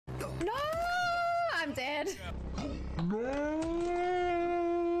I'm dead. No!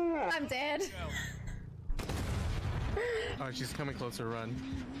 I'm dead. Oh, she's coming closer. Run.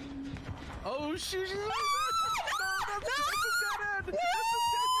 Oh, shoot! She's no! That's a dead end!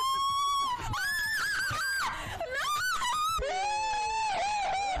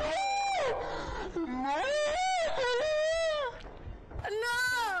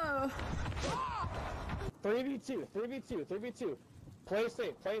 No! 3v2, 3v2, 3v2. Play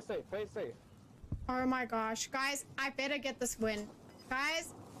safe, play safe, play safe. Oh my gosh, guys, I better get this win.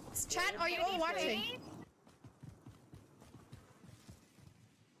 Guys, chat, are you all watching?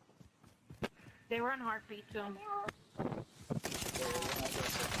 They were on heartbeat too.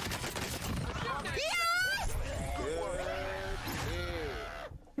 Yes!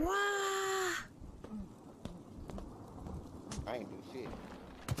 Wow! I ain't do shit.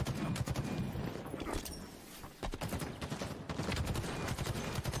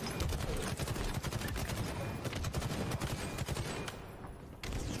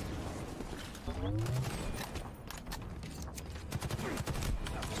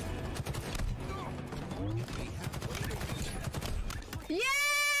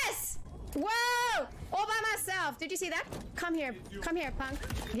 Yes! Whoa! All by myself. Did you see that? Come here, punk.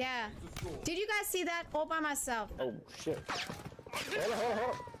 Yeah. Did you guys see that? All by myself. Oh shit. Hold on, hold on, hold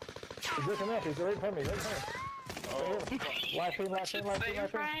on. He's looking up, he's right behind me, right behind me. Oh. Last team, last team, last team,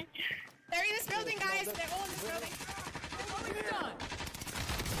 last team. They're in this building, guys. They're all in this building.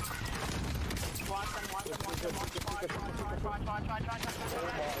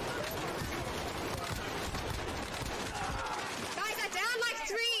 Guys, they're down like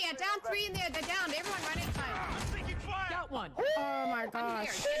three. They're down three in there. They're down. Everyone running time. Got one. Oh my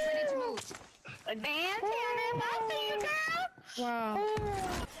gosh. Get ready to move. Advance, Hannah. I see you, girl. Wow.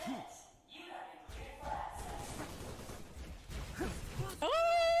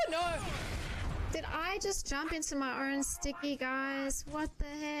 Oh no! Did I just jump into my own sticky, guys? What the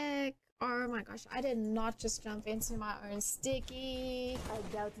heck? Oh my gosh, I did not just jump into my own sticky. I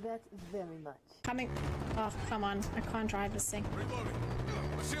doubt that very much. Coming. Oh, come on. I can't drive this thing. Reloading.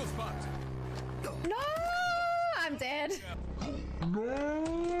 A shield spot. No! I'm dead. No!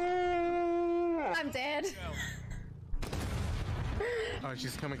 I'm dead. Oh,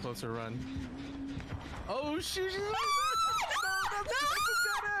 she's coming closer. Run. Oh, shoot! She's no! That's a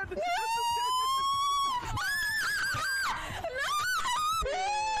dead end!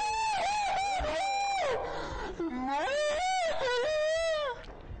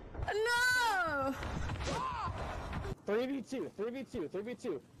 No! 3v2, 3v2,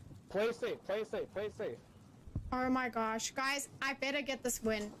 3v2. Play safe, play safe, play safe. Oh my gosh, guys, I better get this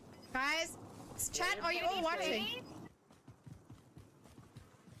win. Guys, chat, are you all watching?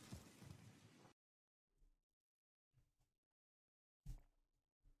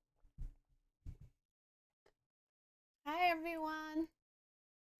 Hi everyone.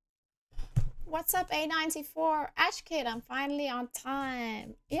 What's up, A94? Ash Kid, I'm finally on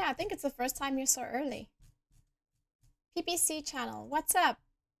time. Yeah, I think it's the first time you're so early. PPC channel, what's up?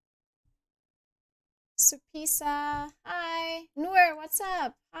 Supisa, hi. Noor, what's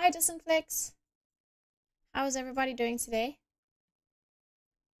up? Hi, Disinflix. How is everybody doing today?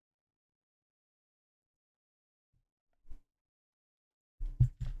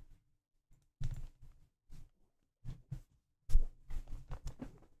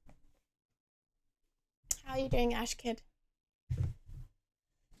 How are you doing, Ash Kid?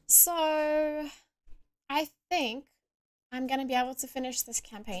 So, I think I'm gonna be able to finish this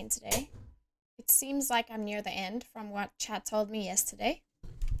campaign today. It seems like I'm near the end from what chat told me yesterday.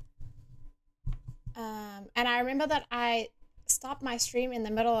 And I remember that I stopped my stream in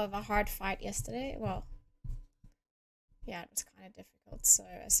the middle of a hard fight yesterday. Well, yeah, it was kind of difficult. So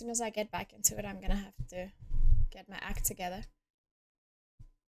as soon as I get back into it, I'm gonna have to get my act together.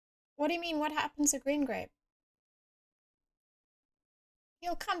 What do you mean? What happened to Green Grape?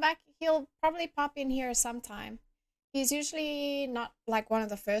 He'll come back. He'll probably pop in here sometime. He's usually not like one of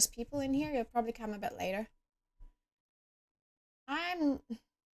the first people in here. He'll probably come a bit later. I'm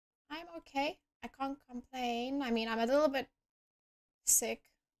okay. I can't complain. I mean, I'm a little bit sick.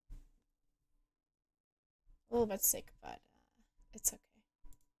 A little bit sick, but it's okay.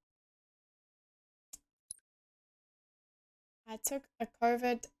 I took a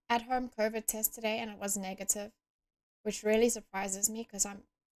at-home COVID test today and it was negative, which really surprises me because I'm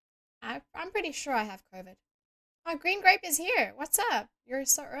pretty sure I have COVID. Oh, Green Grape is here. What's up? You're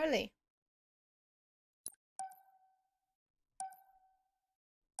so early.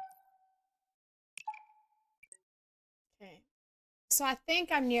 Okay. So I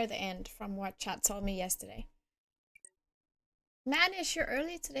think I'm near the end from what chat told me yesterday. Manish, you're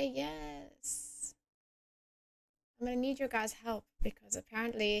early today. Yes. I'm gonna need your guys' help because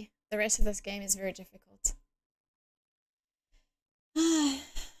apparently the rest of this game is very difficult.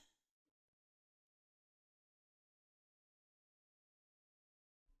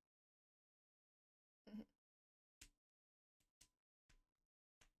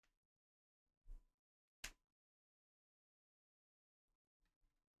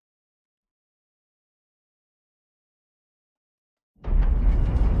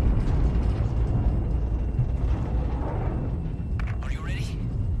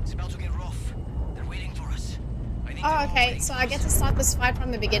 Oh, okay, so I get to start this fight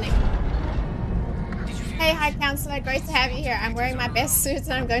from the beginning. Hey, High Counselor, great to have you here. I'm wearing my best suits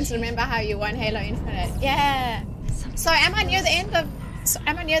and I'm going to remember how you won Halo Infinite. Yeah. So am I near the end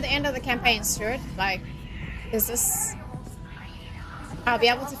of the campaign, Stuart? Like, is this... I'll be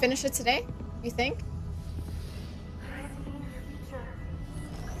able to finish it today, you think?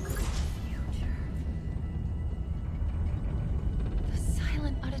 The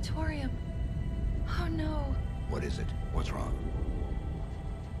silent auditorium. Oh no. What is it? What's wrong?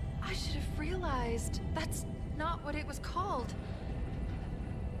 I should have realized. That's not what it was called.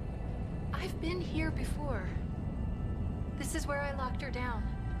 I've been here before. This is where I locked her down.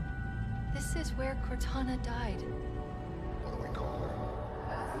 This is where Cortana died. What do we call her?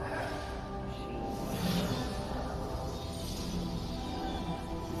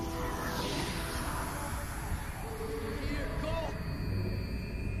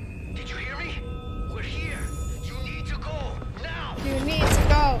 Did you hear me? We're here. You need to go now. You need to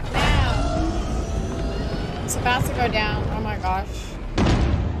go now. It's about to go down. Oh my gosh.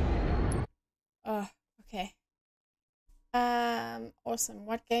 Oh, okay. Awesome.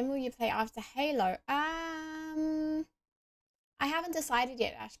 What game will you play after Halo? I haven't decided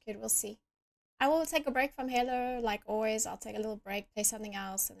yet, Ash Kid. We'll see. I will take a break from Halo, like always. I'll take a little break, play something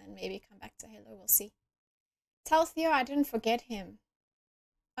else, and then maybe come back to Halo. We'll see. Tell Theo I didn't forget him.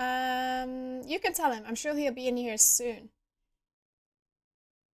 You can tell him. I'm sure he'll be in here soon.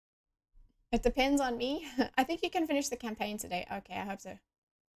 It depends on me. I think you can finish the campaign today. Okay, I hope so.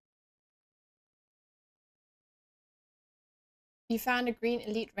 You found a green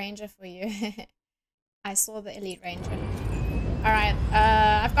Elite Ranger for you. I saw the Elite Ranger. Alright,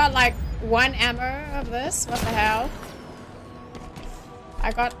 I've got like 1 ammo of this. What the hell?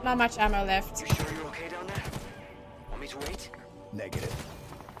 I got not much ammo left. You sure you're okay down there? Want me to wait? Negative.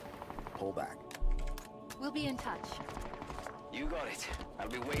 Pull back. We'll be in touch. You got it. I'll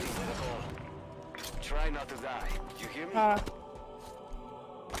be waiting for the call. Try not to die. You hear me?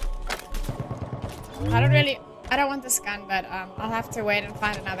 I don't want this gun, but I'll have to wait and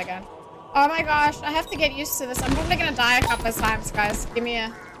find another gun. Oh my gosh, I have to get used to this. I'm probably gonna die a couple of times, guys. Give me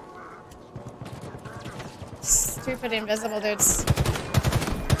a... Stupid invisible dudes.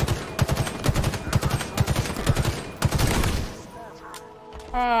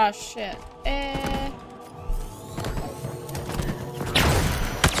 Oh shit. Damn.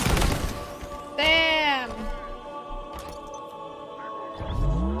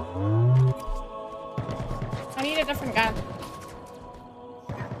 I need a different gun.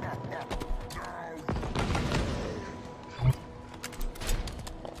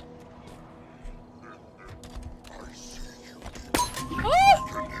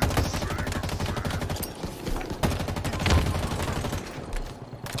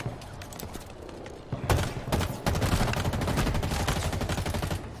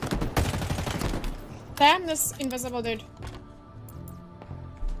 Damn this invisible dude.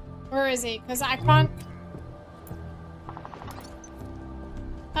 Where is he? Because I can't...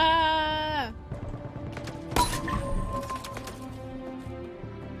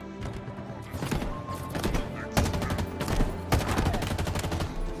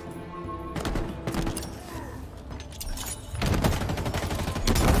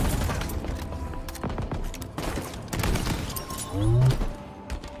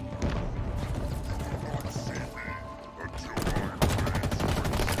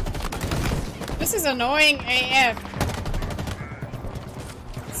 This is annoying AF.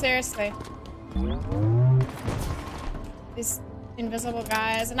 Seriously. These invisible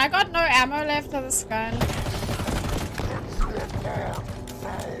guys. And I got no ammo left of this gun.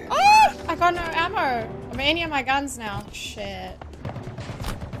 Oh! I got no ammo of any of my guns now. Shit.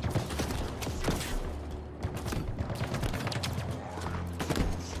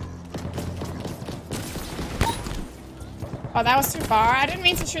 Oh, that was too far. I didn't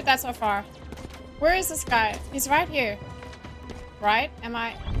mean to shoot that so far. Where is this guy? He's right here. Right? Am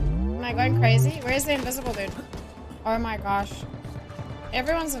I going crazy? Where is the invisible dude? Oh my gosh.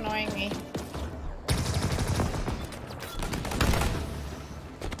 Everyone's annoying me.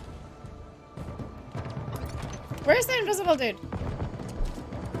 Where's the invisible dude?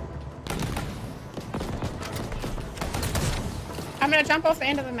 I'm gonna jump off the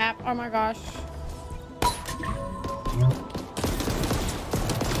end of the map. Oh my gosh.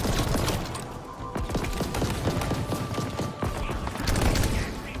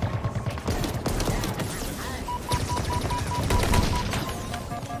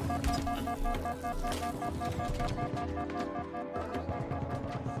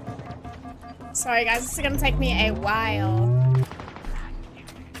 Sorry guys, this is gonna take me a while.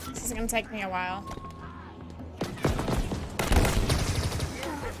 This is gonna take me a while.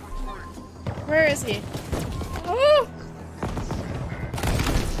 Where is he? Oh!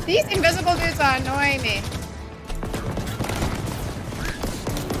 These invisible dudes are annoying me.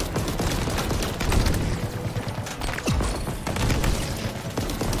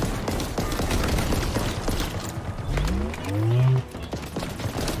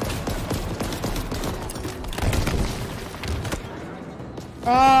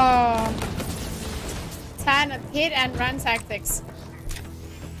 Oh, Tan hit and run tactics.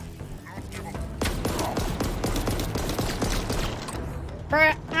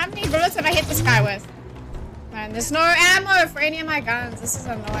 Bro, how many bullets have I hit this guy with? Man, there's no ammo for any of my guns. This is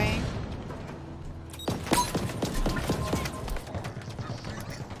annoying.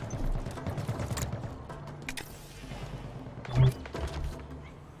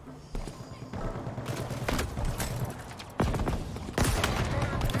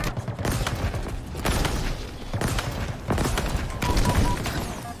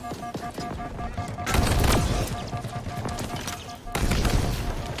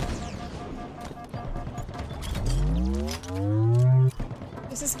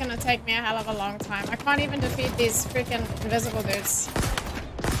 This is gonna take me a hell of a long time. I can't even defeat these freaking invisible dudes.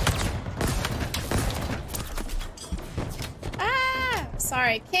 Ah!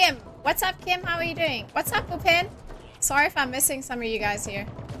 Sorry. Kim! What's up, Kim? How are you doing? What's up, Upin? Sorry if I'm missing some of you guys here.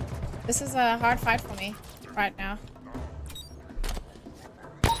 This is a hard fight for me right now.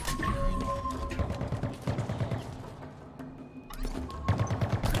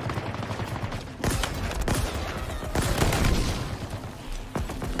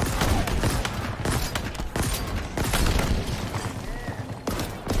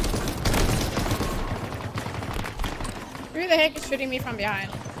 Who the heck is shooting me from behind?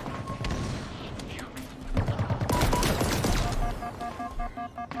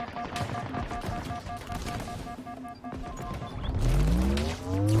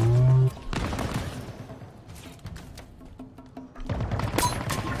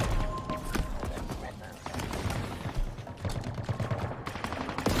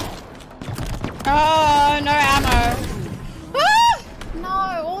 Oh, no ammo. Ah! No,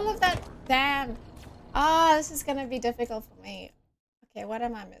 all of that. Damn. Ah, this is gonna be difficult for me. Okay, what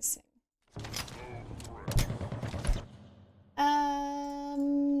am I missing?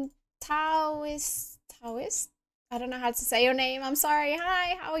 Taoist? I don't know how to say your name. I'm sorry.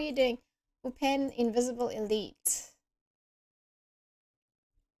 Hi, how are you doing? Upen Invisible Elite.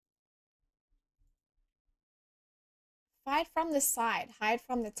 Fight from the side. Hide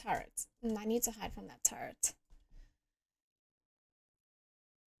from the turret. I need to hide from that turret.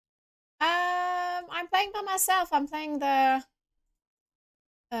 I'm playing by myself. I'm playing the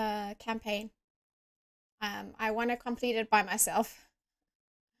campaign. I want to complete it by myself.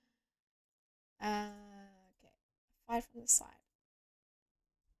 Okay. Fight from the side.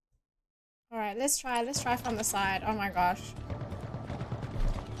 Alright, let's try from the side. Oh my gosh.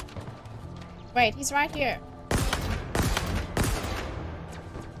 Wait, he's right here.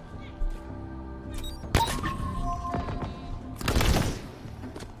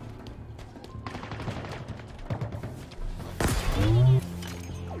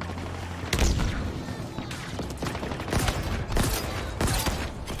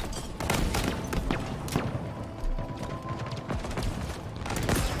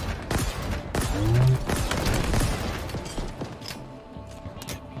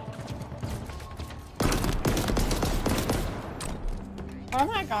 Oh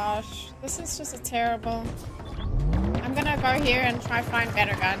my gosh, this is just a terrible... I'm gonna go here and try find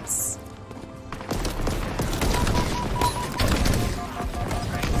better guns.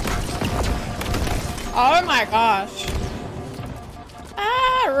 Oh my gosh.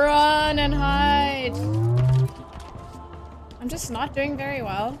 Ah, run and hide. I'm just not doing very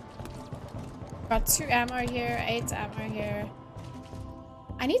well. Got 2 ammo here, 8 ammo here.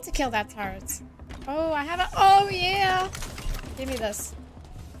 I need to kill that turret. Oh, I have a... Oh yeah! Give me this.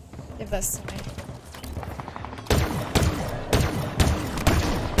 Give this to me.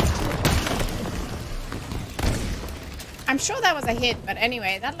 I'm sure that was a hit, but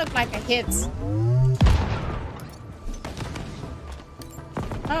anyway, that looked like a hit.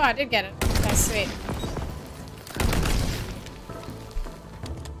 Oh, I did get it. Okay, sweet.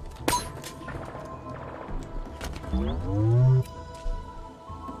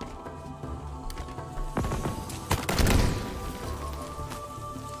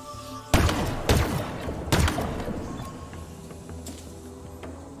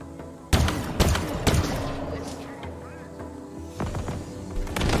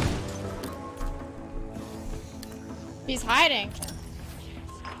 He's hiding.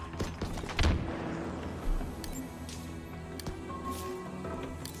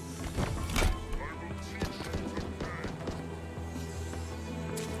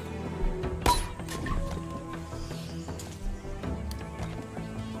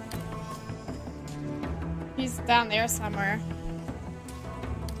 He's down there somewhere.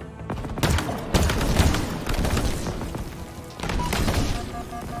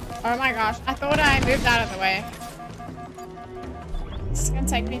 Oh my gosh, I thought I moved out of the way. This is gonna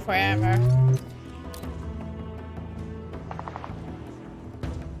take me forever.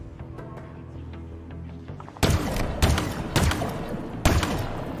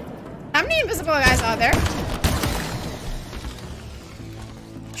 How many invisible guys are there?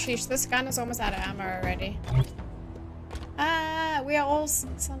 Sheesh, this gun is almost out of ammo already. We are all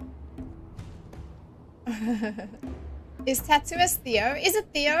some... Is Tattooist Theo? Is it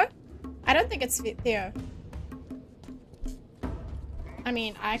Theo? I don't think it's Theo. I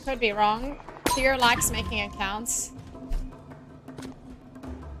mean, I could be wrong. Theo likes making accounts.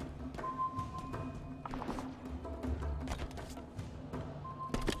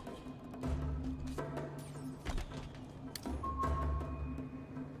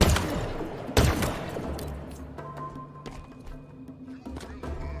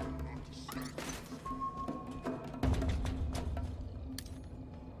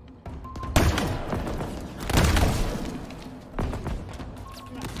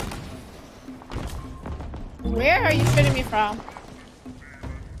 Where are you shooting me from?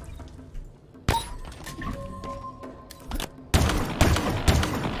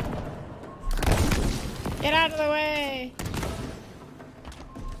 Get out of the way!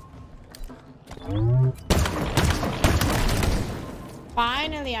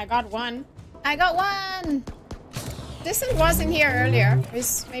 Finally, I got one. I got one! This wasn't here earlier.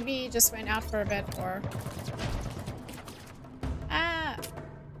 Maybe he just went out for a bit, or... Ah!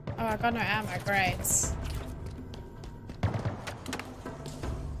 Oh, I got no ammo. Great.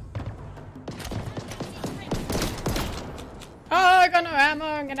 Oh, I got no ammo.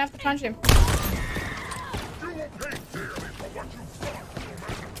 I'm gonna have to punch him.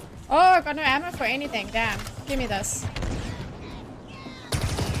 Oh, I got no ammo for anything. Damn. Give me this.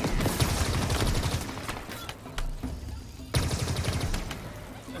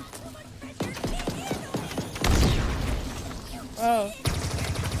 Whoa.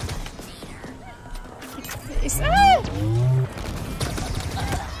 Ah!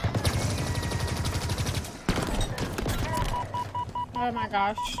 Oh my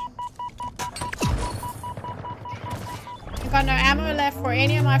gosh. I've got no ammo left for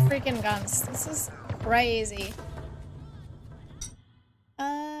any of my freaking guns. This is crazy.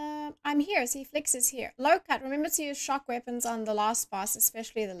 I'm here. See, Flix is here. Low cut. Remember to use shock weapons on the last boss,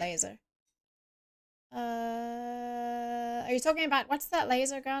 especially the laser. Are you talking about, what's that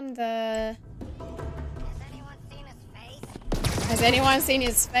laser gun? The... Has anyone seen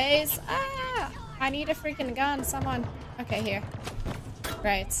his face? Ah! I need a freaking gun. Someone. Okay, here.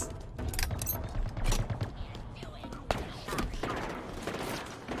 Great.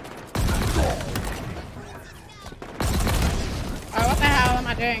 Oh, what the hell am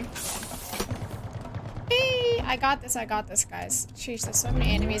I doing? Hey, I got this, guys. Jeez, there's so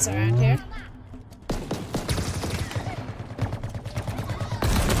many enemies around here.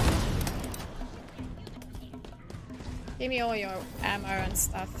 Give me all your ammo and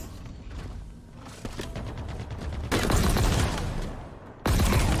stuff.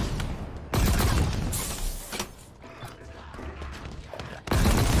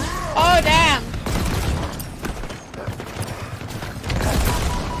 Oh, damn!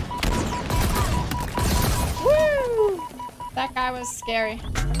 Woo! That guy was scary.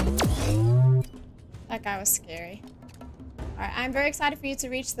 That guy was scary. Alright, I'm very excited for you to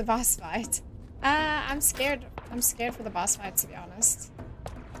reach the boss fight. I'm scared. I'm scared for the boss fight, to be honest.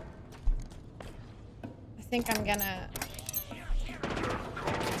 I think I'm gonna...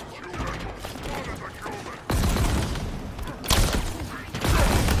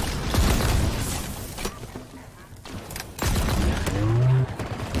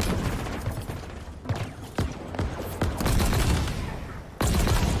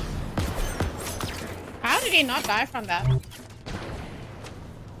 How did he not die from that?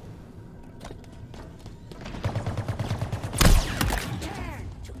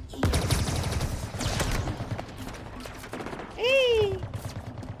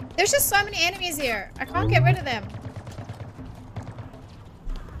 There's just so many enemies here. I can't get rid of them.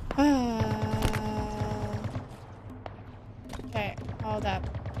 Okay, hold up.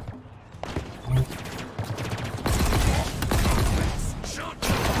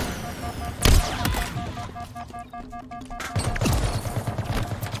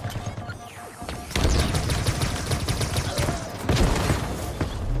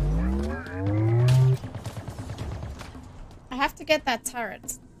 I have to get that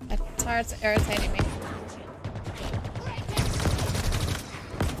turret. That turret's irritating me.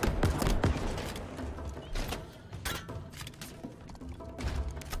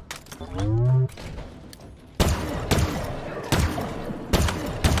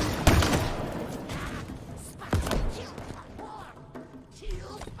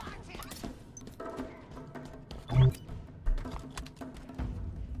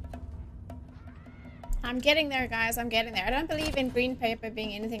 I'm getting there, guys. I'm getting there. I don't believe in green paper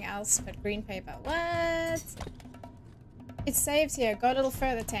being anything else but green paper. What? It's saved here. Go a little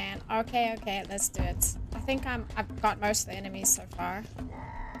further, Tan. Okay, okay, let's do it. I think I've got most of the enemies so far.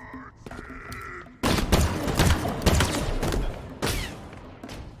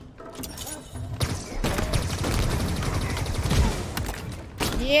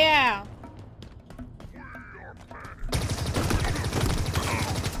 Yeah.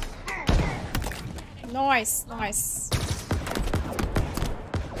 Nice, nice.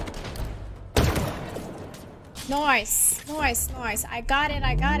 Nice, nice, nice. I got it,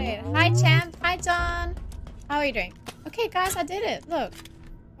 I got it. Hi, champ. Hi, John. How are you doing? Okay, guys, I did it. Look.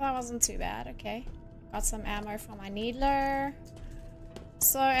 Well, that wasn't too bad. Okay. Got some ammo for my needler.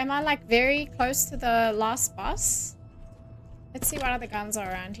 So, am I, like, very close to the last boss? Let's see what other guns are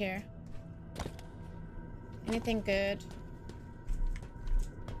around here. Anything good?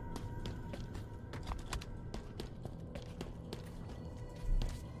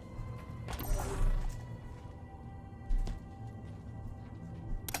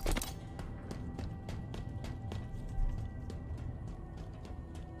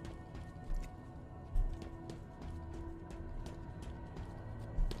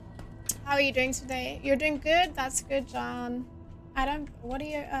 How are you doing today? You're doing good? That's good, John. I don't... What are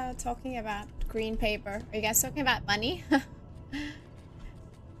you talking about? Green paper. Are you guys talking about money?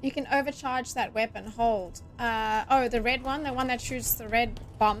 You can overcharge that weapon. Hold. Oh, the red one? The one that shoots the red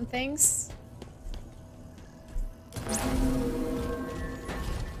bomb things?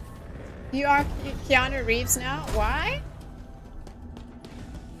 You are Keanu Reeves now? Why?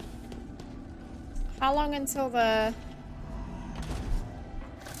 How long until the...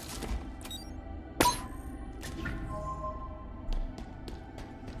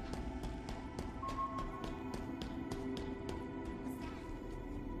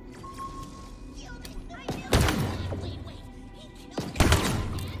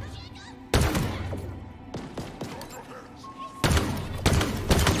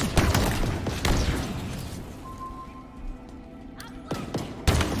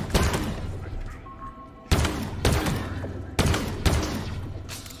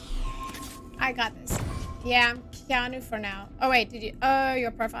 I got this. Yeah, I'm Keanu for now. Oh wait, did you? Oh,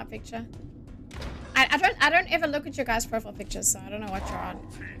 your profile picture. I don't ever look at your guys' profile pictures, so I don't know what you're on.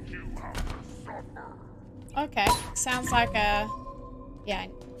 Okay, sounds like a. Yeah.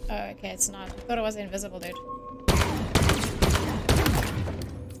 Oh, okay, it's not. I thought it was invisible, dude.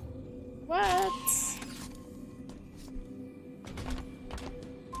 What?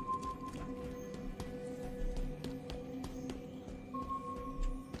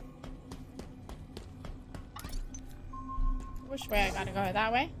 Which way I gotta go?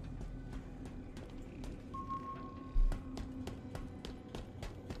 That way?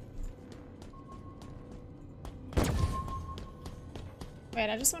 Wait,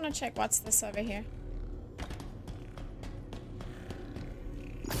 I just want to check what's this over here.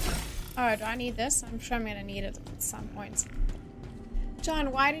 Oh, do I need this? I'm sure I'm gonna need it at some point.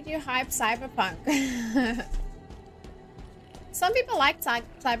 John, why did you hype Cyberpunk? Some people liked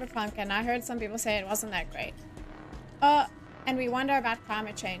Cyberpunk, and I heard some people say it wasn't that great. And we wonder about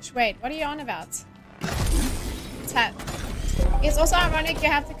climate change. Wait, what are you on about? It's also ironic you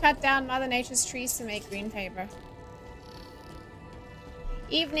have to cut down Mother Nature's trees to make green paper.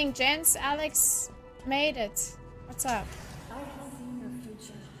 Evening, gents. Alex made it. What's up?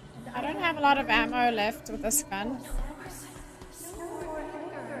 I don't have a lot of ammo left with this gun.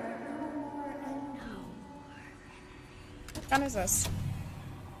 What gun is this?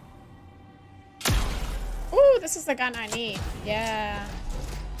 Ooh, this is the gun I need. Yeah.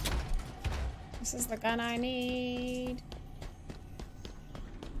 This is the gun I need.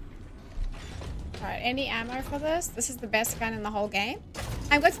 Alright, any ammo for this? This is the best gun in the whole game.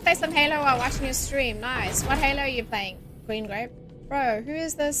 I'm going to play some Halo while watching your stream. Nice. What Halo are you playing? Green Grape? Bro, who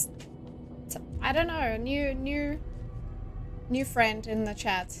is this? I don't know. New friend in the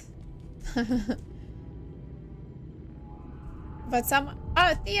chat. But some...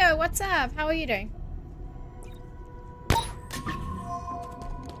 Oh, Theo, what's up? How are you doing?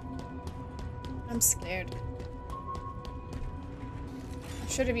 I'm scared. I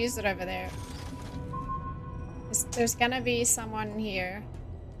should have used it over there. There's gonna be someone here.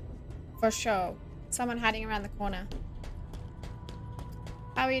 For sure. Someone hiding around the corner.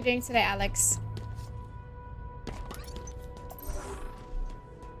 How are you doing today, Alex?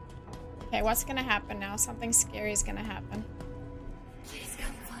 Okay, what's gonna happen now? Something scary is gonna happen. Please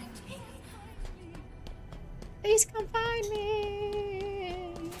come find me. Please come find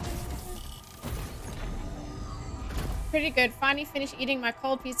me. Pretty good. Finally finished eating my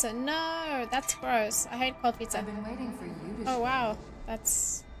cold pizza. No, that's gross. I hate cold pizza. I've been waiting for you to Oh wow,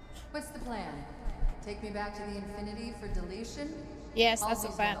 that's... What's the plan? Take me back to the Infinity for deletion? Yes, that's the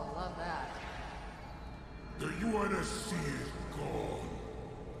Always plan. gonna love that. Do you want to see it gone?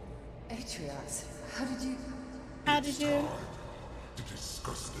 Atrios, how did you... How did you... To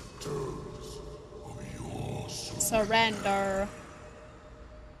discuss the terms of your surrender?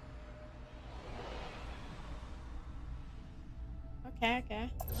 Okay.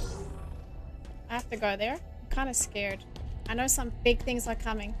 I have to go there. I'm kind of scared. I know some big things are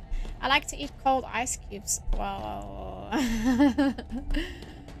coming. I like to eat cold ice cubes. Well, I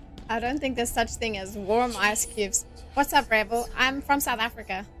don't think there's such thing as warm ice cubes. What's up, Rebel? I'm from South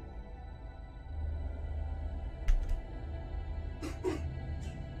Africa.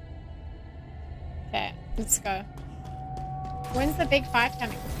 Okay, let's go. When's the big fight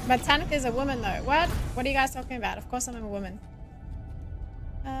coming? But Tanik is a woman though. What? What are you guys talking about? Of course I'm a woman.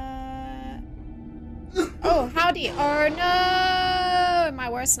 Oh, howdy. Oh no! My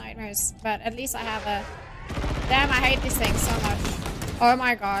worst nightmares. But at least I have a... Damn, I hate these things so much. Oh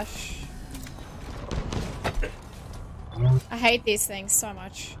my gosh. I hate these things so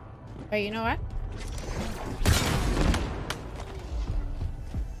much. But you know what?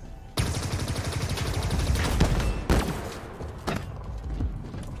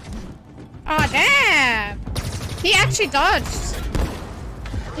 Oh damn! He actually dodged.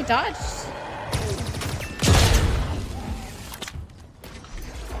 He dodged.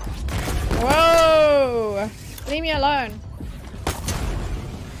 Whoa! Leave me alone.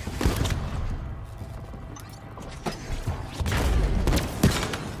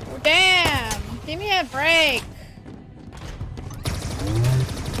 Oh, damn! Give me a break.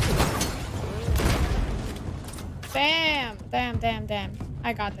 Damn! Damn.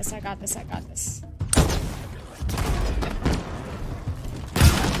 I got this.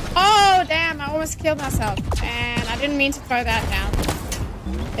 Oh, damn! I almost killed myself. And I didn't mean to throw that down.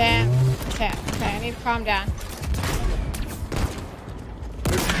 Damn. Okay, I need to calm down.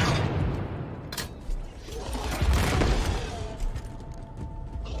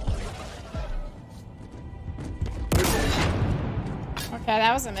 Okay,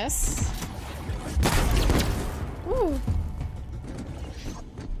 that was a miss. Ooh.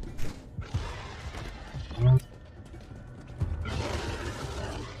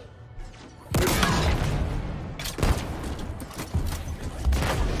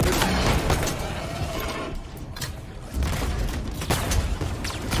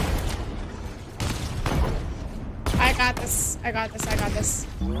 I got this.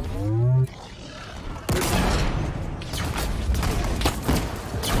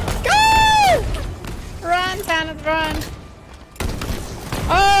 Go! Run, Tanith, run.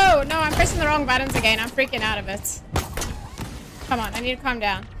 Oh, no, I'm pressing the wrong buttons again. I'm freaking out of it. Come on, I need to calm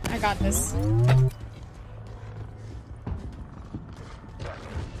down. I got this.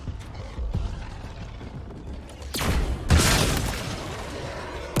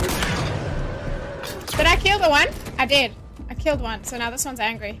 Did I kill the one? I did. I killed one, so now this one's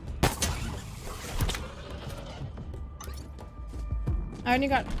angry. I only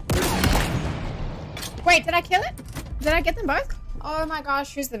got... Wait, did I kill it? Did I get them both? Oh my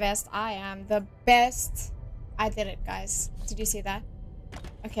gosh, who's the best? I am the best. I did it, guys. Did you see that?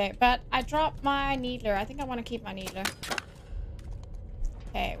 Okay, but I dropped my needler. I think I want to keep my needler.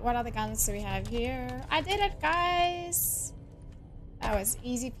 Okay, what other guns do we have here? I did it, guys. That was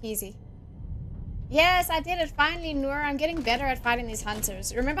easy peasy. Yes, I did it finally, Noor. I'm getting better at fighting these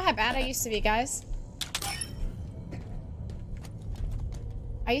hunters. Remember how bad I used to be, guys?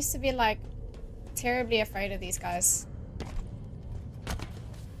 I used to be, like, terribly afraid of these guys.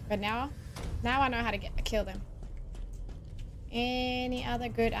 But now I know how to kill them. Any other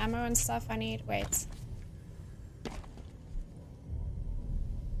good ammo and stuff I need? Wait.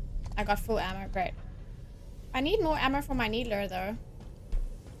 I got full ammo. Great. I need more ammo for my needler, though.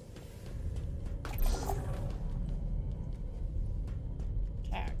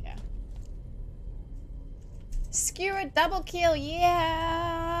 Okay. Skewer double kill,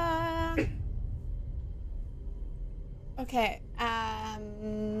 yeah! Okay,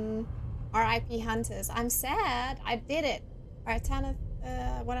 RIP Hunters. I'm sad. I did it. Alright, Tanith,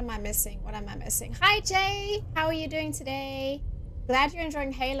 what am I missing? Hi, Jay! How are you doing today? Glad you're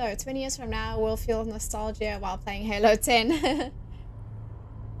enjoying Halo. 20 years from now, we'll feel nostalgia while playing Halo 10.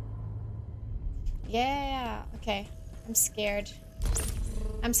 Yeah, okay. I'm scared.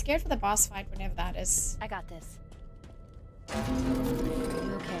 I'm scared for the boss fight whenever that is. I got this. Are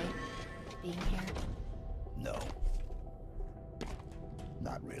you okay? Being here? No.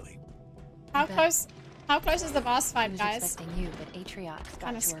 Not really. How close is the boss fight, I was expecting you, but Atriox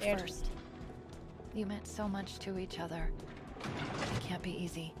got to her first. You meant so much to each other. It can't be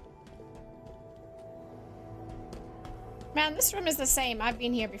easy. Man, this room is the same. I've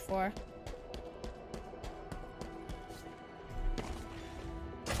been here before.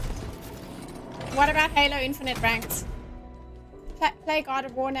 What about Halo Infinite Ranked? Play God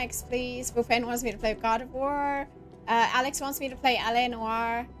of War next, please. Bufen wants me to play God of War. Alex wants me to play LA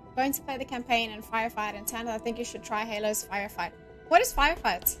Noire. Going to play the campaign and Firefight. And Tanner, I think you should try Halo's Firefight. What is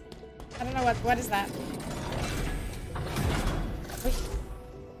Firefight? I don't know what is that.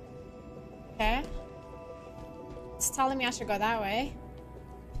 Okay. It's telling me I should go that way.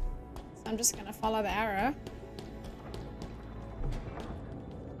 So I'm just gonna follow the arrow.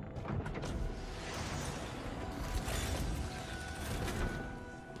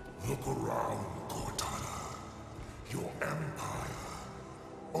 Look around, Cortana. Your empire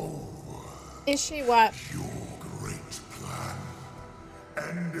over. Is she what? Your great plan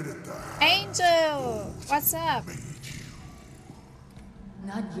ended at the Angel! What's up?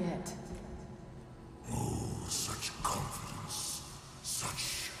 Not yet. Oh, such confidence,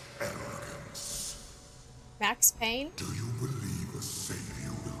 such arrogance. Max Payne? Do you believe a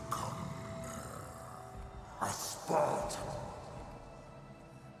savior will come? A Spartan?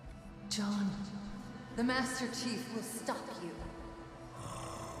 John, the Master Chief will stop you.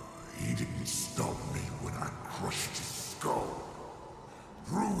 He didn't stop me when I crushed his skull.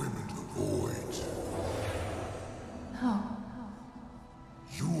 Threw him into the void. No.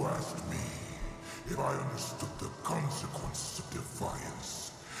 You asked me if I understood the consequences of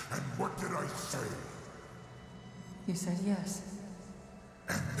defiance. And what did I say? You said yes.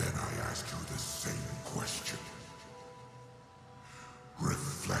 And then I asked you the same question.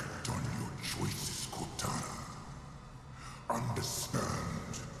 Reflect on your choices, Cortana.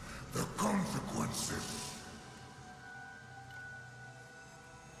 Understand the consequences.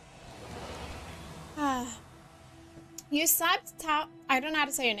 You subbed, Tao. I don't know how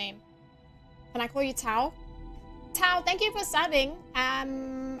to say your name. Can I call you Tao? Tao, thank you for subbing.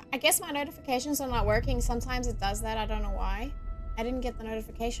 I guess my notifications are not working. Sometimes it does that. I don't know why. I didn't get the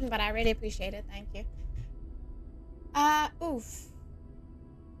notification, but I really appreciate it. Thank you. Oof.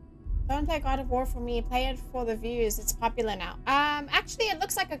 Don't play God of War for me. Play it for the views. It's popular now. Actually, it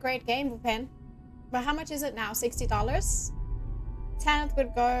looks like a great game, Bupen. But how much is it now? $60? Tanith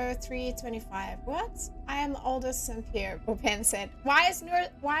would go $3.25. What? I am the oldest simp here, Bupen said. Why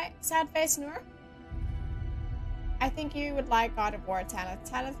sad face Noor? I think you would like God of War, Tanith.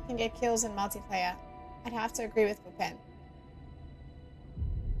 Tanith can get kills in multiplayer. I'd have to agree with Bupen.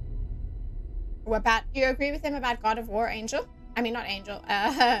 You agree with him about God of War, Angel? I mean, not Angel.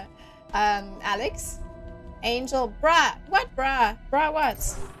 Alex? Angel, bruh. What, bruh? Bruh, what?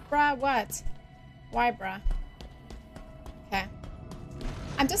 Bruh, what? Why, bruh? Okay.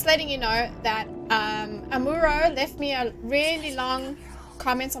 I'm just letting you know that Amuro left me a really long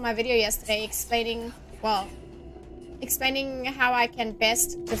comment on my video yesterday explaining how I can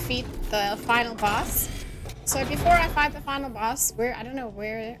best defeat the final boss. So before I fight the final boss, I don't know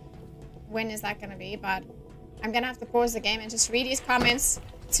when is that gonna be, but I'm gonna have to pause the game and just read his comments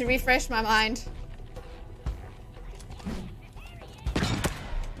to refresh my mind.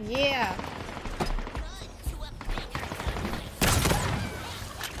 Yeah.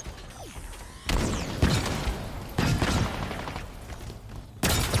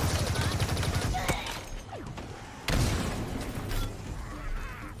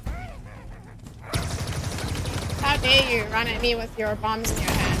 How dare you run at me with your bombs in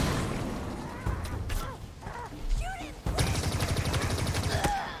your hand?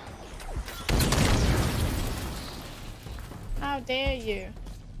 How dare you?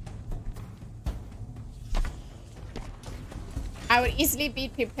 I would easily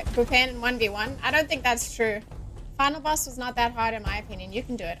beat Pupen in 1v1. I don't think that's true. Final boss was not that hard in my opinion. You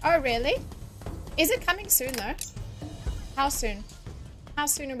can do it. Oh, really? Is it coming soon though? How soon? How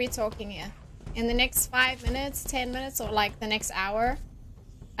soon are we talking here? In the next 5 minutes, 10 minutes, or like the next hour?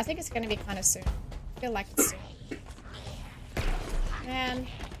 I think it's gonna be kind of soon. I feel like it's soon. Man.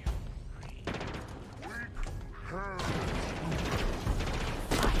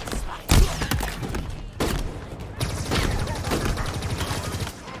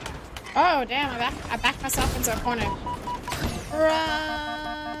 Oh damn! I backed myself into a corner.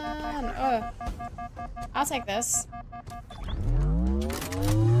 Run! Oh, I'll take this.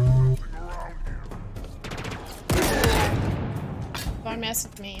 Don't mess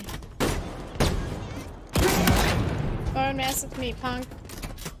with me. Don't mess with me, punk.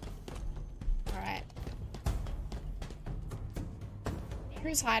 Alright.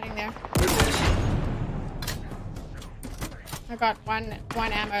 Who's hiding there? I got one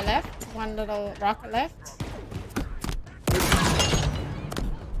ammo left, one little rocket left.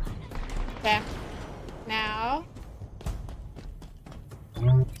 Okay. Now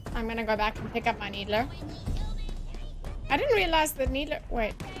I'm gonna go back and pick up my needler. I didn't realize the needler.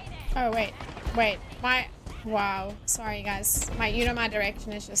 Wait. Oh wait. Wait. Wow. Sorry guys. My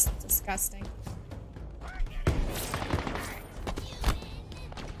direction is just disgusting.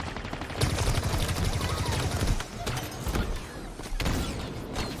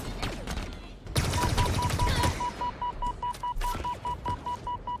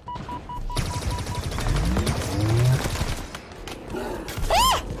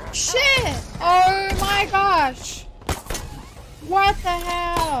 What the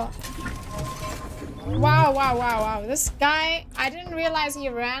hell? Wow. This guy, I didn't realize he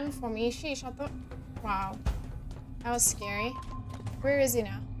ran for me. Sheesh, I thought... Wow. That was scary. Where is he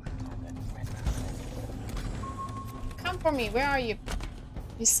now? Come for me. Where are you?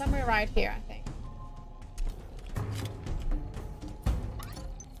 He's somewhere right here, I think.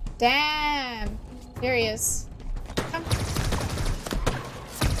 Damn. Here he is. Come.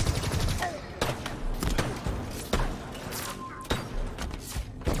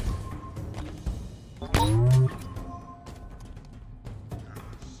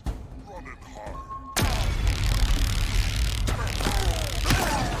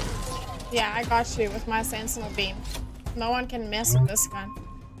 Yeah, I got you with my sentinel beam. No one can mess with this gun.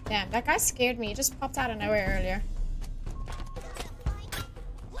 Damn, that guy scared me. He just popped out of nowhere earlier.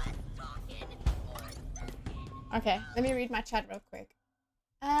 Okay, let me read my chat real quick.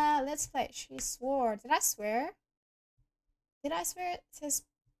 Let's play. She swore. Did I swear? Did I swear? It says,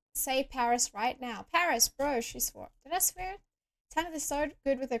 say Paris right now. Paris, bro, she swore. Did I swear? Tanner is so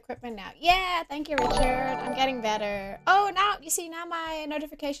good with equipment now. Yeah, thank you, Richard. I'm getting better. Oh, now, you see, now my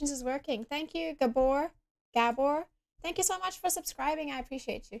notifications is working. Thank you, Gabor. Thank you so much for subscribing. I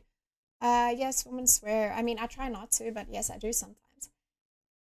appreciate you. Yes, women swear. I mean, I try not to, but yes, I do sometimes.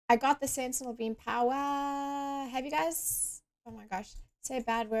 I got the sentinel beam power. Have you guys? Oh my gosh. Say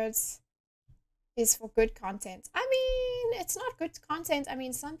bad words is for good content. I mean, it's not good content. I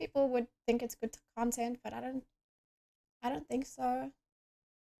mean, some people would think it's good content, but I don't think so.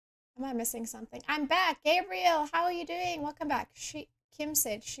 Am I missing something? I'm back. Gabriel, how are you doing? Welcome back. Kim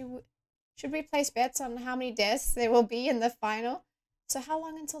said should we place bets on how many deaths there will be in the final? So how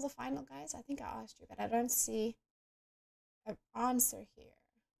long until the final, guys? I think I asked you, but I don't see an answer here.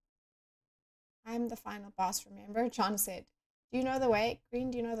 I'm the final boss, remember? John said. Do you know the way?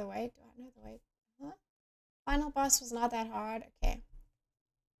 Green, do you know the way? Do I know the way? Huh? Final boss was not that hard. Okay.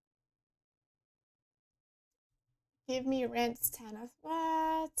 Give me rents, Tanner.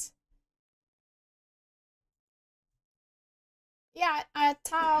 What? Yeah,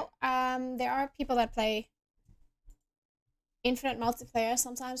 Tao, there are people that play infinite multiplayer.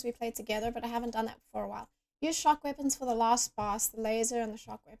 Sometimes we play together, but I haven't done that for a while. Use shock weapons for the last boss, the laser and the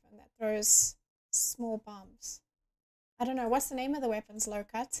shock weapon that throws small bombs. I don't know. What's the name of the weapons, low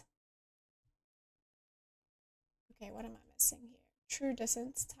cut? Okay, what am I missing here? True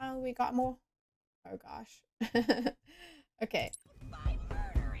distance. Tao, we got more. Oh gosh. Okay.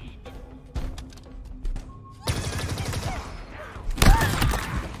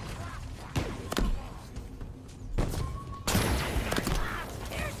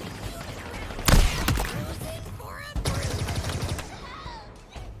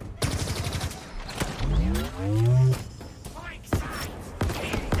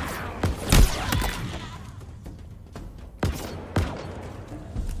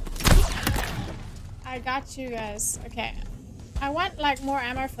 I got you guys. Okay. I want like more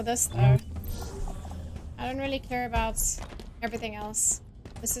ammo for this though. I don't really care about everything else.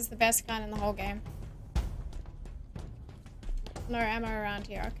 This is the best gun in the whole game. No ammo around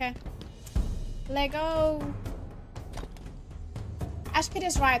here. Okay. Lego. Ashkid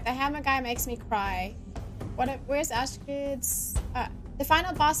is right. The hammer guy makes me cry. Where's Ashkid's? The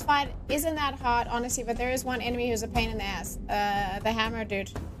final boss fight isn't that hard, honestly, but there is one enemy who's a pain in the ass. The hammer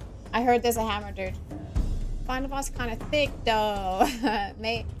dude. I heard there's a hammer dude. Final boss kind of thick though.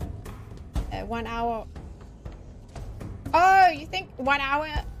 1 hour. Oh, you think 1 hour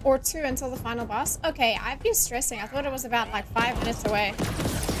or 2 until the final boss? Okay, I've been stressing. I thought it was about like 5 minutes away.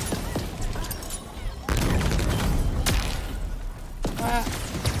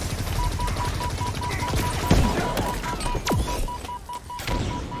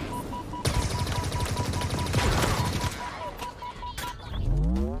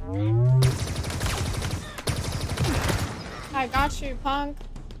 I got you, punk.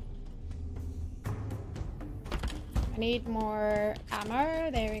 I need more ammo.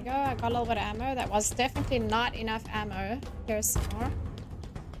 There we go. I got a little bit of ammo. That was definitely not enough ammo. Here's some more.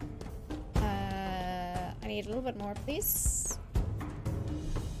 I need a little bit more, please.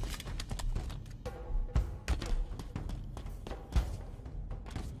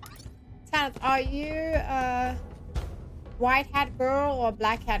 Tanith, are you a white hat girl or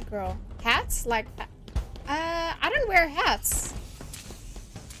black hat girl? Hats? Like, I don't wear hats.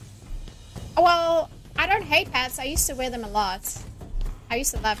 Well, I don't hate hats. I used to wear them a lot. I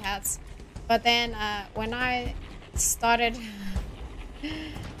used to love hats. But then when I started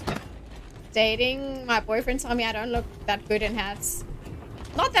dating, my boyfriend told me I don't look that good in hats.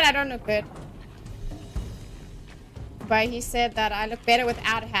 Not that I don't look good. But he said that I look better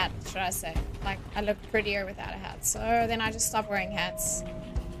without a hat, should I say. Like, I look prettier without a hat. So then I just stopped wearing hats.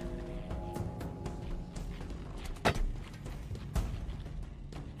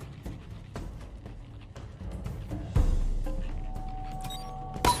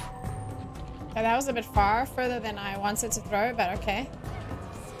 Okay, that was a bit further than I wanted to throw, but okay.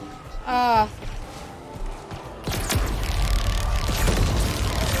 How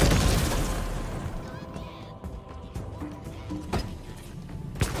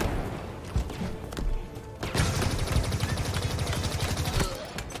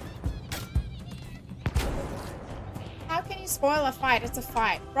can you spoil a fight? It's a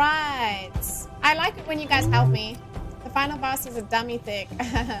fight. Right. I like it when you guys help me. The final boss is a dummy thick.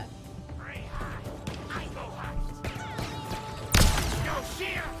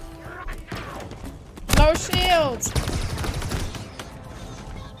 No shield!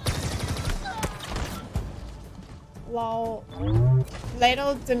 Lol.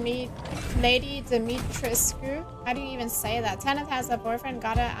 Lady Dimitrescu? How do you even say that? Tanith has a boyfriend,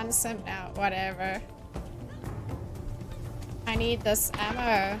 gotta unsimp now. Whatever. I need this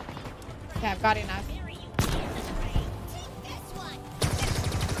ammo. Okay, I've got enough.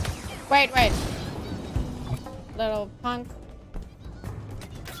 Wait. Little punk.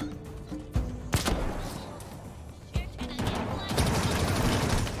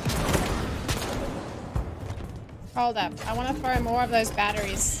 Hold up. I want to throw more of those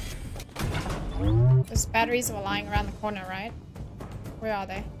batteries. Those batteries were lying around the corner, right? Where are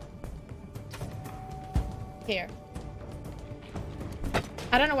they? Here.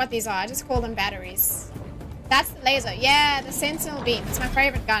 I don't know what these are. I just call them batteries. That's the laser. Yeah, the Sentinel Beam. It's my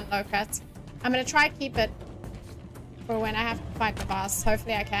favorite gun, low cut. I'm going to try to keep it for when I have to fight the boss.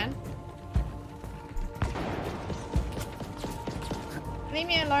 Hopefully I can. Leave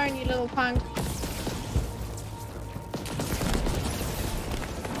me alone, you little punk.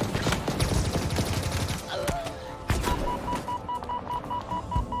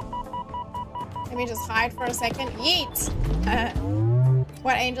 Let me just hide for a second. Yeet!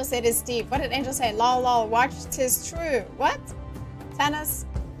 What Angel said is deep. What did Angel say? Lol lol, watch, 'tis true. What? Tana's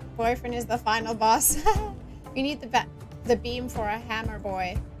boyfriend is the final boss. We need the beam for a hammer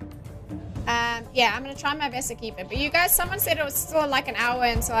boy. Yeah, I'm gonna try my best to keep it. But you guys, someone said it was still like an hour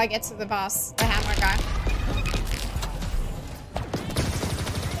until I get to the boss, the hammer guy.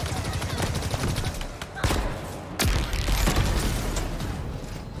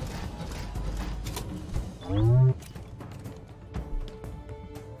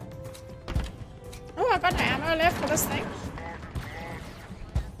 Oh, I got no ammo left for this thing.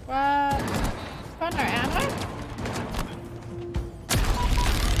 What? Got no ammo?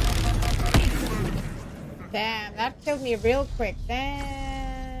 Damn, that killed me real quick.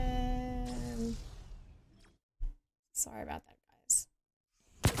 Damn. Sorry about that, guys.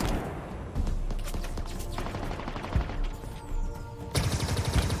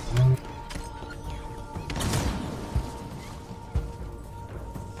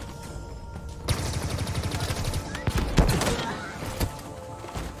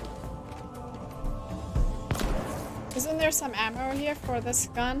 Isn't there some ammo here for this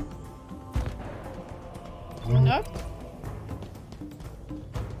gun? Nope.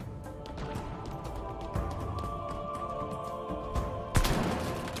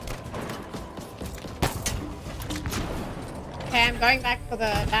 Okay, I'm going back for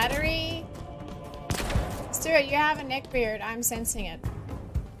the battery. Stuart, you have a neck beard. I'm sensing it.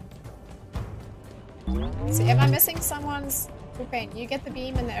 See, am I missing someone's pooping? You get the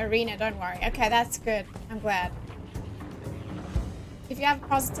beam in the arena, don't worry. Okay, that's good. I'm glad. If you have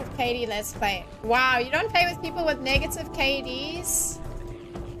positive KD, let's play. Wow, you don't play with people with negative KDs?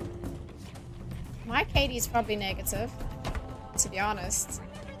 My KD is probably negative, to be honest,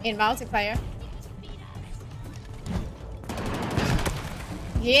 in multiplayer.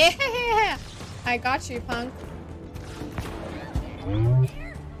 Yeah! I got you, punk.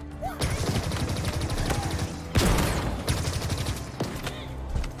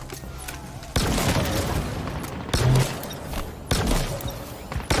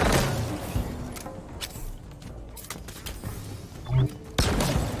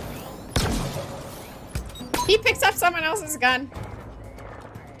 He picks up someone else's gun.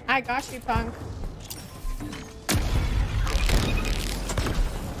 I got you, punk.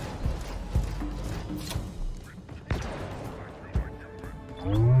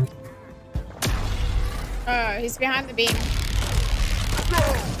 Oh, he's behind the beam.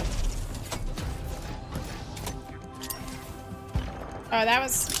 Oh, that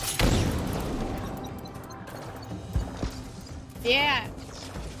was... Yeah.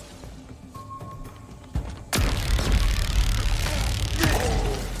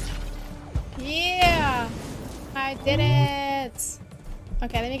 Yeah! I did it!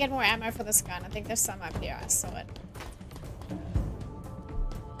 Okay, let me get more ammo for this gun. I think there's some up here. I saw it.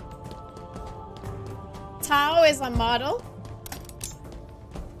 Tao is a model.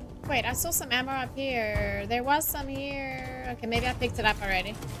 Wait, I saw some ammo up here. There was some here. Okay, maybe I picked it up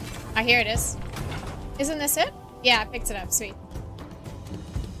already. Ah, here it is. Isn't this it? Yeah, I picked it up. Sweet.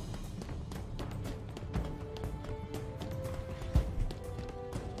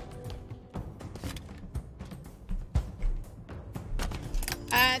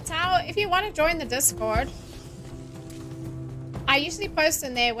 Tao, if you want to join the Discord, I usually post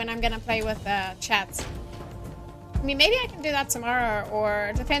in there when I'm gonna play with chat. I mean, maybe I can do that tomorrow, or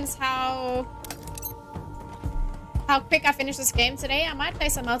it depends how quick I finish this game today. I might play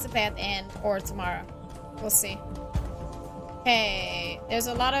some multiplayer at the end, or tomorrow. We'll see. Okay, there's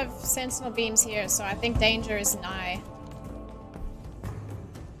a lot of sentinel beams here, so I think danger is nigh.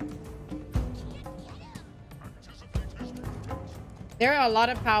 There are a lot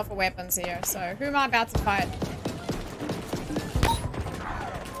of powerful weapons here, so who am I about to fight?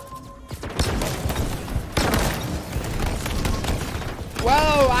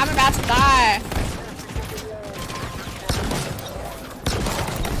 Whoa, I'm about to die.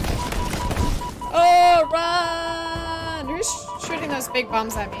 Oh, run! Who's shooting those big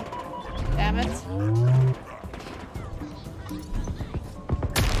bombs at me? Damn it.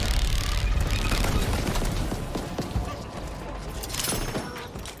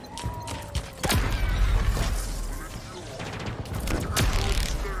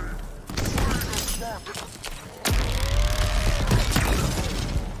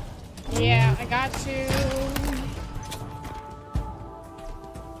 Yeah, I got you.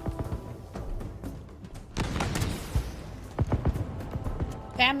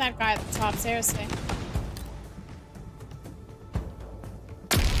 Damn that guy at the top, seriously.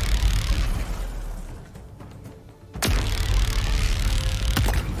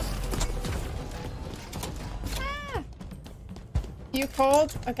 Ah. You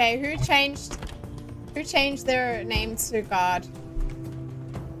called? Okay, who changed their name to God?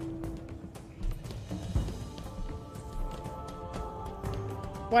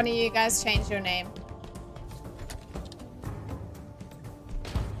 One of you guys change your name.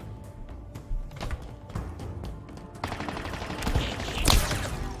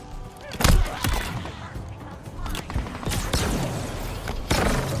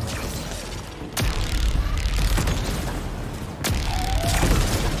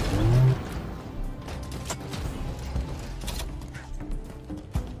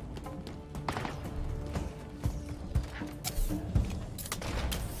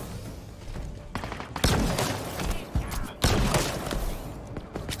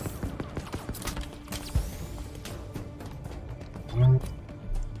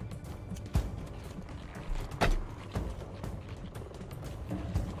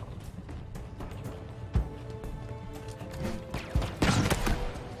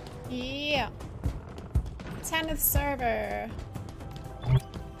 Yeah. 10th server.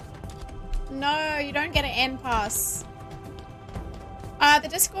 No, you don't get an end pass. The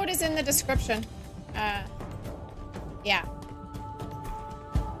Discord is in the description. Yeah.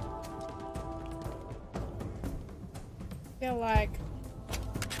 Feel like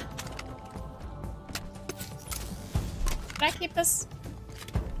Should I keep this?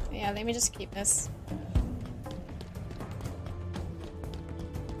 Yeah, let me just keep this.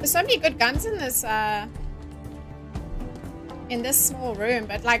 There's so many good guns in this small room,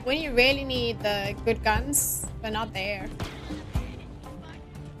 but like when you really need the good guns, they're not there.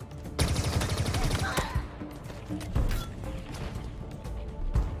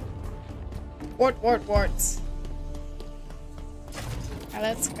 Warts. Alright,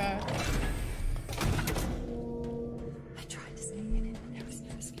 let's go. I tried to save it. There was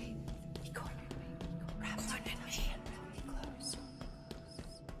no escape. He cornered me. Wrapped me. He closed.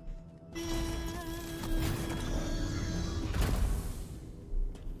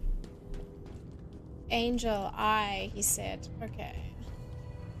 Angel Eye, he said. Okay.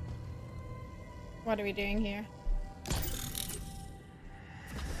 What are we doing here?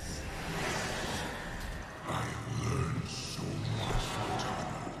 I've learned so much,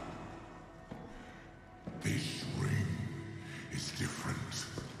 Cortana. This ring is different.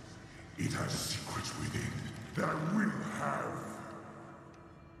 It has secrets within that I will have.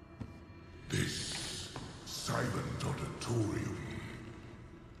 This silent auditorium.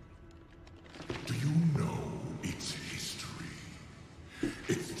 Do you know its history?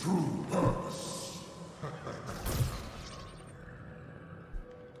 Its true purpose?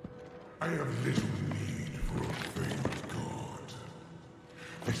 I have little need for a failed god.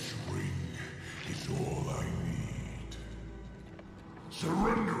 This ring is all I need.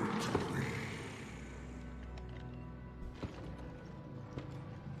 Surrender it to me.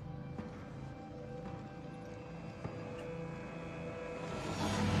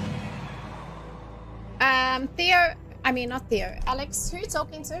 Theo, I mean not Theo, Alex, who are you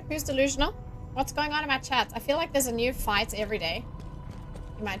talking to? Who's delusional? What's going on in my chat? I feel like there's a new fight every day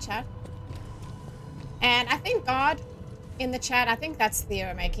in my chat. And I think God in the chat, I think that's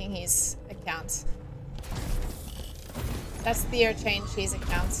Theo making his account. That's Theo changed his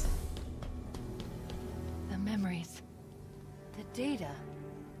account. The memories. The data.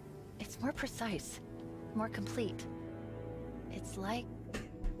 It's more precise. More complete. It's like...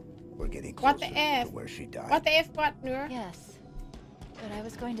 We're getting What closer the F? to where she died. What the F what, Noor? Yes. But I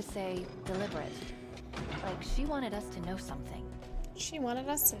was going to say deliberate. Like she wanted us to know something. She wanted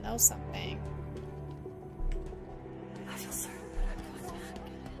us to know something. I feel certain that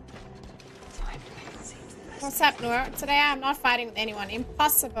What's up, Noor? Today I'm not fighting with anyone.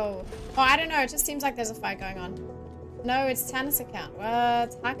 Impossible. Oh, I don't know. It just seems like there's a fight going on. No, it's Tanner's account.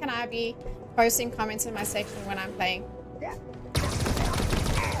 What? How can I be posting comments in my section when I'm playing?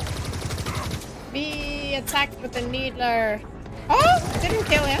 Be attacked with a needler. Oh, didn't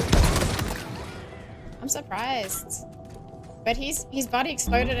kill him. I'm surprised. But his body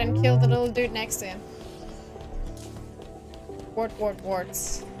exploded and killed the little dude next to him.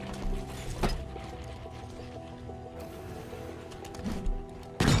 Warts.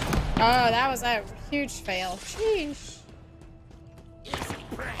 Oh, that was a huge fail. Sheesh.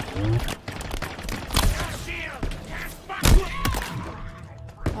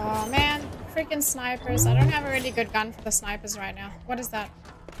 Oh man, freaking snipers. I don't have a really good gun for the snipers right now. What is that?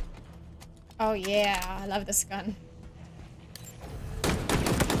 Oh yeah, I love this gun.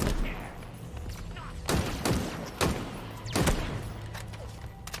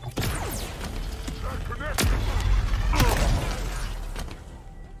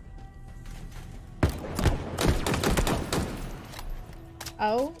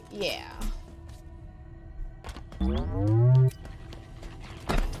 Oh yeah.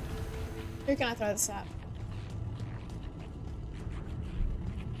 Who can I throw this at?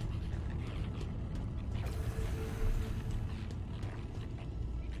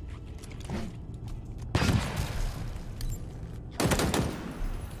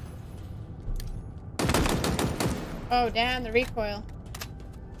 Oh damn, the recoil.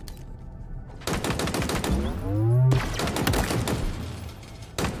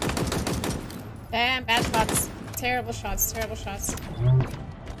 Damn, bad shots. Terrible shots, terrible shots.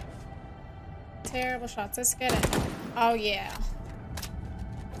 Terrible shots. Let's get it. Oh yeah.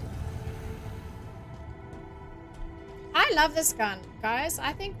 I love this gun, guys.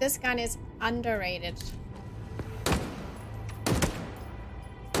 I think this gun is underrated.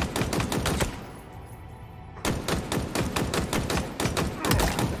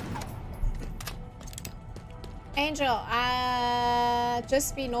 Angel,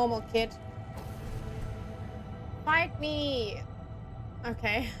 just be normal, kid. Fight me.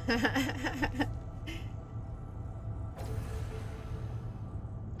 Okay.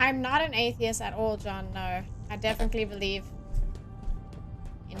 I'm not an atheist at all, John. No. I definitely believe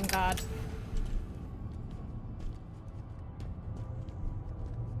in God.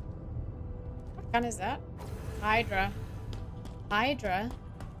 What gun is that? Hydra. Hydra.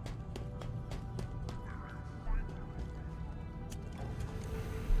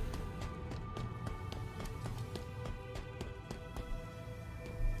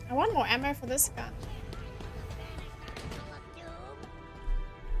 I want more ammo for this gun.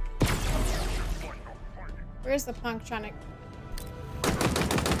 Where's the punk trying to...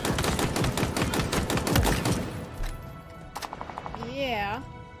 Yeah.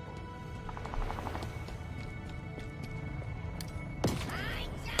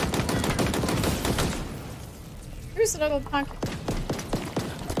 Who's the little punk?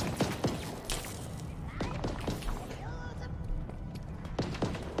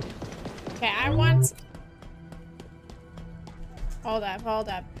 Okay, I want... Hold up, hold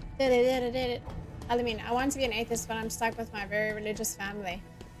up. I mean, I want to be an atheist, but I'm stuck with my very religious family.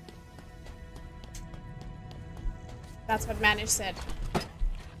 That's what Manish said.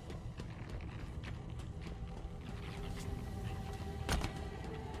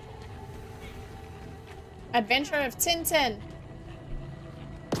 Adventure of Tintin.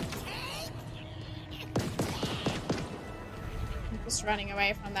 I'm just running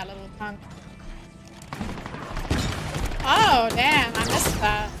away from that little punk. Oh, damn, I missed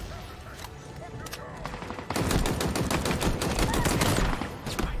that.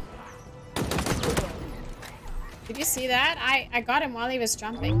 Did you see that? I got him while he was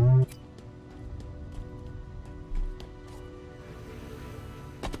jumping.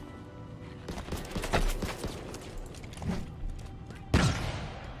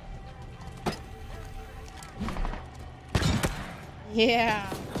 Yeah.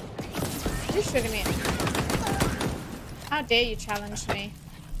 You shooting me. How dare you challenge me?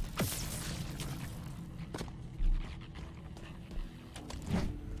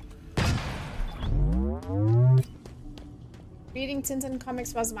 Reading Tintin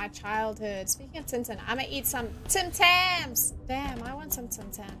comics was my childhood. Speaking of Tintin, I'm gonna eat some Tim Tams! Damn, I want some Tim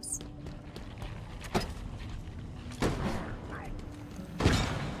Tams.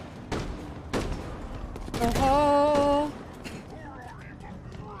 Oh.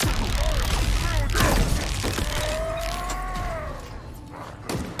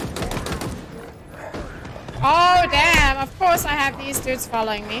 Oh, damn. Of course I have these dudes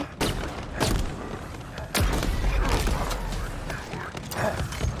following me.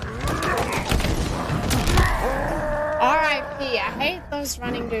 R.I.P. I hate those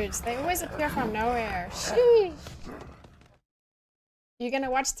running dudes. They always appear from nowhere. Sheesh. You're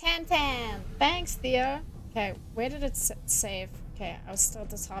gonna watch Tan Tan. Thanks, Theo. Okay, where did it save? Okay, I was still at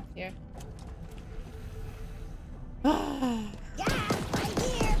the top here.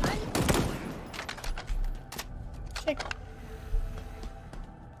 Check.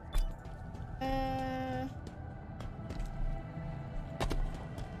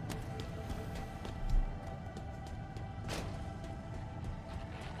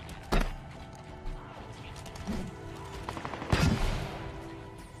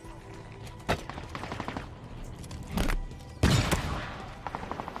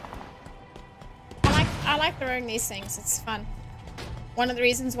 I like throwing these things, it's fun. One of the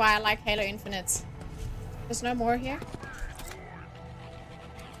reasons why I like Halo Infinite. There's no more here?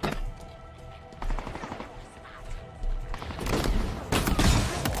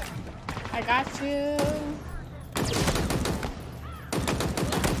 I got you.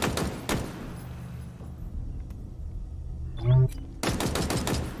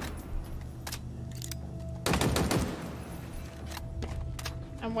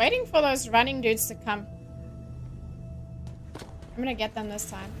 I'm waiting for those running dudes to come. I'm gonna get them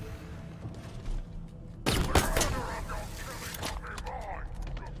this time.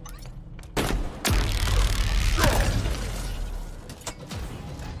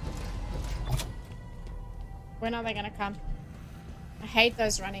 When are they gonna come? I hate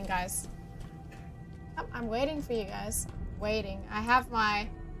those running guys. I'm waiting for you guys. Waiting. I have my...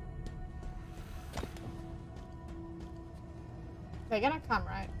 They're gonna come,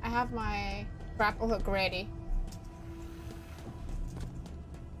 right? I have my grapple hook ready.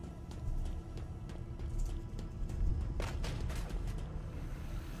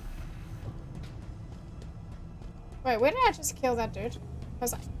 Wait, where did I just kill that dude?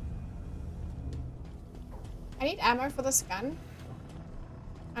 Because I need ammo for this gun.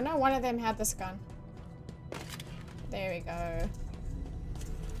 I know one of them had this gun. There we go.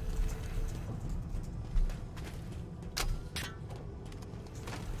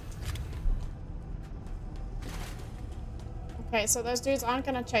 Okay, so those dudes aren't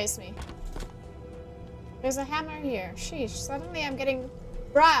gonna chase me. There's a hammer here. Sheesh, suddenly I'm getting...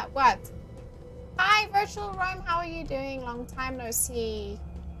 Bruh, what? Hi, Virtual Rome, how are you doing? Long time no see.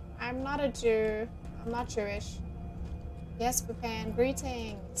 I'm not a Jew. I'm not Jewish. Yes, we can.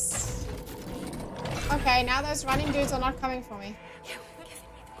 Greetings. Okay, now those running dudes are not coming for me.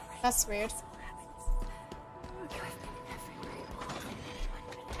 That's weird.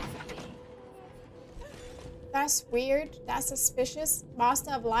 That's weird. That's suspicious.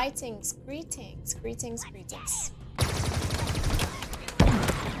 Master of Lightings. Greetings. Greetings. Greetings.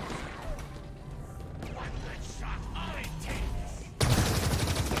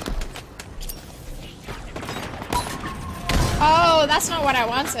 Oh, that's not what I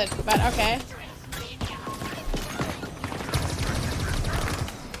wanted, but okay.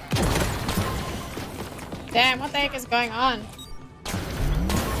 Damn, what the heck is going on?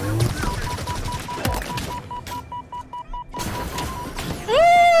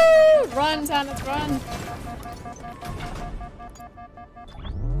 Woo! Run, Tanith, run!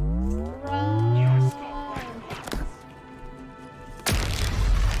 Run!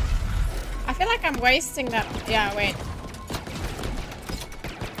 I feel like I'm wasting that. Yeah, wait.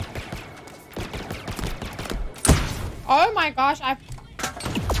 Oh my gosh, I...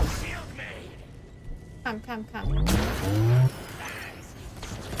 Come.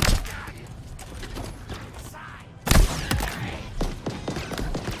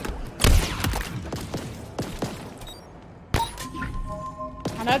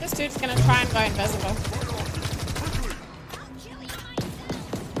 I know this dude's gonna try and go invisible.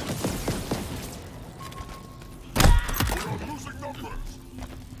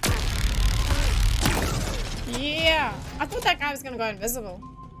 Yeah, I thought that guy was gonna go invisible.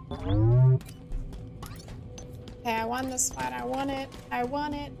 Okay, I won this fight. I won it. I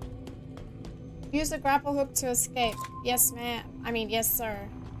won it. Use the grapple hook to escape. Yes, ma'am. I mean, yes, sir.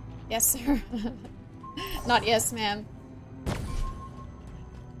 Yes, sir. Not yes, ma'am.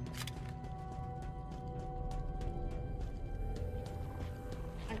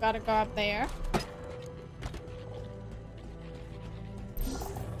 I gotta go up there.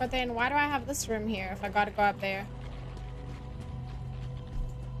 But then why do I have this room here if I gotta go up there?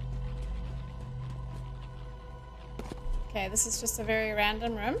 Okay, this is just a very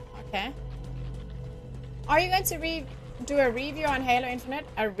random room. Okay. Are you going to do a review on Halo Infinite?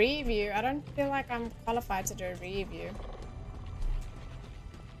 A review? I don't feel like I'm qualified to do a review.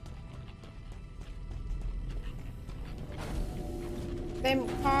 Them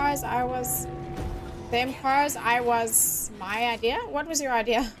cars I was my idea? What was your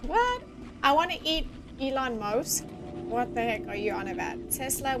idea? What? I want to eat Elon Musk. What the heck are you on about?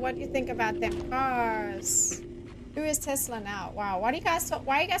 Tesla, what do you think about them cars? Who is Tesla now? Wow, why are you guys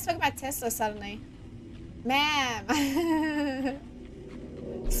talking about Tesla suddenly? Ma'am.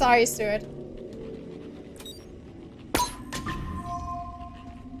 Sorry, Stuart.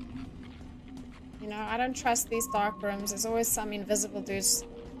 You know, I don't trust these dark rooms. There's always some invisible dudes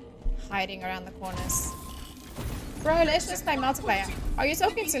hiding around the corners. Bro, let's just play multiplayer. Are you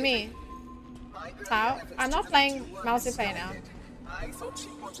talking to me? Tao? I'm not playing multiplayer now. I thought she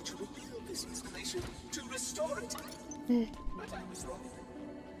wanted to reveal this installation to restore it. But I was wrong.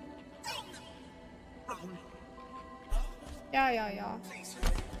 Wrong. Yeah.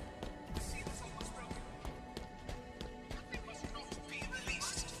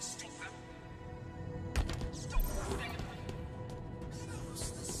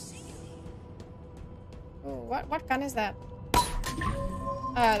 Ooh, what gun is that?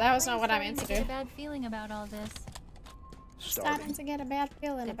 Oh, that was not what I meant to do. I get a bad feeling about all this. Starting to get a bad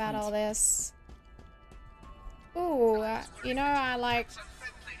feeling about all this. Ooh, you know, I like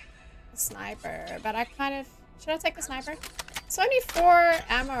the sniper, but I kind of... Should I take the sniper? It's only 4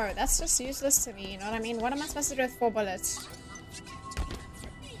 ammo. That's just useless to me, you know what I mean? What am I supposed to do with 4 bullets?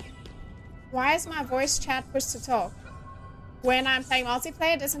 Why is my voice chat pushed to talk? When I'm playing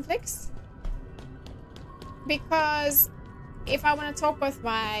multiplayer, it doesn't fix? Because if I want to talk with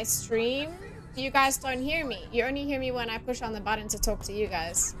my stream, you guys don't hear me. You only hear me when I push on the button to talk to you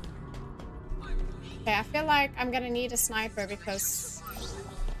guys. Okay, I feel like I'm gonna need a sniper because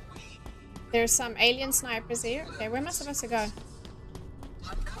there's some alien snipers here. Okay, where am I supposed to go?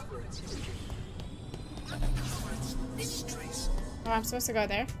 Oh, I'm supposed to go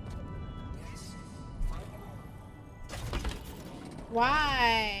there.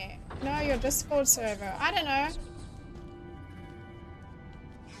 Why? No, your Discord server. I don't know.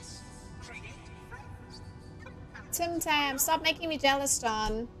 Tim Tam, stop making me jealous,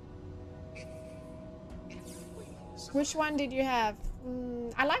 John. Which one did you have?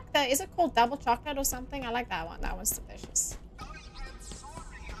 I like the... Is it called double chocolate or something? I like that one. That one's delicious.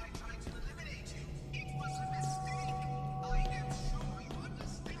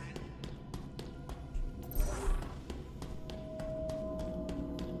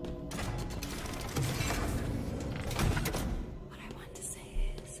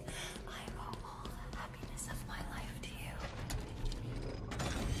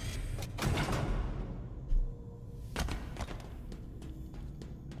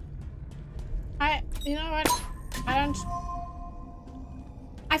 You know what?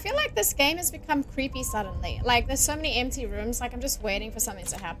 I feel like this game has become creepy suddenly. Like, there's so many empty rooms, like I'm just waiting for something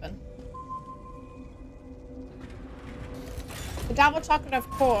to happen. The double chocolate, of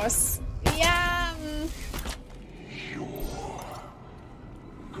course. Yeah. Your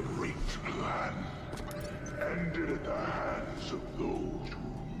great plan ended at the hands of those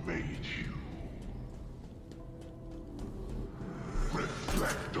who made you.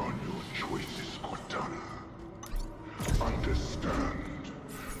 Reflect on your choices, Cortana. Understand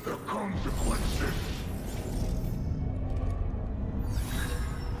the consequences.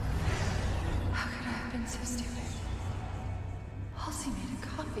 How could I have been so stupid? Halsey made a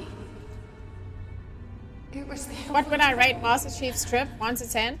copy. It was the What would I rate Master Chief's trip? 1 to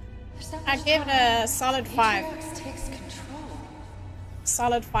 10? I'd give it a solid 5. Takes control.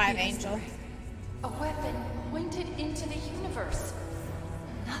 Solid 5, Angel. A weapon pointed into the universe.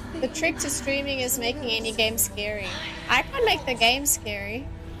 The trick to streaming is making any game scary. I can't make the game scary.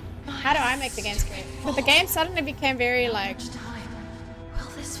 How do I make the game scary? But the game suddenly became very, like, Will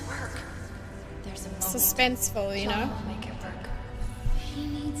this work? There's a moment. suspenseful, you know? John will make it work. He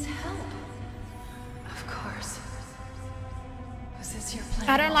needs help. Of course. Was this your plan?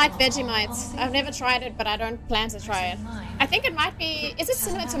 I don't like all Vegemite. along? I've never tried it, but I don't plan to try it. I think it might be... Is it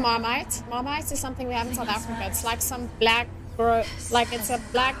similar to Marmite? Marmite is something we have in South Africa. It's like some black... Like it's a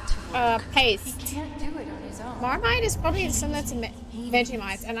black paste. He can't do it on his own. Marmite is probably similar to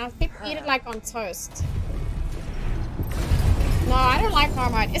Vegemite, and people eat it like on toast. No, I don't like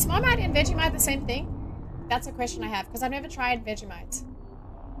Marmite. Is Marmite and Vegemite the same thing? That's a question I have, because I've never tried Vegemite.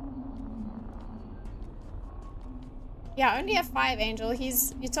 Yeah, only a 5, Angel.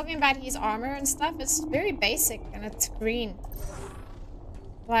 You're talking about his armor and stuff. It's very basic, and it's green.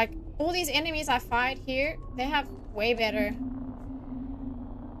 Like, all these enemies I fight here, they have way better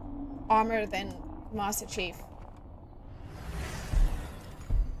armor than Master Chief.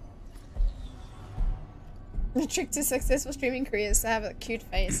 The trick to successful streaming career is to have a cute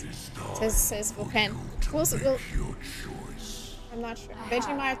face, says Vulcan. I'm not sure.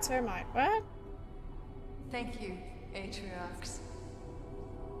 Vegemite, termite. What? Thank you, Atriox.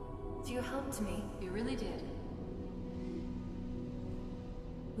 You helped me. You really did.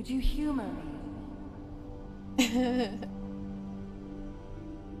 Would you humor me?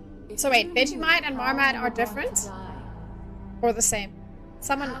 So wait, Vegemite and Marmite are different? Or the same?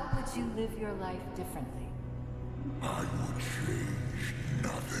 Someone... How would you live your life differently? I would change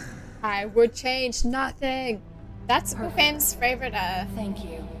nothing. I would change nothing. That's Vulcan's favorite Thank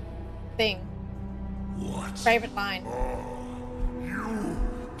you. thing. What? Favorite line.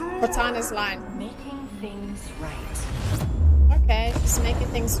 Cortana's line. Making things right. Okay, just making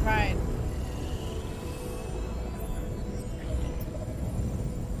things right.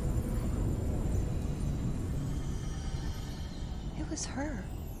 It was her.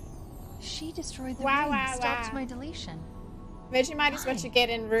 She destroyed the Wow, ring, wow, stopped wow. my deletion. Vegemite is what you get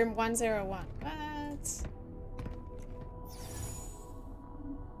in room 101. What?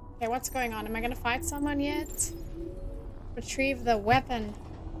 Okay, what's going on? Am I gonna fight someone yet? Retrieve the weapon.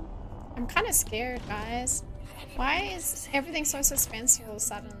 I'm kind of scared, guys. Why is everything so suspenseful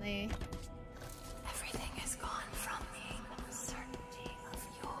suddenly? Everything is gone from me. The certainty of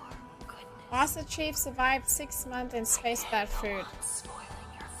your goodness. Master Chief survived 6 months in space without food. Spoiling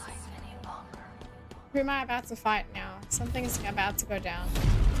your life any longer. Who am I about to fight now? Something is about to go down.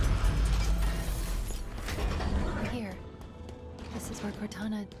 Here. This is where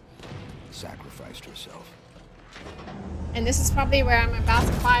Cortana Sacrificed herself. And this is probably where I'm about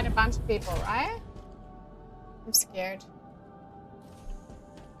to fight a bunch of people, right? I'm scared.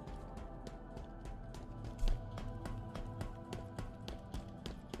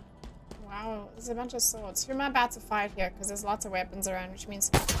 Wow, there's a bunch of swords. Who am I about to fight here? Because there's lots of weapons around, which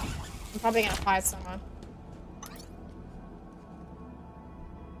means I'm probably gonna fight someone.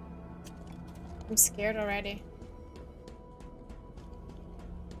 I'm scared already.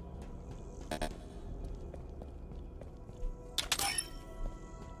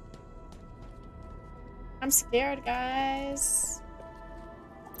 I'm scared, guys.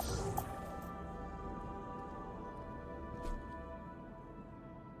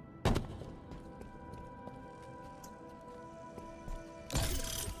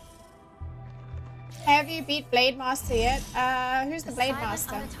 Have you beat Blade Master yet? Who's the Blade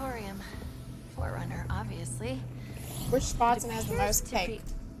Master? Auditorium. Forerunner, obviously. Which Spartan has the most cake?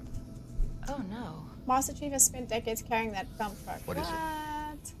 Oh no. Master Chief has spent decades carrying that dump truck. What is it?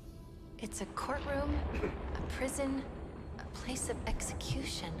 It's a courtroom, a prison, a place of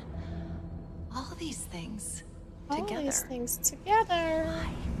execution. All these things. all together. these things together.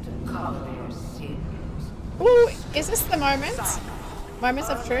 To cover their sins. Ooh, is this the moment? Moments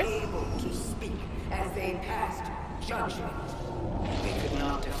of truth? Unable to speak as they passed judgment. We could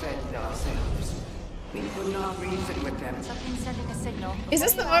not defend ourselves. We could not reason with them. Something sending a signal. Is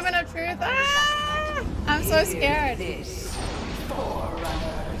this the moment of truth? Ah! I'm so scared. This,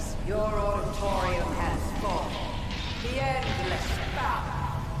 Forerunners. Your auditorium has fallen. The endless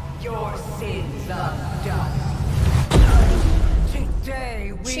bound. Your sins undone.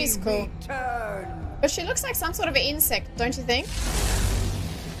 Today we She's cool. return. But she looks like some sort of an insect, don't you think?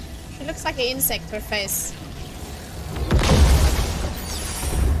 She looks like an insect, her face.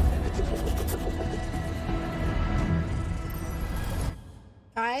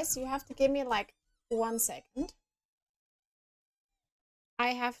 Guys, you have to give me like 1 second. I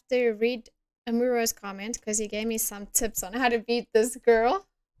have to read Amuro's comment because he gave me some tips on how to beat this girl.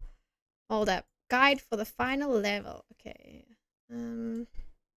 Hold up. Guide for the final level. Okay.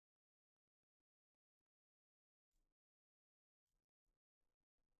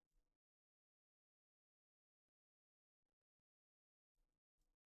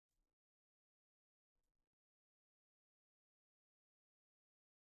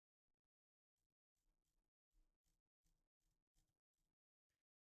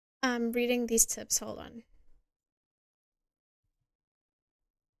 I'm reading these tips. Hold on.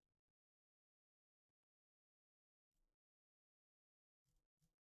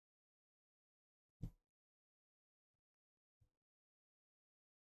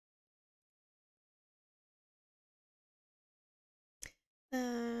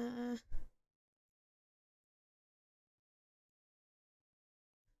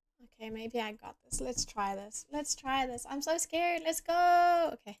 Okay, maybe I got this. Let's try this. Let's try this. I'm so scared. Let's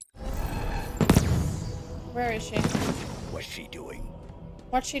go. Okay. Where is she? What's she doing?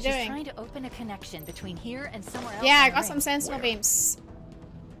 What's she doing? She's trying to open a connection between here and somewhere else. Yeah, I in the got ring. some sentinel beams.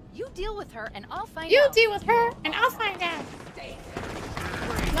 You deal with her and I'll find You out. deal with her and I'll find out.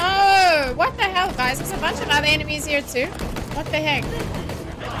 No! What the hell, guys? There's a bunch of other enemies here too. What the heck?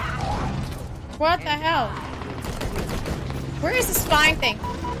 What the hell? Where is this flying thing?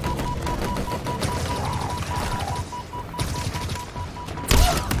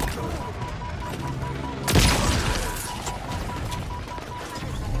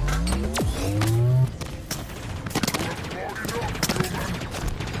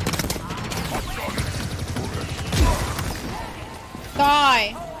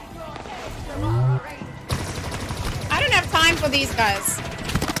 Die. I don't have time for these guys.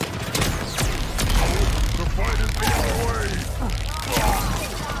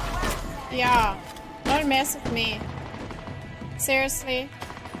 Yeah, don't mess with me. Seriously.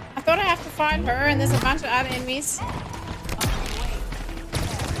 I thought I have to find her and there's a bunch of other enemies.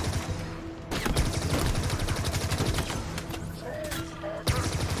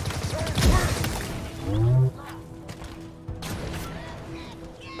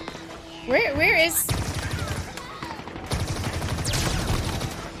 Where is...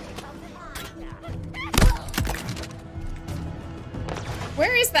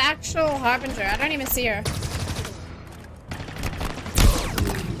 Where is the actual Harbinger? I don't even see her.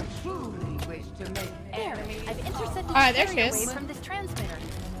 There, I've intercepted Alright, there the she carrier is. wave from this transmitter.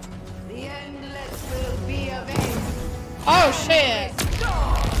 The endless will be avenged. Oh shit.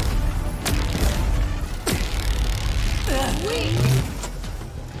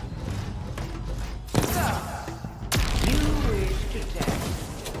 You wish to test.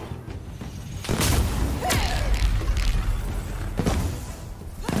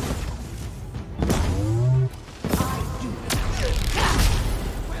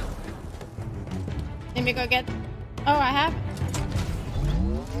 Let me go get... Oh, I have...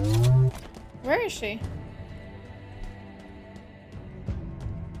 Where is she?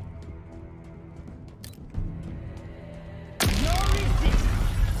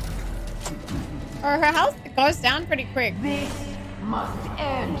 Or her health goes down pretty quick. This must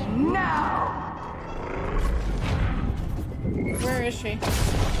end now. Where is she?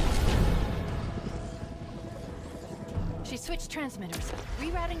 She switched transmitters,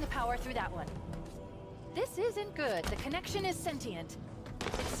 rerouting the power through that one. This isn't good. The connection is sentient.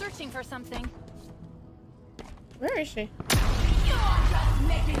 It's searching for something. Where is she? You're just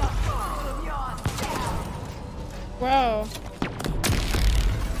making a fool of yourself. Whoa.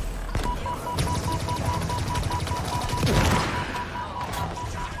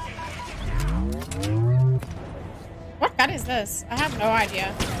 What gun is this? I have no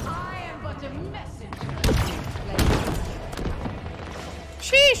idea. I am but a messenger.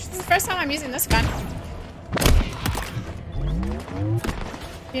 Sheesh, this is the first time I'm using this gun.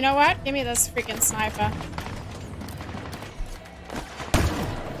 You know what? Give me this freaking sniper.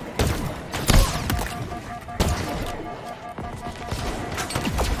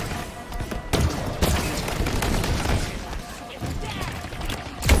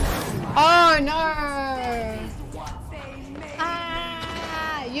 Oh no!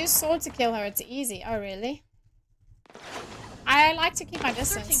 Ah, use sword to kill her. It's easy. Oh really? I like to keep my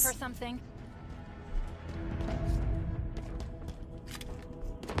distance. Searching for something.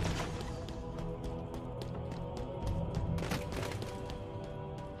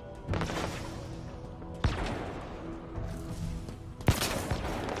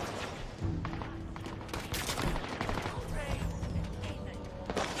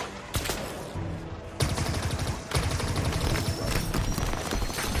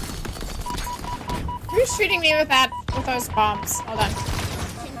 Who's shooting me with those bombs? Hold on.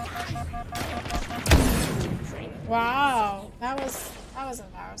 Wow, that was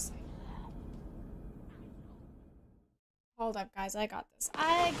embarrassing. Hold up, guys. I got this.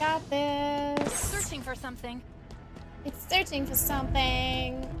 I got this. Searching for something. It's searching for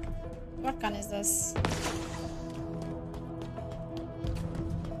something. What gun is this?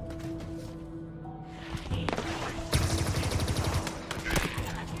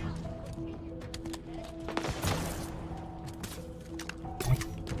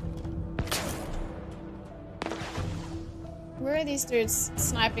 Where are these dudes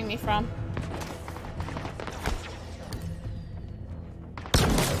sniping me from?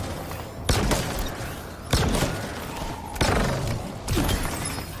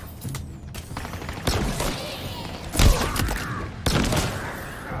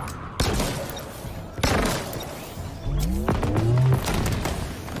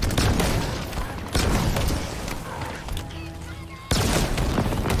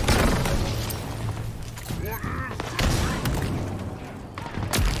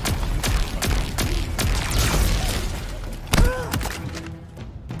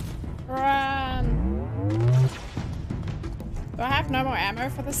 Do I have no more ammo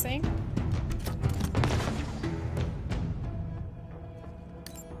for this thing?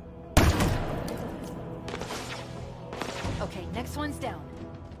 Okay, next one's down.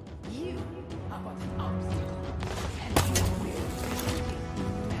 You are but an obstacle, and you will be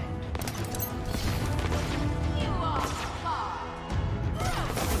you are far.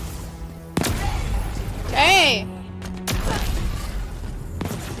 Hey!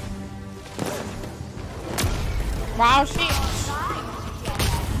 Wow, she...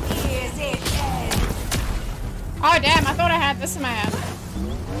 Oh damn, I thought I had this in my hand.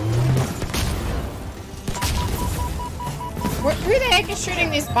 Who the heck is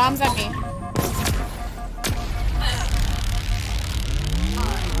shooting these bombs at me?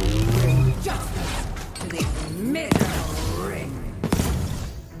 Justice to this miserable ring.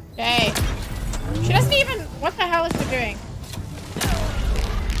 Hey. She doesn't even... What the hell is she doing?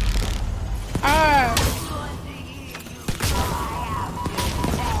 Oh.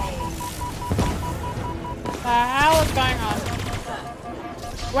 What the hell is going on?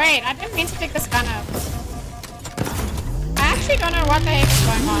 Wait, I didn't mean to pick this gun up. I actually don't know what the heck is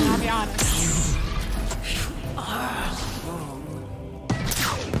going on, I'll be honest.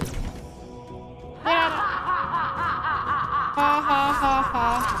 Yeah. Ha ha ha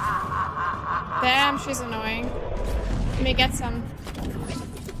ha. Damn, she's annoying. Let me get some.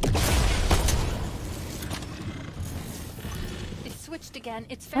 It switched again.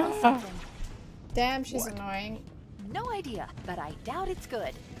 It's found something. Damn, she's annoying. No idea, but I doubt it's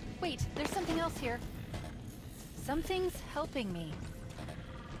good. Wait, there's something else here. Something's helping me.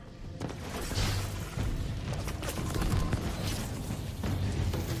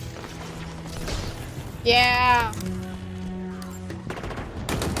 Yeah.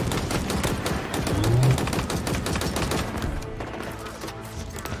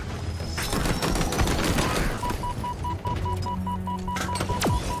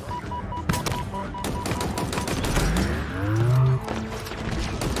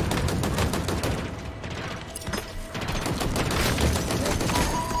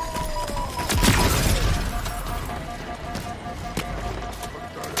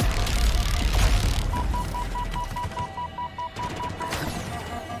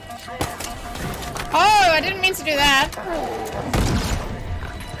 To do that.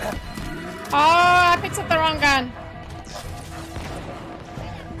 Oh, I picked up the wrong gun.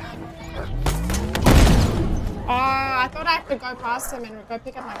 Oh, I thought I could go past him and go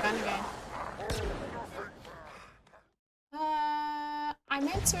pick up my gun again. I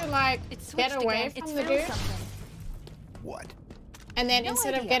meant to like get away from the dude. What? And then No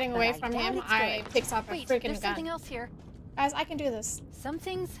instead idea, of getting but away I from doubt him, it's I good. picked up a Wait, freaking there's something gun. else here. Guys, I can do this.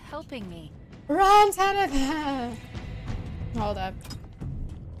 Something's helping me. Run, Tabitha! Hold up.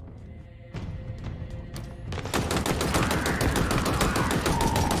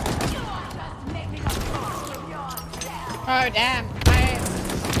 Oh damn!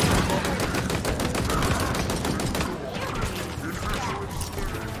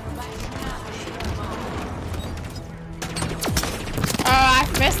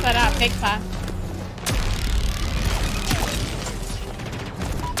 Victor.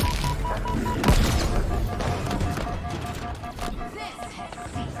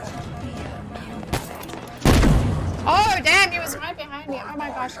 Oh damn, he was right behind me. Oh my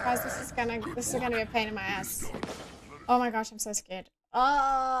gosh, guys, this is gonna be a pain in my ass. Oh my gosh, I'm so scared.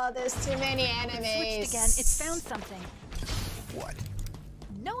 Oh, there's too many enemies. It switched again. It's found something. What?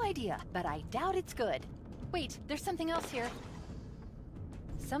 No idea, but I doubt it's good. Wait, there's something else here.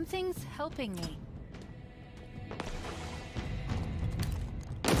 Something's helping me.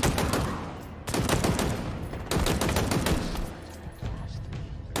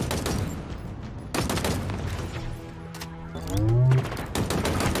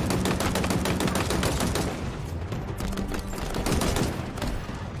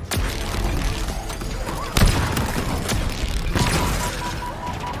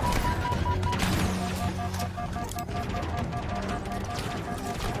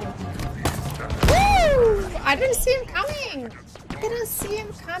 I didn't see him coming. I didn't see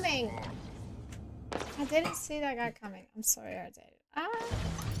him coming. I didn't see that guy coming. I'm so irritated.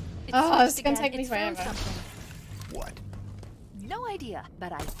 Oh, this is gonna take me forever. What? No idea,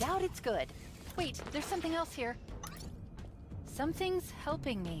 but I doubt it's good. Wait, there's something else here. Something's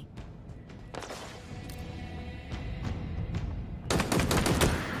helping me.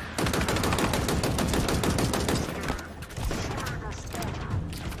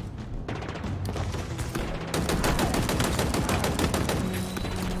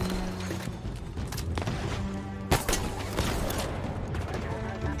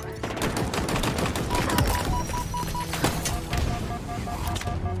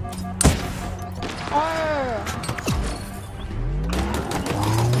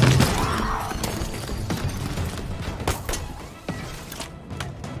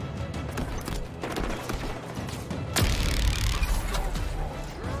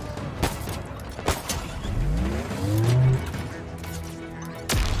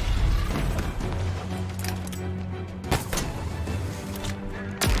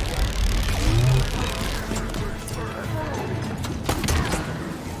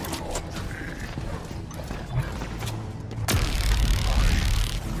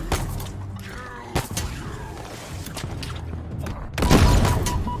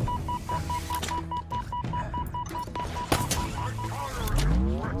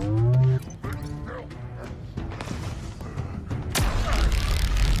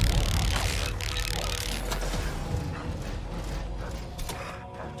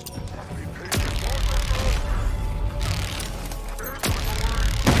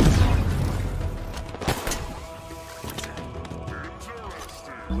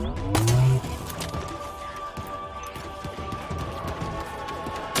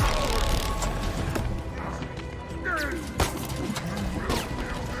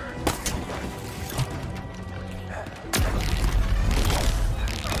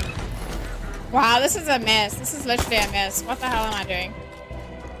 Wow, this is a mess. This is literally a mess. What the hell am I doing?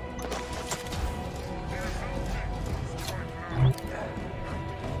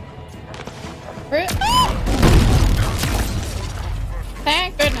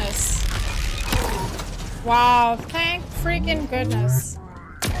 Thank goodness. Wow, thank freaking goodness.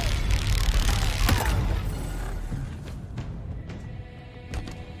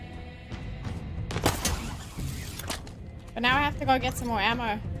 But now I have to go get some more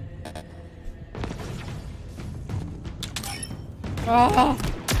ammo. Oh.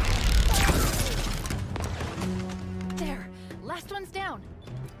 There, last one's down.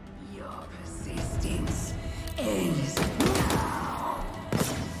 Your persistence ends now.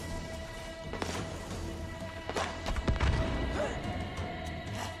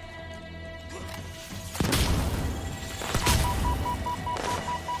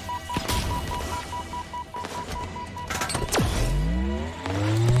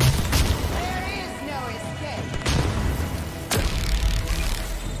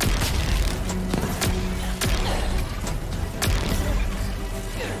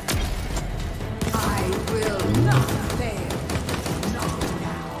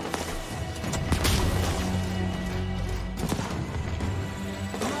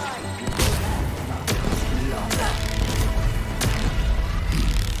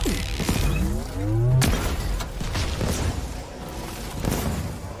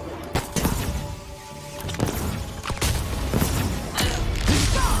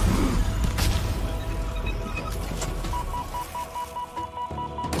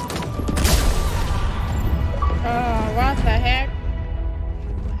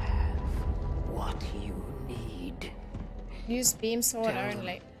 Use beam sword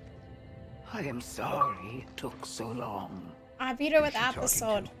only. I am sorry it took so long. I beat her without the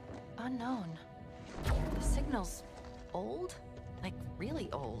sword. unknown. The signal's old? Like, really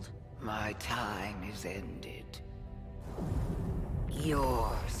old. My time is ended.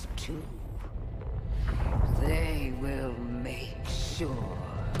 Yours, too. They will make sure.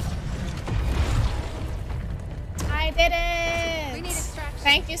 I did it! We need extraction.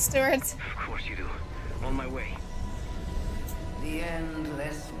 Thank you, Stuart. Of course you do. On my way. The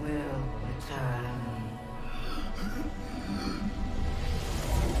endless will return.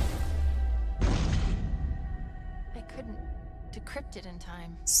 I couldn't decrypt it in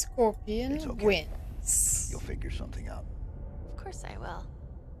time. Scorpion It's okay. wins. You'll figure something out. Of course I will.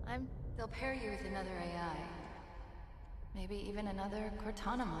 They'll pair you with another AI. Maybe even another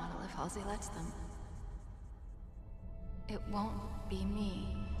Cortana model if Halsey lets them. It won't be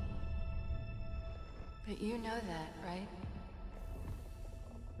me. But you know that, right?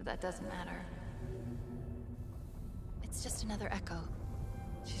 But that doesn't matter. It's just another echo.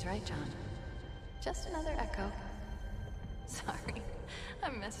 She's right, John. Just another echo. Sorry,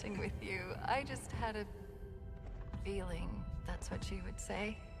 I'm messing with you. I just had a feeling that's what she would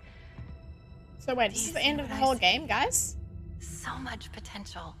say. So wait, this is the end of the whole game, guys? So much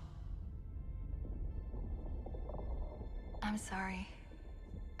potential. I'm sorry.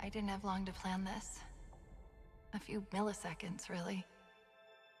 I didn't have long to plan this. A few milliseconds, really.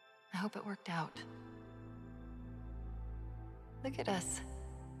 I hope it worked out. Look at us.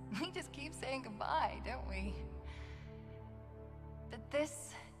 We just keep saying goodbye, don't we? But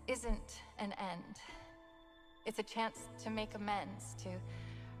this isn't an end. It's a chance to make amends, to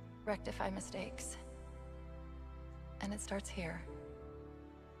rectify mistakes. And it starts here.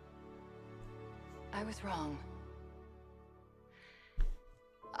 I was wrong.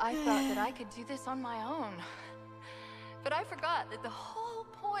 I thought that I could do this on my own. But I forgot that the whole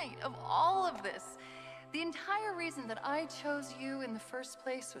point of all of this, the entire reason that I chose you in the first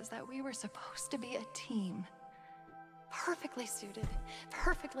place, was that we were supposed to be a team. Perfectly suited,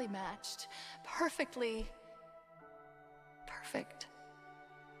 perfectly matched, perfectly perfect.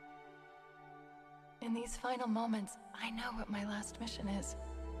 In these final moments, I know what my last mission is.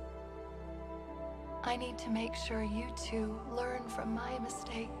 I need to make sure you two learn from my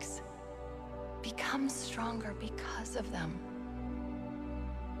mistakes. Become stronger because of them.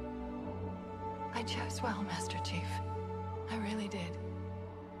 I chose well, Master Chief. I really did.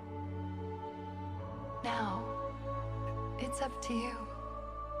 Now, it's up to you.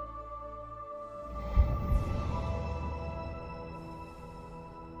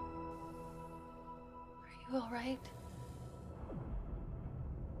 Are you all right?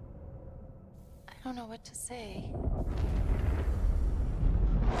 I don't know what to say.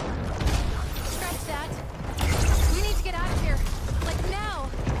 Scratch that. We need to get out of here. Like now.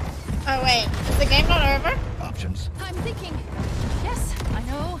 Oh wait, is the game not over? Options. I'm thinking. Yes, I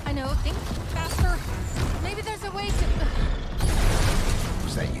know. Think faster. Maybe there's a way to...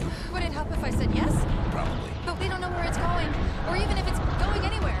 Was that you? Would it help if I said yes? Probably. But we don't know where it's going. Or even if it's going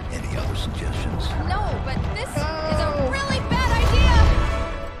anywhere. Any other suggestions? No, but this is a really bad idea!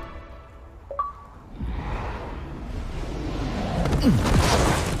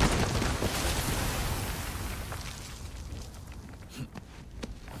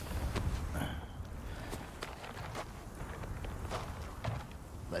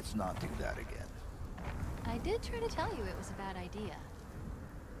 Let's not do that again. I did try to tell you it was a bad idea.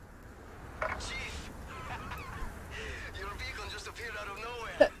 Chief! Your beacon just appeared out of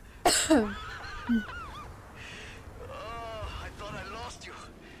nowhere. Oh, I thought I lost you.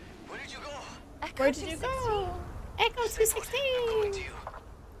 Where did you go? Echo Where did you go? Echo 216!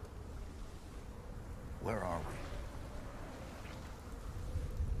 Where are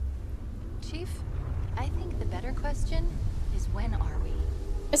we? Chief, I think the better question is when are we?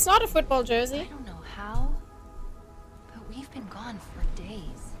 It's not a football I jersey. don't know how, but we've been gone for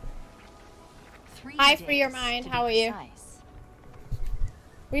days. 3 Hi, days, Free Your Mind. to be How are you? precise.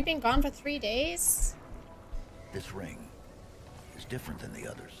 We've been gone for 3 days. This ring is different than the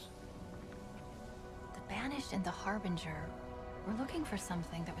others. The Banished and the Harbinger were looking for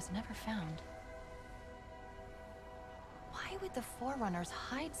something that was never found. Why would the Forerunners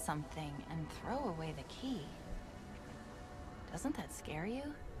hide something and throw away the key? Doesn't that scare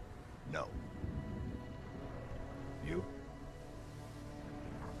you? No. You?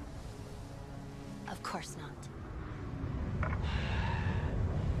 Of course not.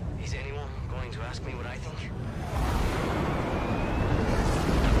 Is anyone going to ask me what I think?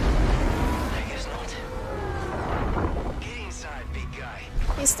 I guess not. Get inside, big guy.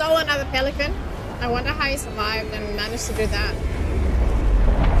 He stole another pelican. I wonder how he survived and managed to do that.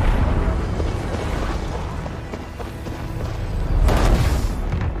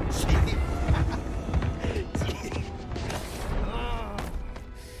 See ya.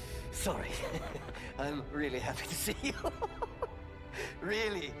 Sorry. I'm really happy to see you.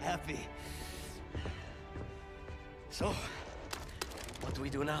 Really happy. So, what do we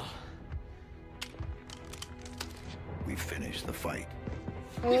do now? We finish the fight.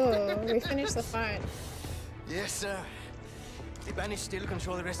 Oh, we finished the fight. Yes, sir. The Banish still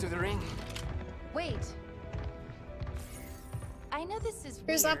control the rest of the ring. Wait. I know this is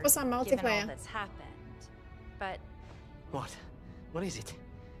Who's weird, up with some given all multiplayer? that's happened, but What? What is it?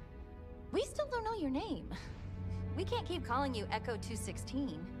 we still don't know your name. We can't keep calling you Echo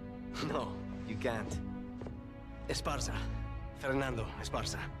 216. No, you can't. Esparza. Fernando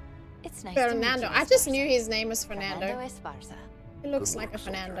Esparza. It's nice Fernando. to meet you, I just Esparza. knew his name was Fernando. Esparza. He looks like a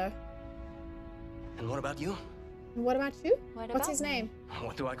Fernando. And what about you? And what about you? What What's about his me? name?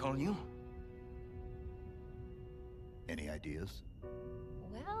 What do I call you? Any ideas?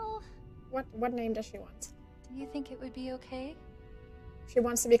 Well, What name does she want? do you think it would be okay? She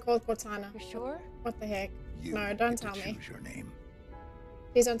wants to be called Cortana. For sure? What the heck? You No, don't get to tell me. choose your name.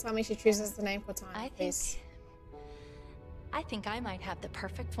 Please don't tell me she chooses the name Cortana, please. I think I might have the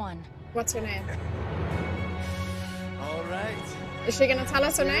perfect one. What's her name? All right. Is she gonna tell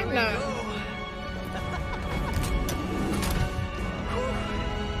us her name? No.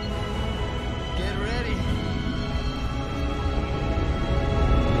 Get ready.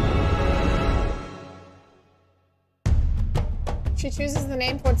 She chooses the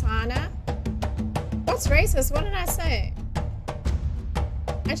name Cortana? What's racist? What did I say?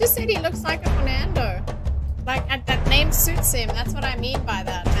 I just said he looks like a Fernando. Like, that name suits him. That's what I mean by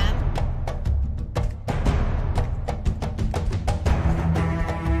that, man.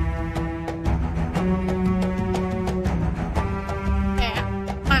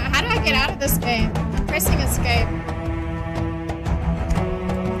 Yeah. How do I get out of this game? I'm pressing escape.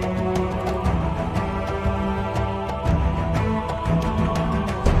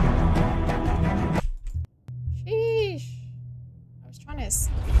 Sheesh. I was trying to...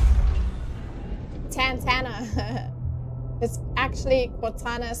 Tantana. It's actually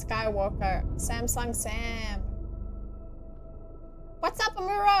Cortana Skywalker. Samsung Sam. What's up,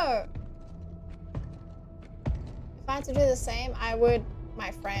 Amuro? If I had to do the same, I would,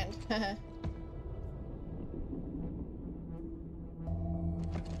 my friend.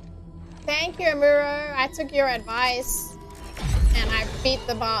 Thank you, Amuro. I took your advice and I beat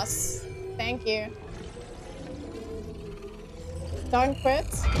the boss. Thank you. Don't quit.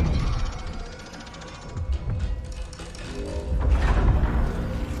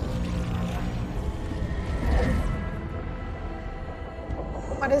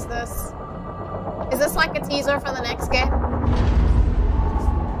 What is this? Is this like a teaser for the next game?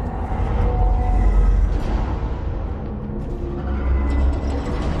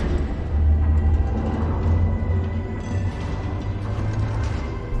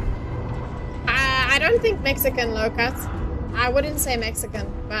 I don't think Mexican, Locust. I wouldn't say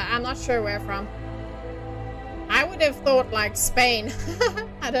Mexican, but I'm not sure where from. I would have thought like Spain.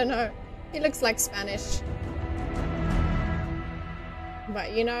 I don't know. He looks like Spanish.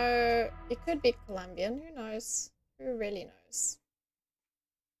 But you know, it could be Colombian. Who knows? Who really knows?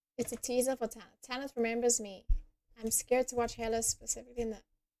 It's a teaser for Tanith. Tanith remembers me. I'm scared to watch Halo, specifically in the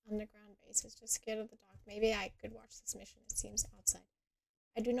underground bases. Just scared of the dark. Maybe I could watch this mission. It seems outside.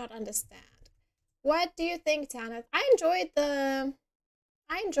 I do not understand. What do you think, Tanith? I enjoyed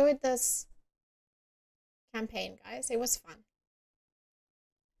this campaign, guys. It was fun.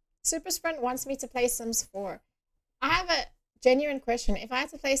 Super Sprint wants me to play Sims 4. I have a genuine question. If I had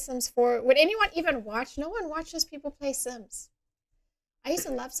to play Sims 4, would anyone even watch? No one watches people play Sims. I used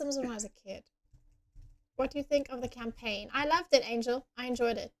to love Sims when I was a kid. What do you think of the campaign? I loved it, Angel. I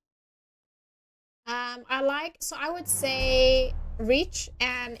enjoyed it. So I would say Reach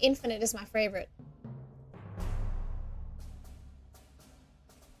and Infinite is my favorite.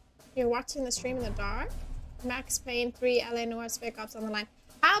 You're watching the stream in the dark? Max Payne 3, LA Noire, Spec Ops on the line.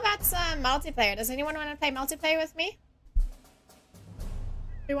 How about some multiplayer? Does anyone want to play multiplayer with me?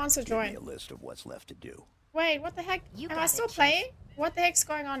 Who wants to join? Give me a list of what's left to do. Wait, what the heck? Am I still playing? What the heck's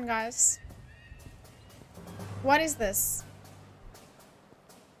going on, guys? What is this?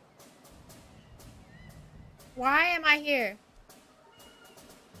 Why am I here?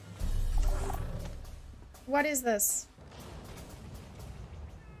 What is this?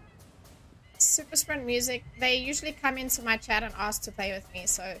 Super Sprint Music. They usually come into my chat and ask to play with me,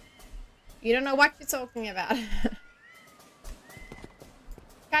 so you don't know what you're talking about.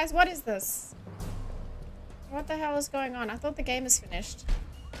 Guys, what is this? What the hell is going on? I thought the game is finished.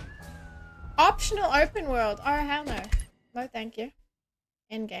 Optional open world. Oh, hell no. No, thank you.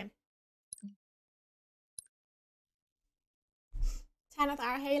 End game. Kenneth,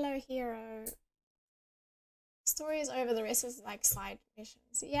 our Halo hero. Story is over, the rest is like side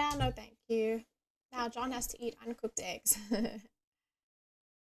missions. Yeah, no thank you. Now John has to eat uncooked eggs.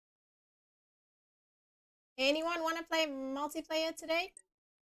 Anyone want to play multiplayer today?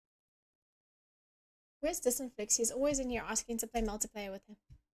 Where's Disinflix? He's always in here asking to play multiplayer with him.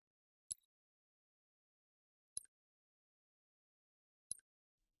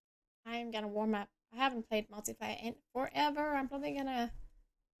 I'm gonna warm up. I haven't played multiplayer in forever. I'm probably gonna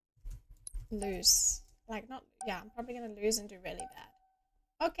lose. Like, not, yeah, I'm probably gonna lose and do really bad.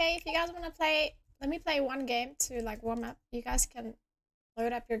 Okay, if you guys wanna play, let me play one game to like warm up. You guys can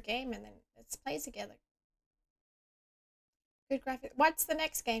load up your game and then let's play together. Good graphic. What's the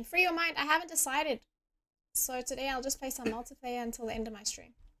next game? Free Your Mind? I haven't decided. So today I'll just play some multiplayer until the end of my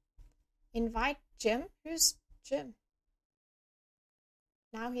stream. Invite Jim? Who's Jim?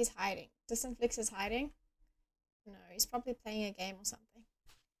 Now he's hiding. Disinflix is hiding? No, he's probably playing a game or something.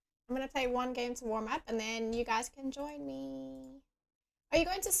 I'm gonna play one game to warm up and then you guys can join me. Are you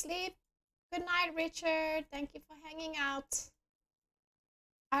going to sleep? Good night, Richard. Thank you for hanging out.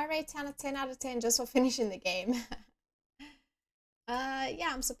 I rate 10 out of 10 just for finishing the game.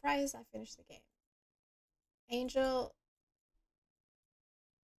 Yeah, I'm surprised I finished the game. Angel,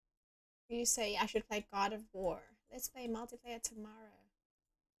 you say I should play God of War. Let's play multiplayer tomorrow.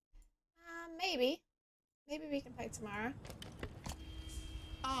 Maybe we can play tomorrow.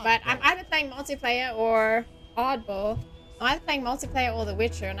 But I'm either playing multiplayer or Oddball. I'm either playing multiplayer or The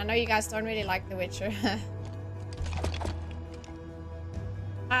Witcher, and I know you guys don't really like The Witcher.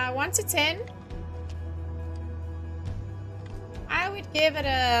 1 to 10. I would give it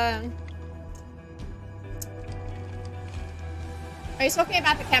a... Are you talking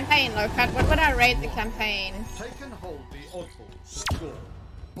about the campaign, Locut? What would I rate the campaign? Take and hold the oddball. Score.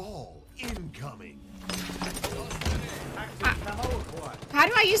 Ball incoming. How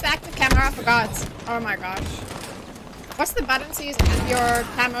do I use the active camera? I forgot. Oh my gosh. What's the button to use your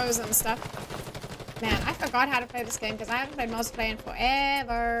camos and stuff? Man, I forgot how to play this game because I haven't played multiplayer in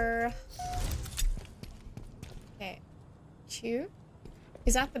forever. Okay. Q.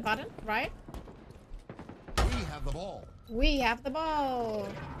 Is that the button, right? We have the ball. We have the ball.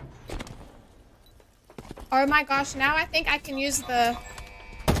 Oh my gosh, now I think I can use the...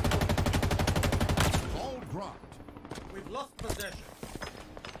 Ball dropped. We've lost possession.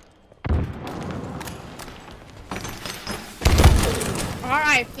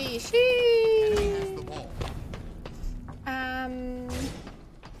 R.I.P. Sheesh.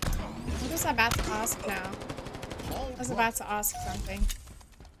 What was I about to ask now? I was about to ask something.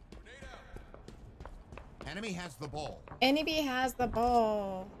 Enemy has the ball. Enemy has the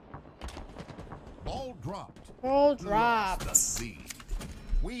ball. Ball dropped. Ball dropped.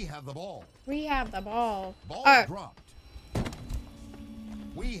 We have the ball. We have the ball. Ball oh. dropped.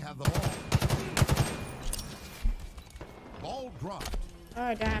 We have the ball. Ball dropped.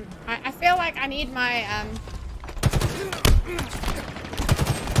 Oh damn. I feel like I need my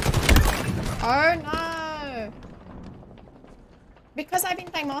Oh no. Because I've been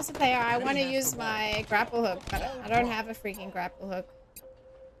playing multiplayer, I want to use my grapple hook, but I don't have a freaking grapple hook.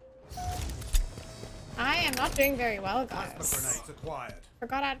 I am not doing very well, guys.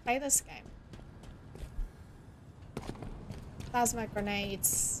 Forgot how to play this game. Plasma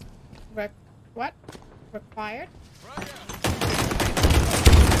grenades. What? Required?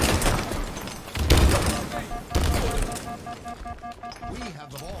 We have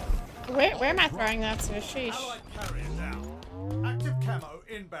the ball. Where am I throwing that to? Sheesh. Active camo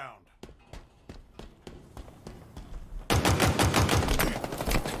inbound.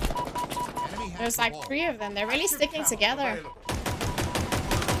 There's like 3 of them. They're really sticking together.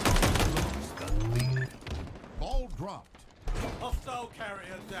 Ball dropped. Hostile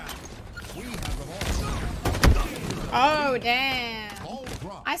carrier down. We have the ball. Oh damn. Ball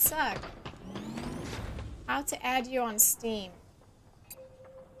dropped. I suck. How to add you on Steam.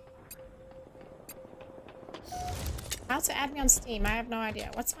 How to add me on Steam? I have no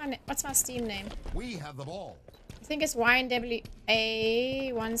idea. What's my Steam name? We have the ball. I think it's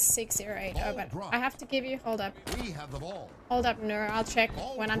YNWA1608. Oh, but I have to give you. Hold up. We have the ball. Hold up, Nur. I'll check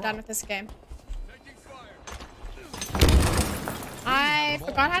when I'm done with this game. I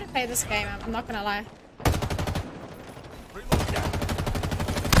forgot how to play this game. I'm not gonna lie.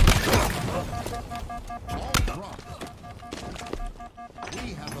 Ball dropped.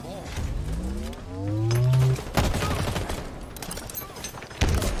 We have the ball.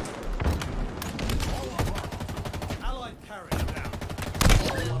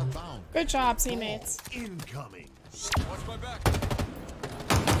 Good job, teammates. Incoming. Watch my back.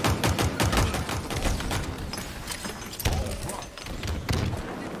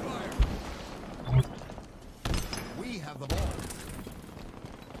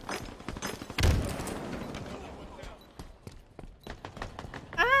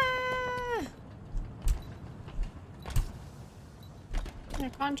 I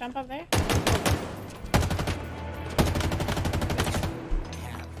can't jump up there.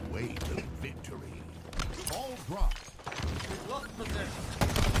 Halfway to victory. All drop.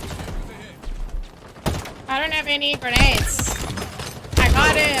 I don't have any grenades. I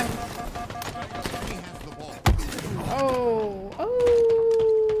got him. Oh,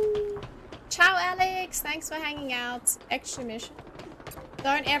 oh. Ciao, Alex. Thanks for hanging out. Extra mission.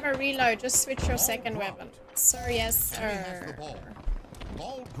 Don't ever reload. Just switch your second weapon. Sir, yes, sir.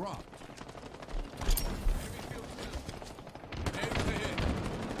 Ball dropped.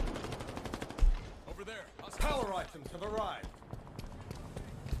 Over there. Power items have arrived.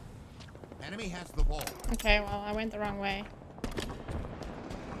 Enemy has the ball. Okay, well, I went the wrong way.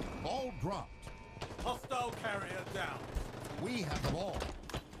 Ball dropped. Hostile carrier down. We have the ball.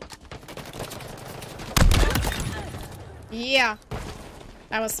 Yeah.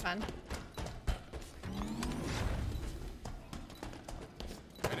 That was fun.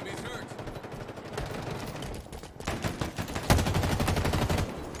 Enemies hurt.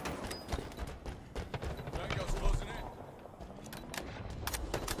 Tango's closing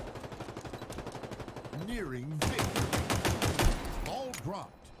in. Nearing victory. Ball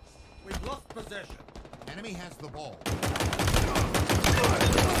dropped. We've lost possession. Enemy has the ball.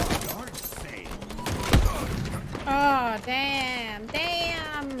 Yard sale. Oh, damn.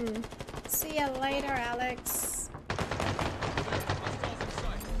 Damn. See ya later, Alex.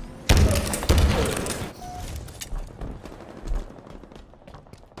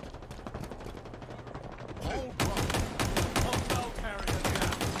 Ball dropped. Hostile carrier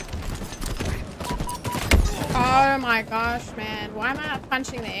down. Oh my gosh, man. Why am I not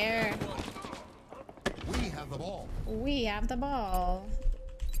punching the air? We have the ball. We have the ball.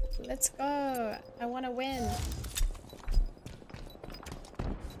 Let's go. I want to win.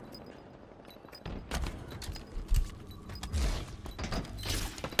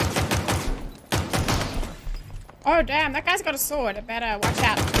 Oh, damn. That guy's got a sword. I better watch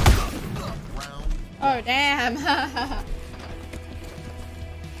out. Oh, damn.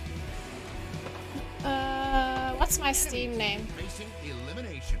 What's my Steam name? Facing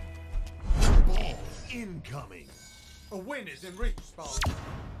elimination. Ball incoming. A win is in reach, Spartan.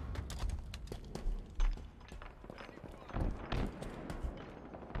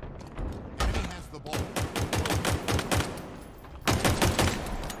 Enemy has the ball.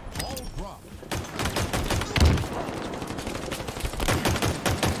 Ball dropped.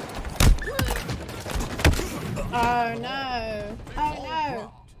 Oh, no. Oh,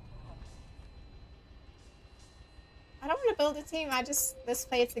 no. I don't want to build a team. Let's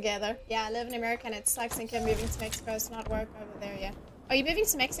play it together. Yeah, I live in America and it sucks and keep moving to Mexico. It's not work over there yet. Are you moving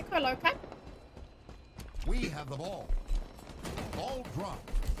to Mexico, Loca? We have the ball. Ball dropped.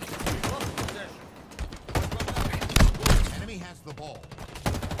 Enemy has the ball.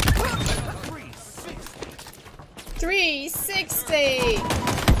 360. 360.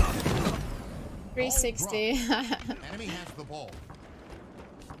 360. Enemy has the ball.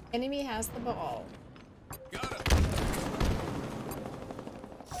 Enemy has the ball.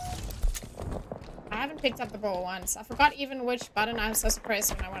 I haven't picked up the ball once. I forgot even which button I'm supposed to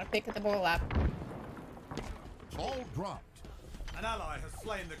press when I want to pick the ball up. Ball dropped. An ally has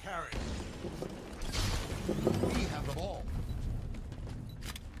slain the carrier. We have the ball.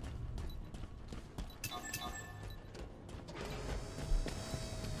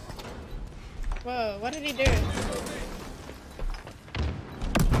 Whoa, what did he do?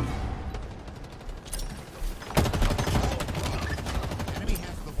 Enemy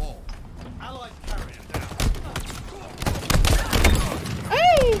has the ball. Allied carrier down.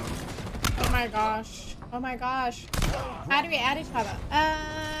 Hey! Oh my gosh. Oh my gosh. How do we add each other?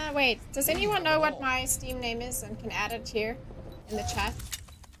 Wait. Does anyone know what my Steam name is and can add it here in the chat?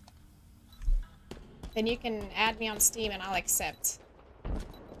 Then you can add me on Steam and I'll accept.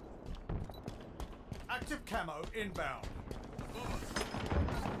 Active camo inbound.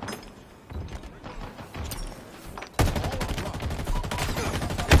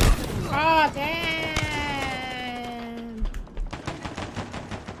 Oh, damn.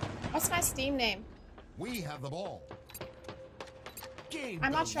 What's my Steam name? We have the ball.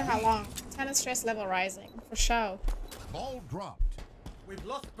 I'm not sure how long. Tennis stress level rising. For show. Ball dropped. We've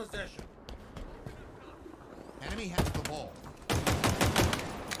lost possession. Enemy has the ball.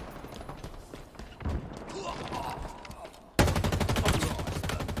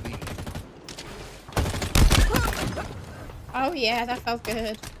 Oh yeah, that felt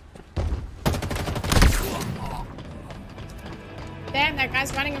good. Damn, that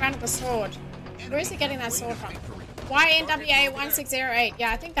guy's running around with a sword. Where is he getting that sword from? YNWA1608.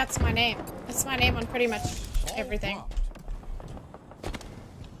 Yeah, I think that's my name. That's my name on pretty much everything.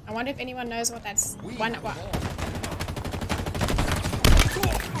 I wonder if anyone knows what that's. What?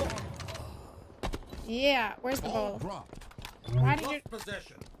 Yeah, where's the ball? Why did you?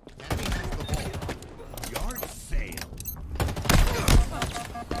 Possession. Enemy has the ball. Yard sale.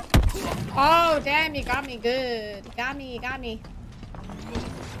 Oh damn! You got me good. Got me. Got me.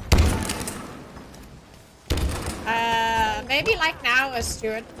 Maybe like now,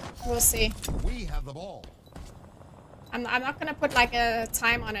 Stuart. We'll see. We have the ball. I'm not gonna put like a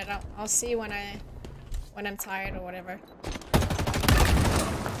time on it. I'll see when I'm tired or whatever.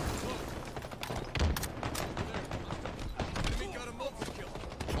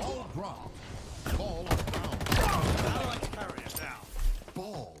 Ball dropped. Ball on ground. Now let's carry it down.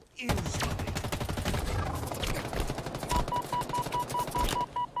 Ball is coming.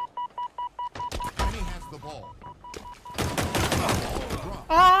 Enemy has the ball.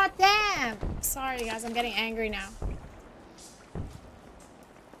 Oh damn! Sorry guys, I'm getting angry now.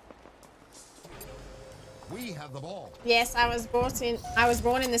 We have the ball. Yes, I was born in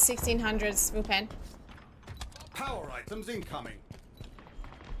the 1600s, Wupen. Power items incoming.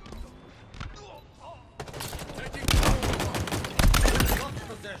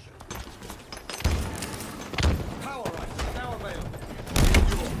 Possession. Power items now available.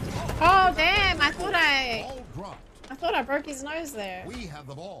 Oh damn! I thought I broke his nose there. We have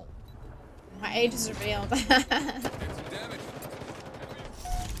the ball. My age is revealed.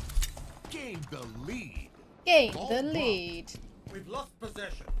 Gain the lead. Gain the lead. We've lost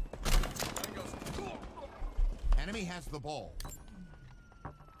possession. Enemy has the ball.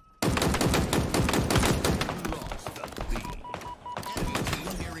 Lost the lead. Enemy team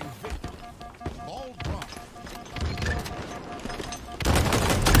nearing victory. Ball dropped.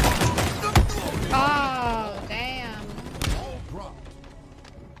 Oh damn. Ball dropped.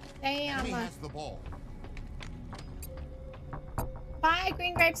 Damn. Enemy has the ball. Bye,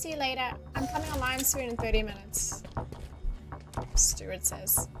 Green Grape. See you later. I'm coming online soon in 30 minutes. Stuart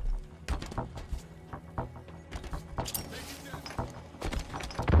says.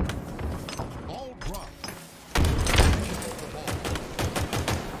 Ball dropped.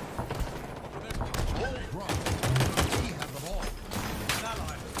 Ball dropped. We have the ball.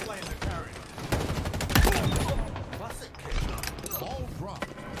 Ally playing the carry. Classic kick. Ball dropped.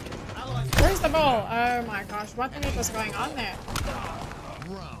 Where's the ball? Oh my gosh, what the heck was going on there?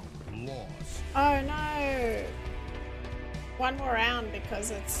 Round lost. Oh no. One more round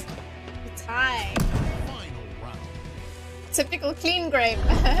because it's a tie. Final round. Typical clean grape.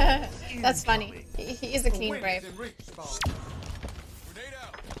 That's funny. He is a clean grape.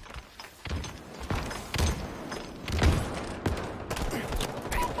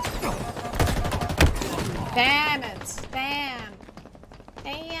 Damn it. Damn.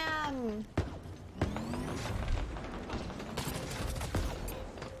 Damn.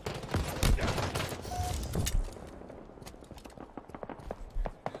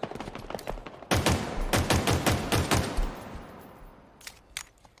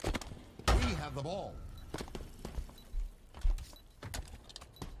 We have the ball.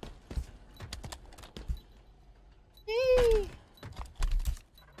 Yay.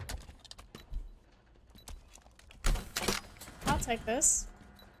 I'll take this.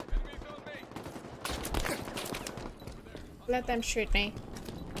 Let them shoot me.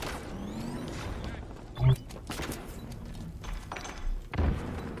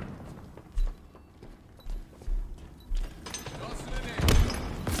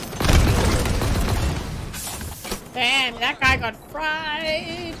 Damn, that guy got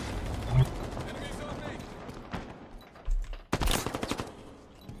fried.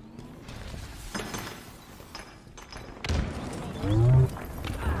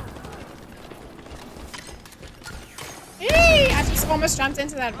 Yay! I just almost jumped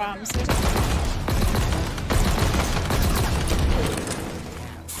into that bomb. So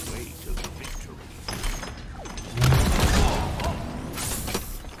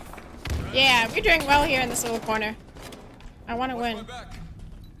yeah, we're doing well here in this little corner. I want to win.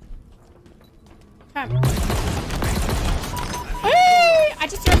 Come. Hey! I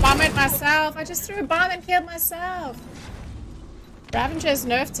just threw a bomb at myself. I just threw a bomb and killed myself. Ravager's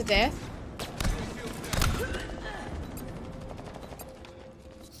nerfed to death.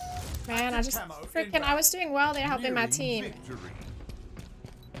 Man, I just freaking, I was doing well there helping my team.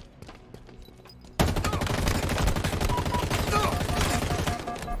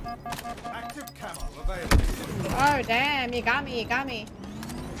 Active camo available. Oh damn, you got me, you got me.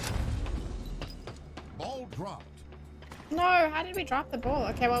 Ball dropped. No, how did we drop the ball?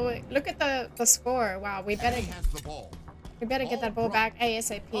 Okay, well look at the score. Wow, we better Enemy has the ball. We better get that ball back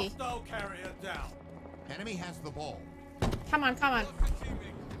ASAP. Hostile carrier down. Enemy has the ball. Come on, come on.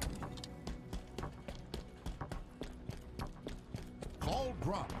 All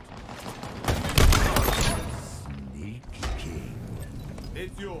dropped. Sneaky king.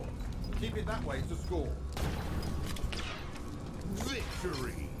 It's yours. Keep it that way to score.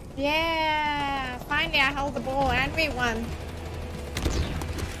 Victory. Yeah, finally I held the ball and we won.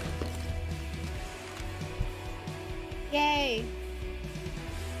 Yay.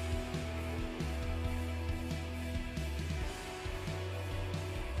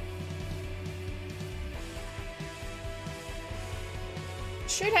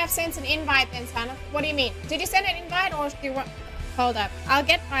 Should have sent an invite then, Sana. What do you mean? Did you send an invite or do you want... Hold up. I'll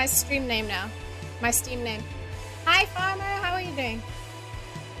get my stream name now. My Steam name. Hi, Farmer. How are you doing?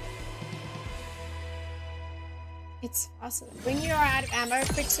 It's awesome. When you are out of ammo,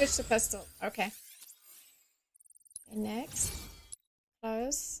 quick switch to pistol. Okay. And next.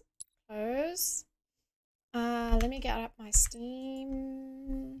 Close. Close. Let me get up my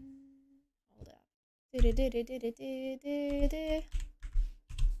Steam. Hold up.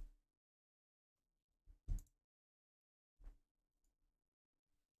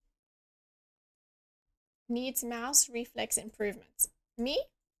 Needs mouse reflex improvements. Me?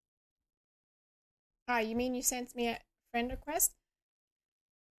 Ah, you mean you sent me a friend request?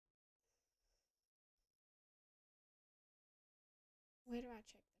 Where do I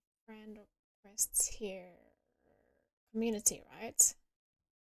check the friend requests here? Community, right?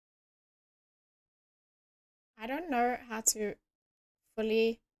 I don't know how to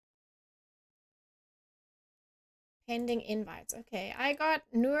fully... Pending invites. Okay, I got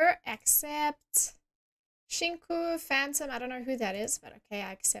Nur, accept. Shinku, Phantom, I don't know who that is, but okay,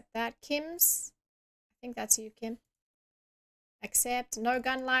 I accept that. Kim's, I think that's you, Kim. Accept. No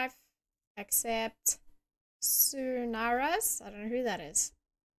Gun Life, accept. Sunaras, I don't know who that is,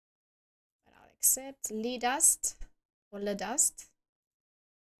 but I'll accept. Lee Dust, or Le Dust.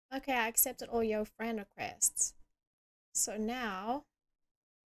 Okay, I accepted all your friend requests. So now,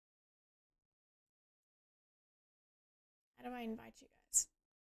 how do I invite you guys?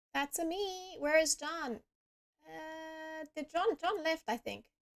 That's a me. Where is John? Did John left, I think.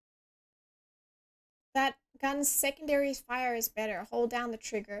 That gun's secondary fire is better. Hold down the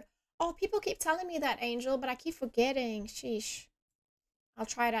trigger. Oh, people keep telling me that, Angel, but I keep forgetting. Sheesh. I'll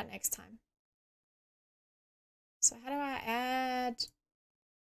try it out next time. So how do I add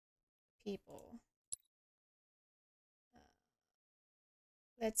people?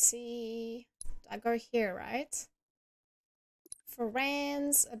 Let's see. I go here, right?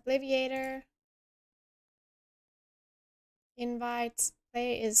 Friends, Obliviator. Invite.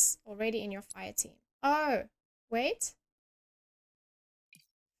 Player is already in your fire team. Oh, wait.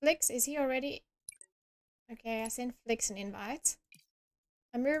 Flix, is he already? Okay, I sent Flix an invite.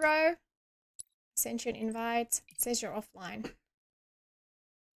 Amuro, sent you an invite. It says you're offline.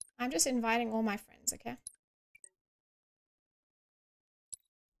 I'm just inviting all my friends, okay?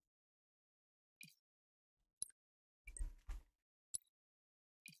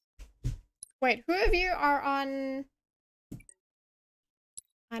 Wait, who of you are on...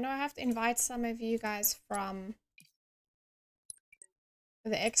 I know I have to invite some of you guys from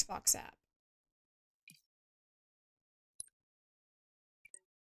the Xbox app.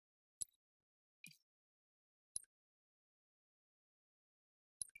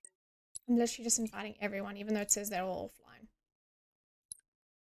 I'm literally just inviting everyone, even though it says they're all offline.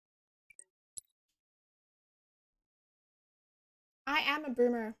 I am a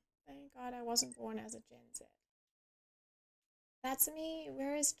boomer. Thank God I wasn't born as a Gen Z. That's me.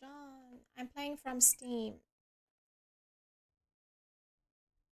 Where is John? I'm playing from Steam.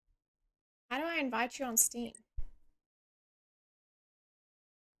 How do I invite you on Steam?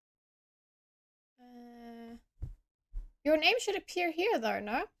 Your name should appear here though,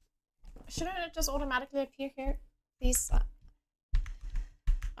 no? Shouldn't it just automatically appear here? Please.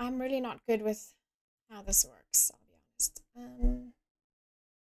 I'm really not good with how this works, I'll be honest.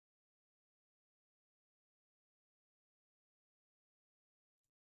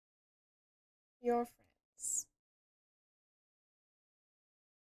 Your friends.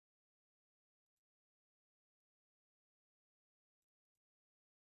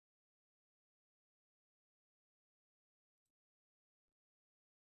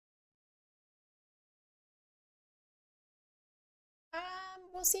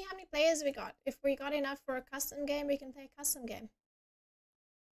 We'll see how many players we got. If we got enough for a custom game, we can play a custom game.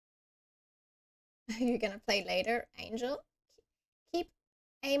 You're gonna play later, Angel. Keep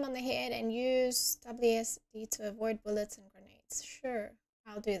aim on the head and use WSD to avoid bullets and grenades. Sure,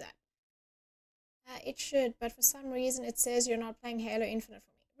 I'll do that. It should, but for some reason it says you're not playing Halo Infinite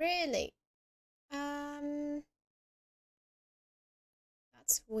for me. Really?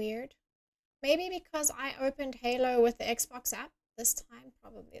 That's weird. Maybe because I opened Halo with the Xbox app. this time.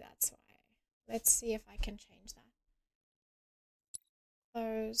 Probably that's why. Let's see if I can change that.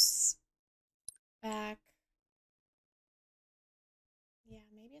 Close. Back. Yeah,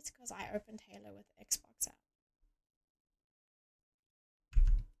 maybe it's because I opened Halo with the Xbox app.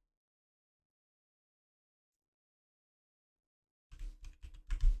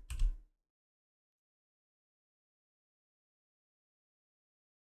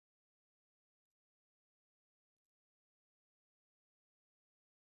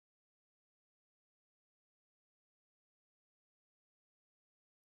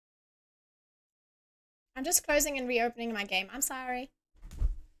 I'm just closing and reopening my game. I'm sorry.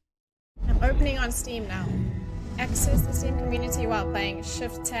 I'm opening on Steam now. Access the Steam community while playing.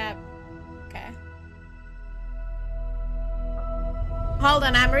 Shift tab. Okay. Hold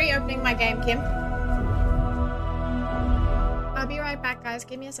on, I'm reopening my game, Kim. I'll be right back, guys.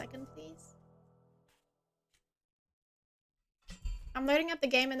 Give me a second, please. I'm loading up the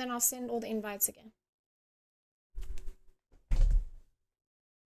game and then I'll send all the invites again.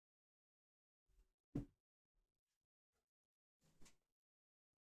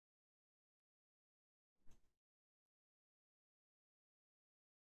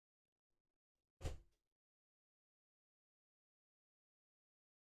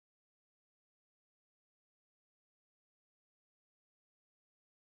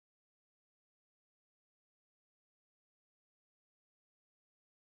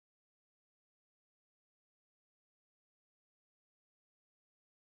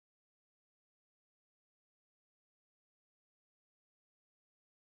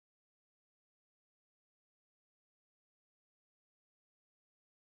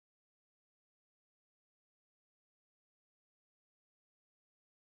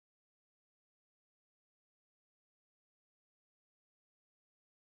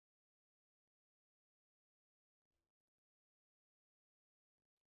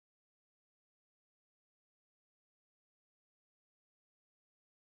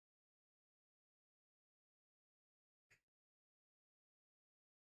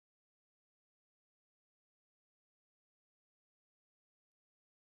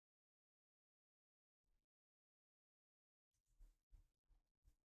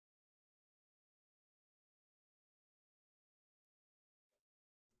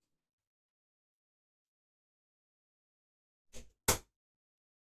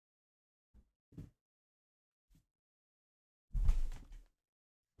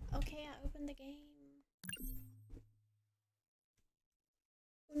 Okay, I opened the game.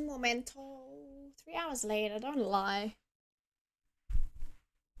 Un momento. 3 hours later, don't lie.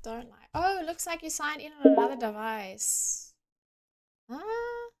 Don't lie. Oh, looks like you signed in on another device. Huh?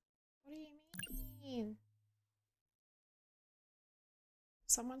 What do you mean?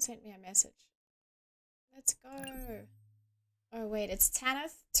 Someone sent me a message. Let's go. Oh wait, it's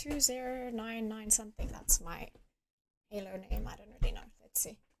Tanith2099 something. That's my Halo name. I don't really know. Let's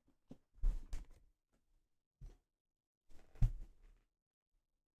see.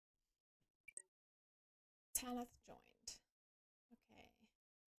 Tanith joined. Okay.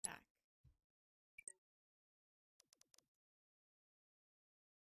 Back.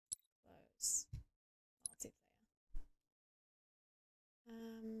 Close. Multiplayer.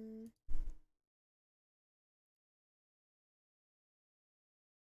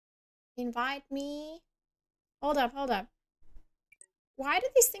 Invite me. Hold up, hold up. Why do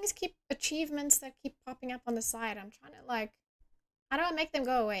these things keep achievements that keep popping up on the side? I'm trying to like, how do I make them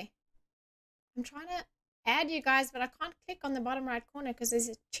go away? I'm trying to add you guys, but I can't click on the bottom right corner because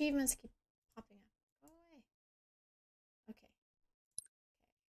these achievements keep popping up. Go away. Okay.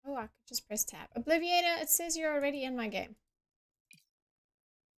 Oh, I could just press tab. Obliviator, it says you're already in my game.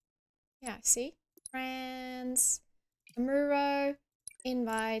 Yeah, see? Friends, Amuro,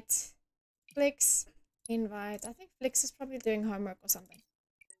 invite, Flix, invite. I think Flix is probably doing homework or something.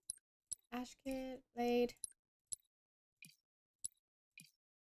 Ashkid, Blade.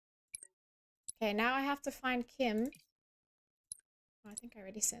 Okay, now I have to find Kim. Oh, I think I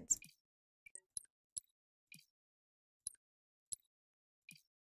already sent.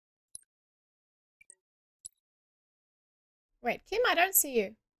 Wait, Kim, I don't see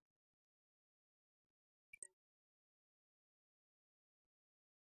you.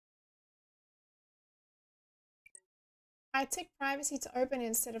 I tick privacy to open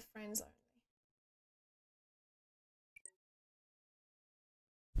instead of friends only.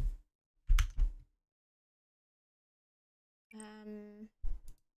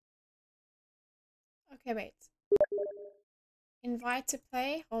 Okay, wait. Invite to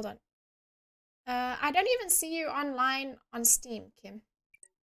play. Hold on. I don't even see you online on Steam, Kim.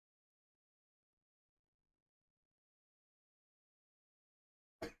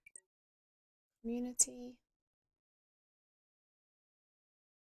 Community.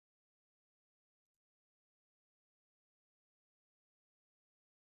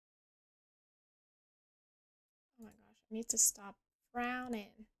 Oh my gosh, I need to stop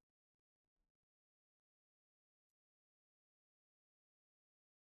frowning.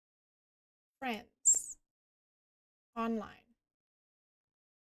 Friends. Online.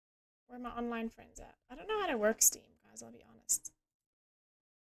 Where are my online friends at? I don't know how to work Steam, guys, I'll be honest.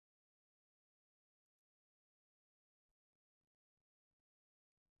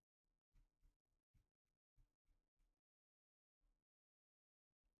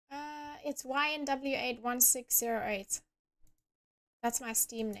 It's YNW81608. That's my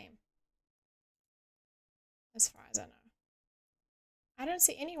Steam name. As far as I know. I don't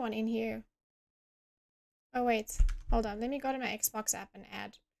see anyone in here. Oh wait, hold on. Let me go to my Xbox app and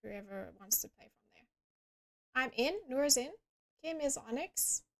add whoever wants to play from there. I'm in. Noor's in. Kim is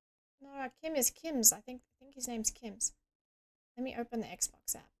Onyx. No, Kim is Kim's. I think his name's Kim's. Let me open the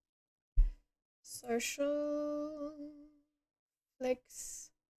Xbox app. Social flicks.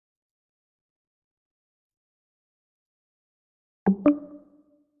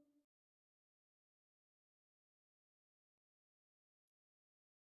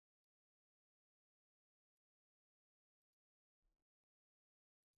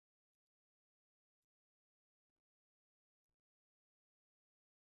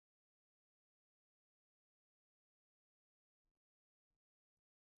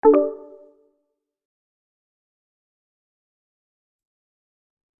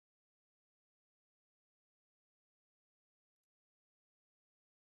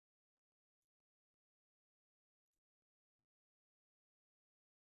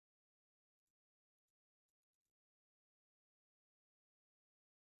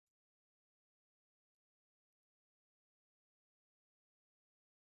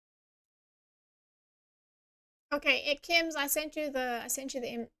 Okay, Kim's. I sent you the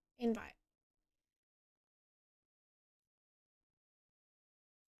invite.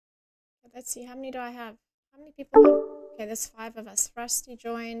 Let's see. How many do I have? How many people? Okay, there's 5 of us. Frosty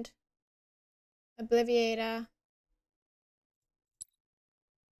joined. Obliviator.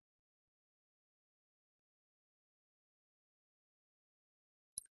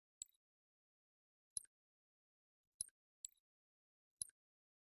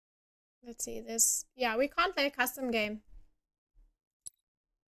 Let's see this. Yeah, we can't play a custom game.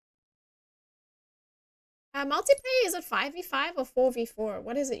 Multiplayer, is it 5v5 or 4v4?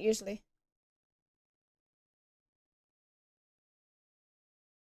 What is it usually?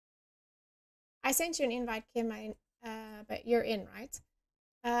 I sent you an invite, Kim, but you're in, right?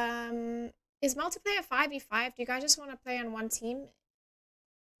 Is multiplayer 5v5? Do you guys just want to play on one team?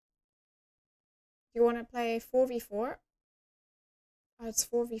 Do you want to play 4v4? Oh, it's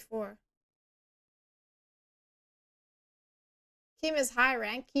 4v4. Kim is high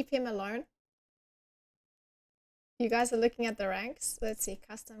rank. Keep him alone. You guys are looking at the ranks. Let's see.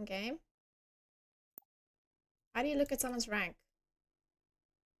 Custom game. How do you look at someone's rank?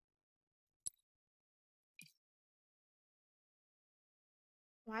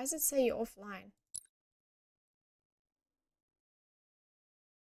 Why does it say you're offline?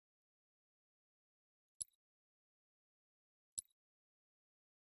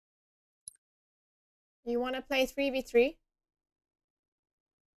 You want to play 3v3?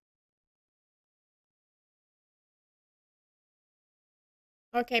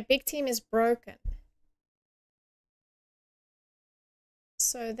 Okay, big team is broken.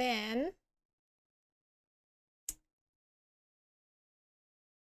 So then...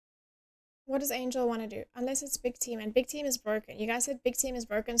 what does Angel want to do? Unless it's big team, and big team is broken. You guys said big team is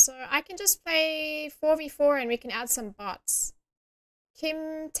broken, so I can just play 4v4 and we can add some bots.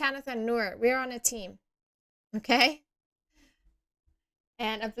 Kim, Tanith, and Noor, we're on a team. Okay?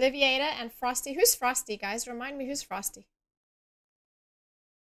 And Obliviator and Frosty. Who's Frosty, guys? Remind me, who's Frosty?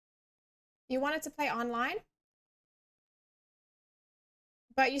 You wanted to play online?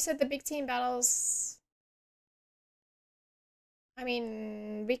 But you said the big team battles... I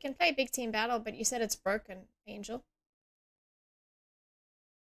mean, we can play big team battle, but you said it's broken, Angel.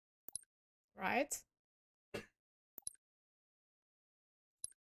 Right?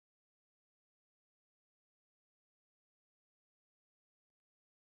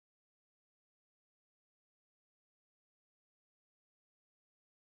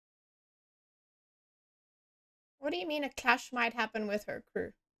 What do you mean a clash might happen with her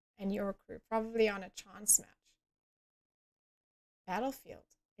crew and your crew? Probably on a chance match. Battlefield.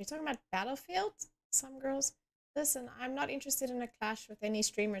 Are you talking about Battlefield? Some girls? Listen, I'm not interested in a clash with any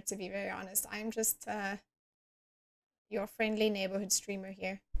streamer, to be very honest. I'm just your friendly neighborhood streamer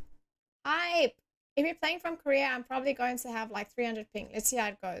here. If you're playing from Korea, I'm probably going to have like 300 ping. Let's see how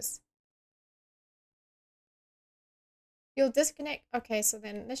it goes. You'll disconnect. Okay, so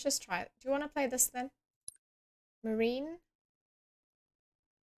then let's just try it. Do you want to play this then? Marine.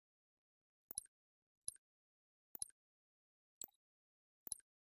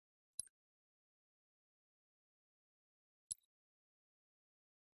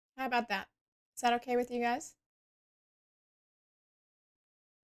 How about that? Is that okay with you guys?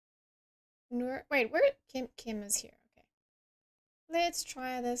 Wait, where Kim is here. Okay. Let's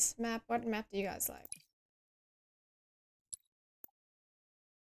try this map. What map do you guys like?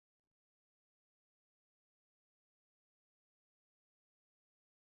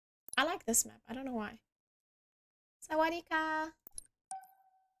 I like this map. I don't know why. Sawadika.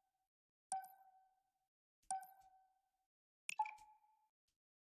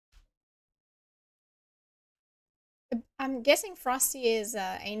 I'm guessing Frosty is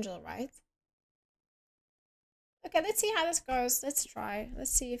Angel, right? Okay, let's see how this goes. Let's try. Let's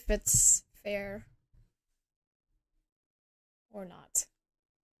see if it's fair or not.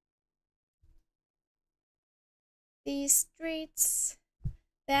 These streets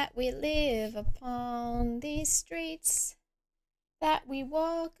that we live upon, these streets that we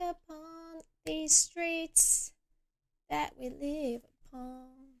walk upon, these streets that we live upon,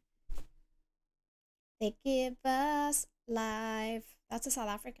 they give us life. That's a South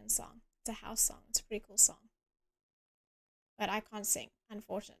African song. It's a house song. It's a pretty cool song. But I can't sing,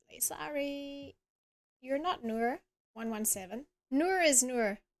 unfortunately. Sorry. You're not Noor. 117. Noor is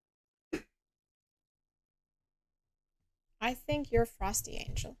Noor. I think you're Frosty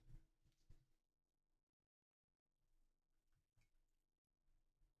Angel.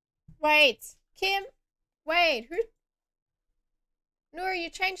 Wait. Kim. Wait. Who? Noor, you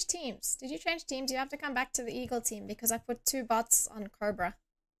changed teams. Did you change teams? You have to come back to the Eagle team because I put 2 bots on Cobra.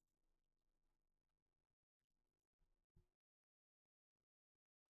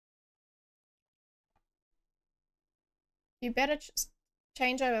 You better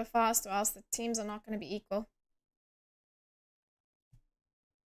change over fast or else the teams are not going to be equal.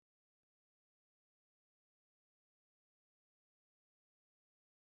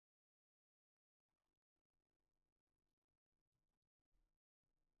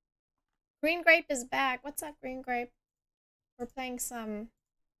 Green Grape is back. What's up, Green Grape? We're playing some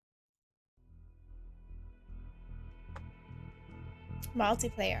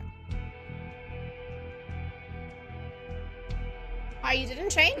multiplayer. Oh, you didn't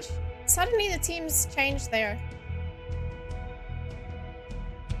change? Suddenly the teams changed there.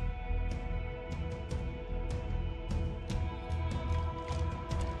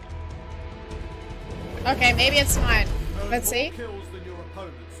 Okay, maybe it's mine. Let's see.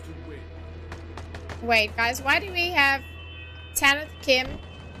 Wait, guys, why do we have Tanith, Kim?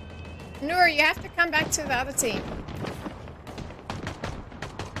 Noor, you have to come back to the other team.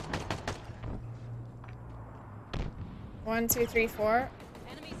 One, two, three, 4.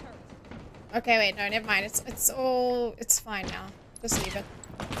 Okay, wait, no, never mind. It's fine now. Just leave it.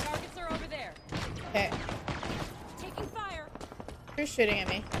 Targets are over there. Okay. Taking fire. Who's shooting at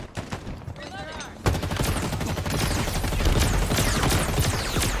me?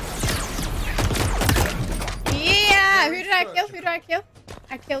 Yeah! Who did I kill? Who did I kill?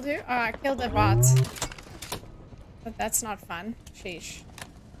 I killed who? Oh, I killed a bot. But that's not fun. Sheesh.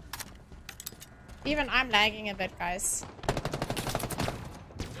 Even I'm lagging a bit, guys.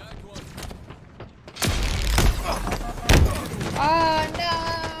 Oh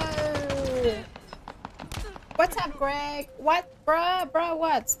no! What's up, Greg? What? Bruh,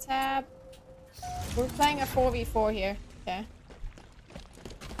 what? Tab. We're playing a 4v4 here. Okay.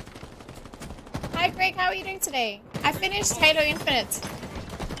 Hi, Greg. How are you doing today? I finished Halo Infinite.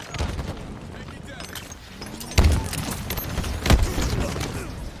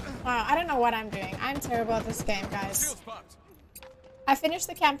 Wow, I don't know what I'm doing. I'm terrible at this game, guys. I finished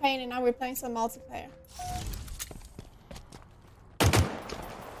the campaign and now we're playing some multiplayer.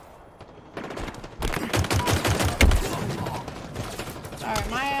 Oh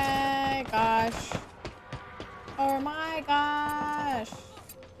my gosh. Oh my gosh.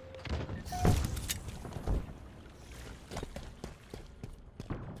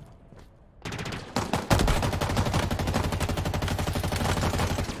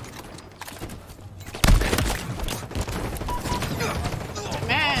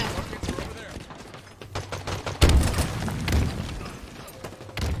 Man.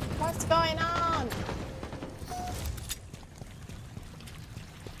 What's going on?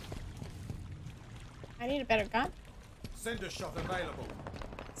 I need a better gun. Cinder shot available.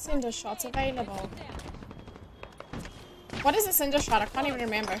 Cinder shots available. What is a cinder shot? I can't even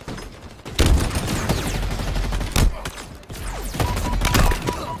remember.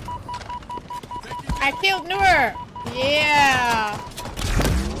 I killed Noor! Yeah!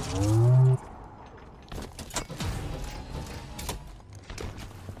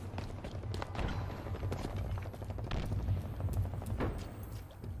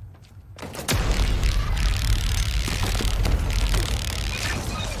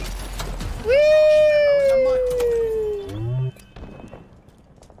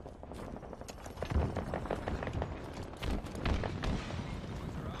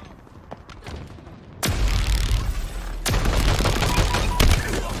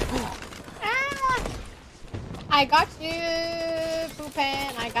 I got you,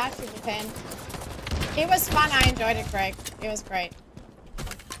 Poopin. I got you, Poopin. It was fun. I enjoyed it, Greg. It was great.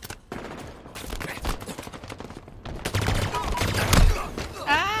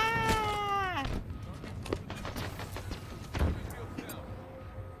 Ah!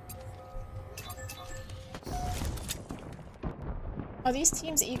 Are these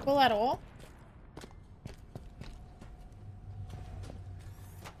teams equal at all?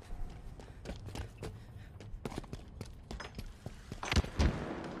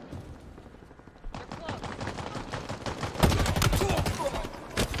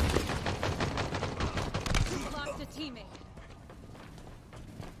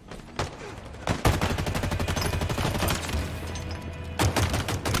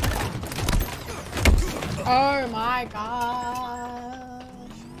 Oh my gosh.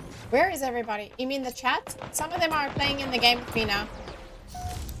 Where is everybody? You mean the chat? Some of them are playing in the game with me now.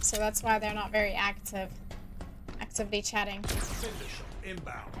 So that's why they're not very actively chatting.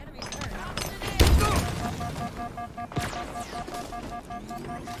 Inbound.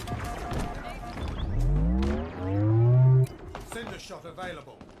 Cinder shot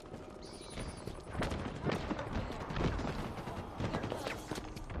available.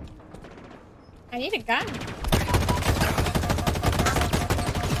 I need a gun.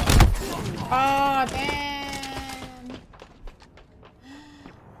 Oh, damn.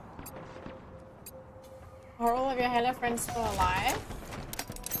 Are all of your Hello friends still alive?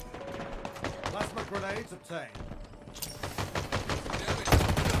 Plasma grenades obtained.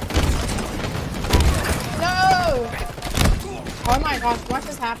 No! Oh my gosh, what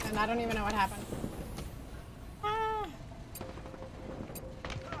just happened? I don't even know what happened.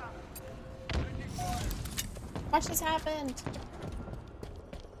 What just happened?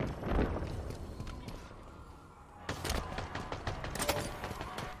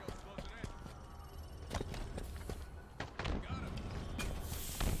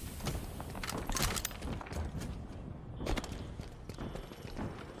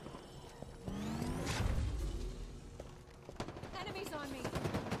 Enemies on me.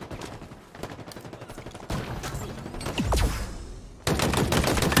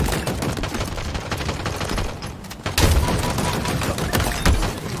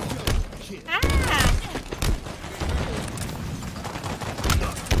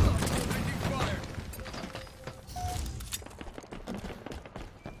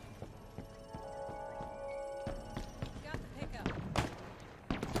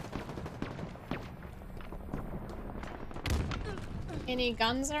 Any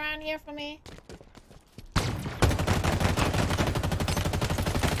guns around here for me?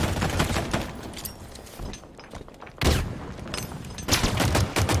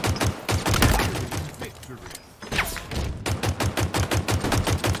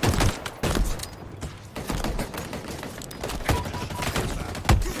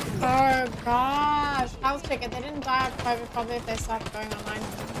 Oh gosh, health ticket. They didn't die of COVID probably if they stopped going online.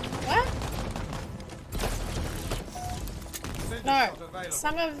 What? No,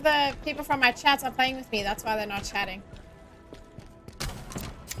 some of the people from my chats are playing with me. That's why they're not chatting.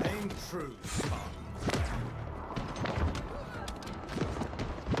 Aim true, son.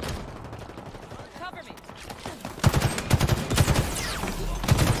 Cover me.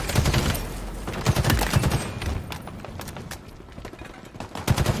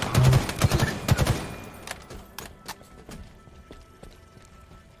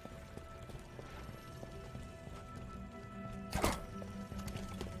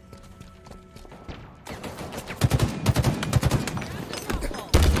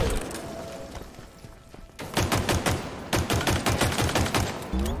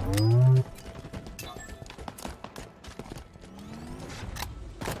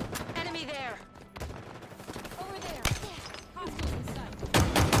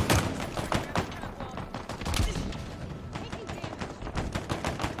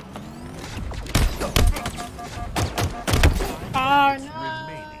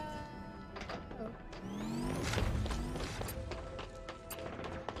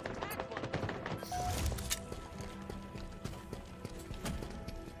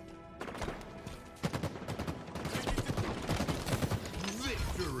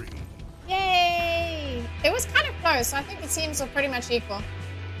 Oh, so I think the teams are pretty much equal.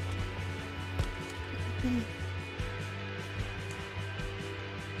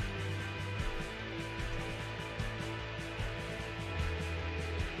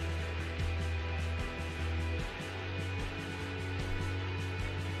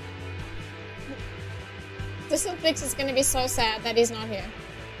 This Flix is gonna be so sad that he's not here.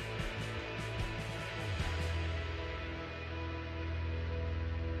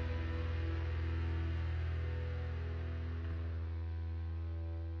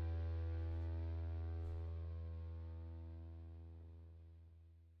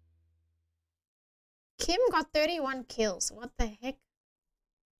 Kim got 31 kills. What the heck?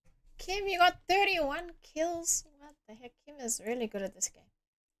 Kim, you got 31 kills. What the heck? Kim is really good at this game.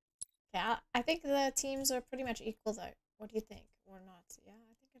 Yeah, I think the teams are pretty much equal though. What do you think? Or not? Yeah,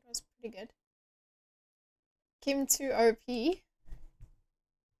 I think it was pretty good. Kim 2 OP. Do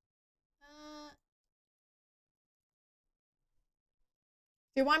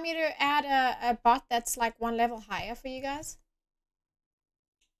you want me to add a bot that's like one level higher for you guys?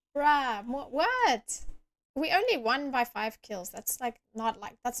 Bruh, what? We only won by 5 kills. That's not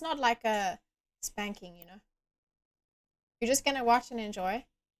like a spanking, you know. You're just gonna watch and enjoy.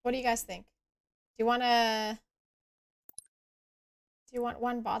 What do you guys think? Do you want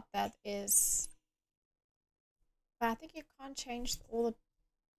one bot that is? But I think you can't change all the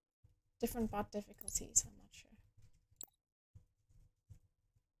different bot difficulties. I'm not sure.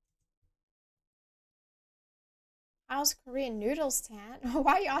 How's Korean noodles, Tan?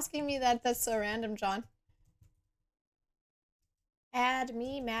 Why are you asking me that? That's so random, John. Add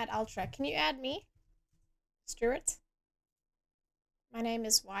me, Mad Ultra. Can you add me, Stuart? My name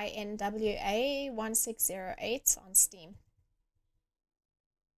is YNWA1608 on Steam.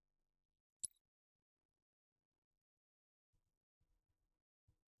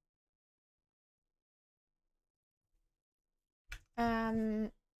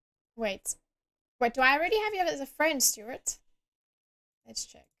 Wait. Wait, do I already have you as a friend, Stuart? Let's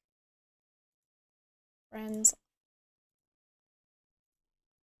check. Friends.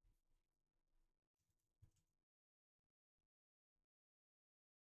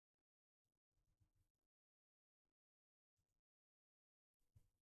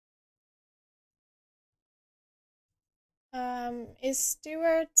 Is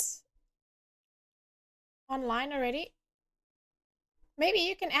Stuart online already? Maybe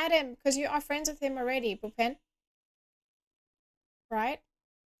you can add him because you are friends with him already, Bupen. Right?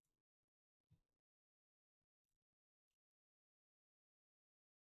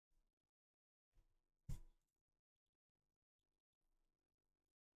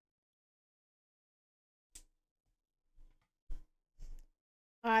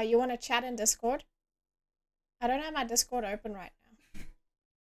 You want to chat in Discord? I don't have my Discord open right now.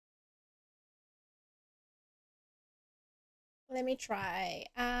 Let me try.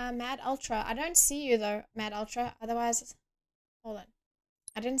 Mad Ultra. I don't see you though, Mad Ultra. Otherwise, hold on.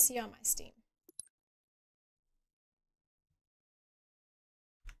 I didn't see you on my Steam.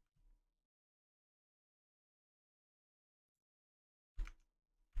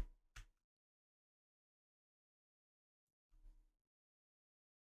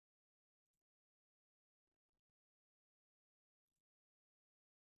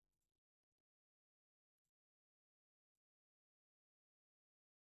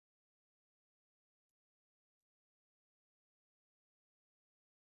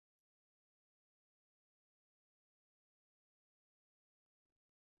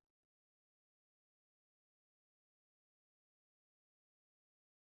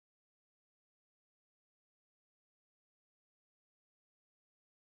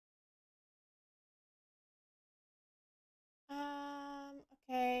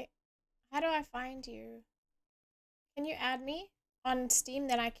 Okay. How do I find you? Can you add me on Steam?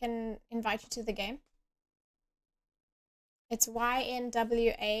 Then I can invite you to the game. It's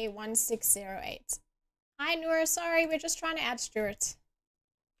YNWA1608. Hi, Noor. Sorry, we're just trying to add Stuart.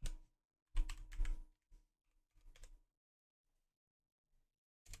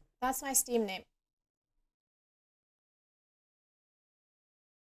 That's my Steam name.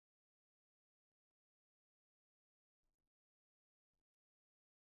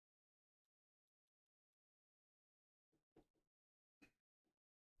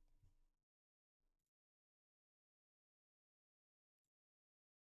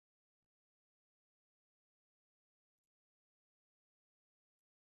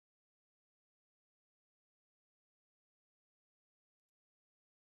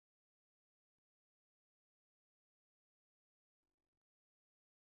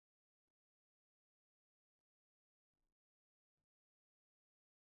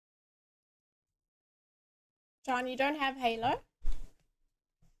 John, you don't have Halo?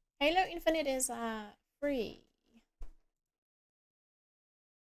 Halo Infinite is free.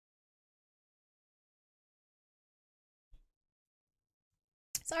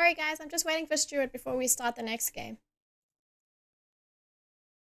 Sorry guys, I'm just waiting for Stuart before we start the next game.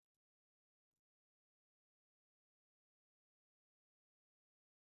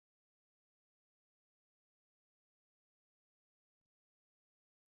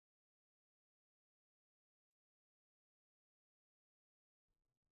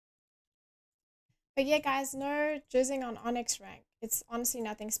 But yeah, guys, no jizzing on Onyx rank. It's honestly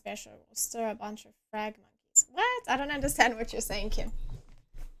nothing special. We'll stir a bunch of frag monkeys. What? I don't understand what you're saying, Kim.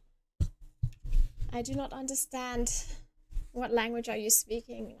 I do not understand. What language are you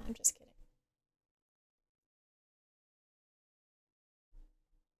speaking? I'm just kidding.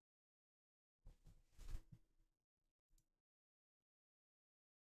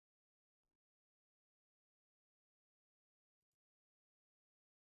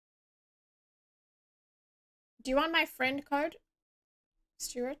 Do you want my friend code,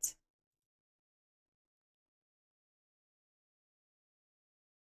 Stuart?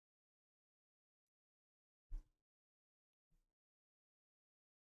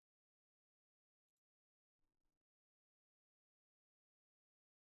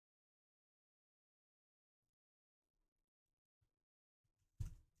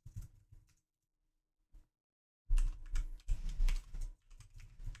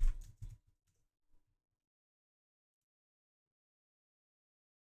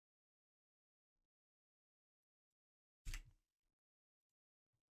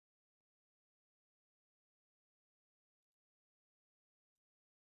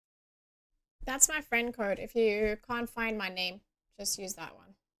 That's my friend code. If you can't find my name, just use that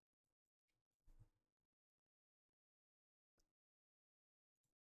one.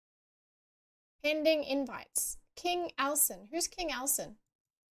 Pending invites. King Elson. Who's King Elson?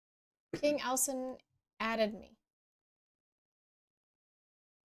 King Elson added me.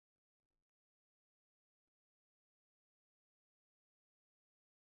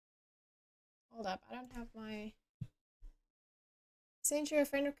 Hold up, I don't have my... Send you a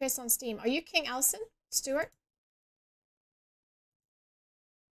friend request on Steam. Are you King Elson, Stuart?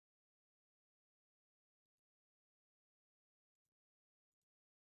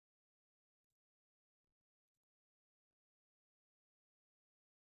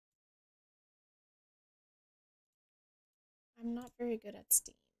 I'm not very good at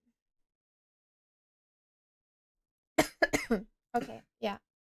Steam. Okay, yeah.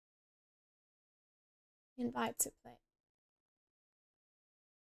 Invite to play.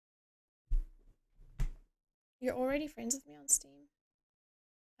 You're already friends with me on Steam?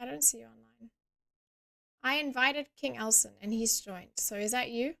 I don't see you online. I invited King Elson and he's joined. So is that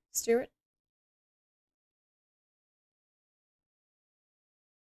you, Stuart?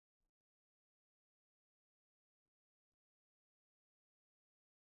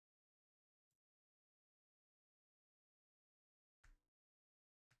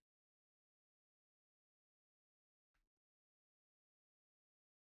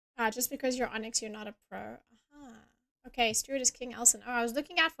 Just because you're Onyx, you're not a pro. Aha. Okay, Stuart is King Elson. Oh, I was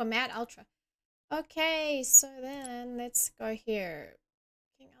looking out for Mad Ultra. Okay, so then let's go here.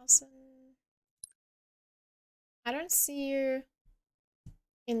 King Elson. I don't see you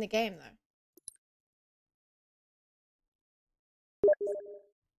in the game though.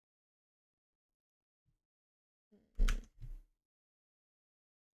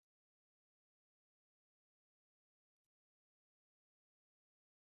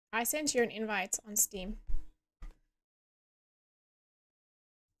 I sent you an invite on Steam.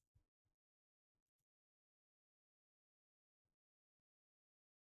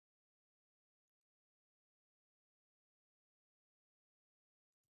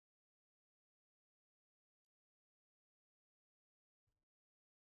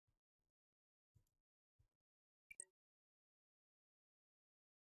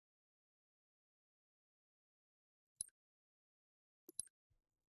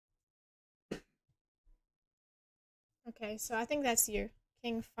 Okay, so I think that's you,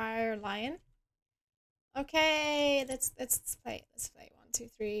 King Fire Lion. Okay, let's play. Let's play 1, 2,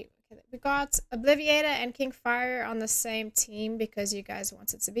 3. Okay, we got Obliviator and King Fire on the same team because you guys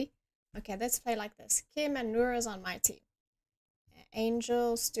wanted to be. Okay, let's play like this. Kim and Noura's on my team.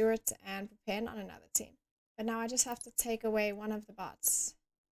 Angel, Stuart, and Pen on another team. But now I just have to take away one of the bots.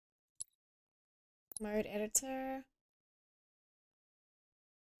 Mode editor.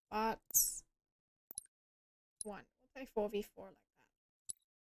 Bots. 1. We'll play 4v4 like that.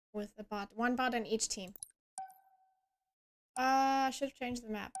 With a bot. One bot on each team. I should have changed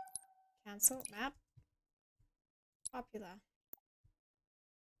the map. Cancel map. popular.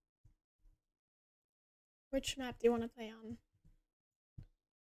 Which map do you want to play on?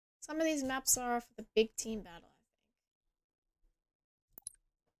 Some of these maps are for the big team battle, I think.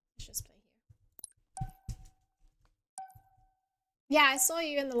 Let's just play here. Yeah, I saw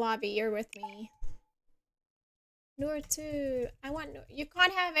you in the lobby. You're with me. Noor too. I want Noor. You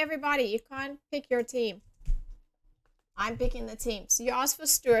can't have everybody. You can't pick your team. I'm picking the team. So you asked for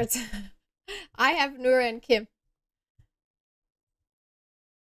Stuart. I have Noor and Kim.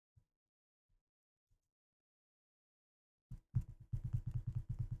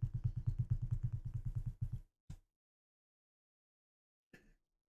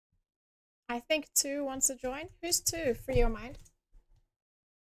 I think 2 wants to join. Who's 2? Free your mind.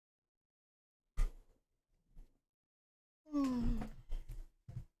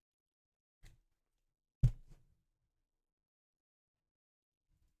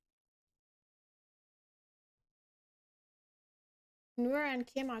 Noor and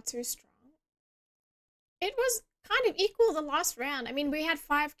Kim are too strong. It was kind of equal the last round. I mean, we had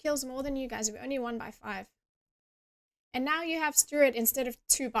 5 kills more than you guys. We only won by 5. And now you have Stuart instead of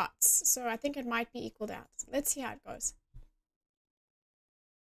 2 bots. So I think it might be equaled out. Let's see how it goes.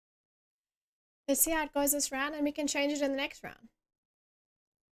 Let's see how it goes this round, and we can change it in the next round.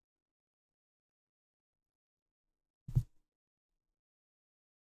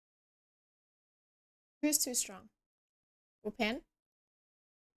 Who's too strong? Wupen?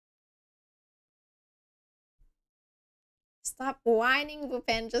 Stop whining,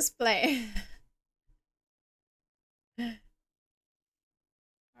 Wupen. Just play. Alright.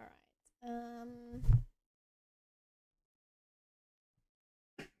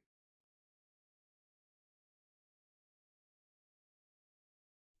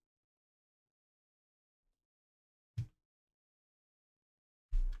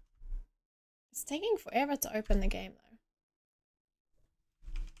 It's taking forever to open the game, though.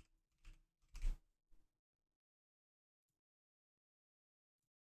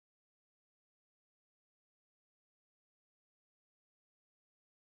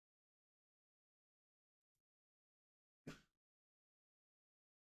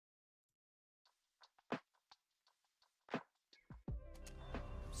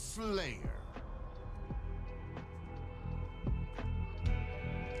 Slayer.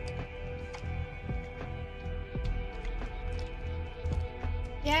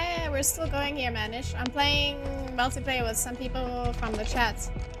 Yeah, we're still going here, Manish. I'm playing multiplayer with some people from the chat.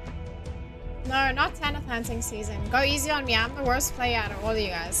 No, not Tanith hunting season. Go easy on me. I'm the worst player out of all of you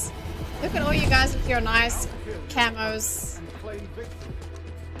guys. Look at all you guys with your nice camos.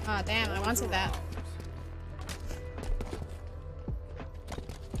 Oh, damn, I wanted that.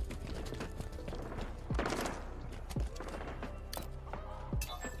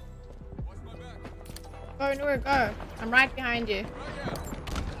 Go, Noor, go. I'm right behind you.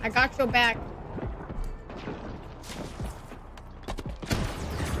 I got your back.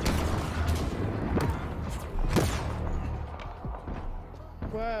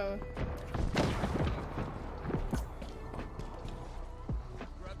 Whoa.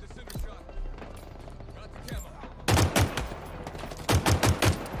 Grab the center shot. Got the camo.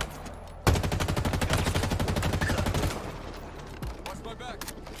 Watch my back.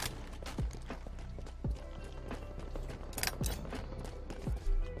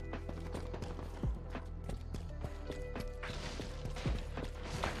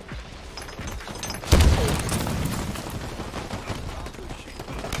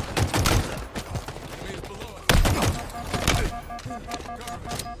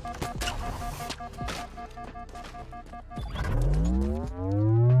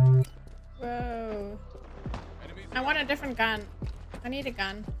 Whoa. I want a different gun. I need a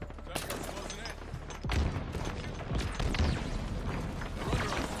gun.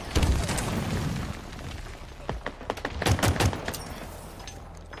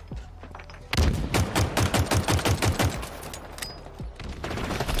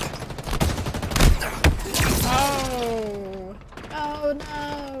 Oh. Oh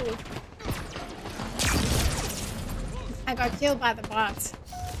no. I got killed by the bots.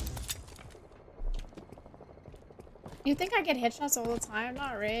 You think I get headshots all the time?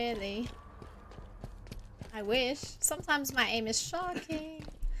 Not really. I wish. Sometimes my aim is shocking.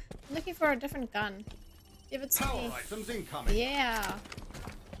 I'm looking for a different gun. Give it to Power me. items incoming. Yeah.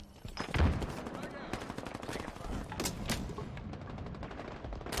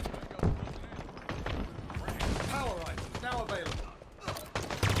 Power items now available.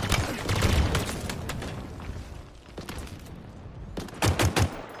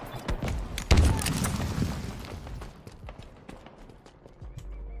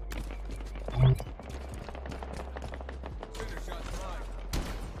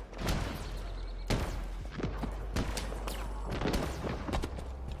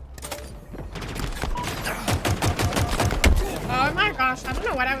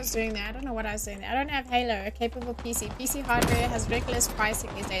 what I was doing there. I don't know what I was doing there. I don't have Halo, a capable PC. PC hardware has ridiculous pricing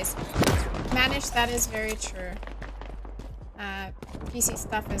these days. Managed, that is very true. PC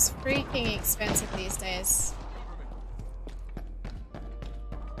stuff is freaking expensive these days.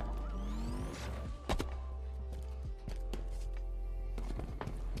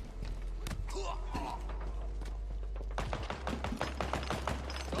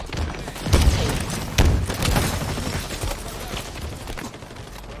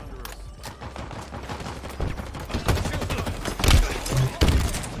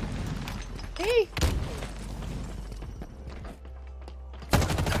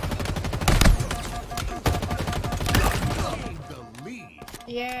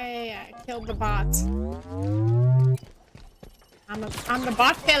 Yeah, killed the bot. I'm the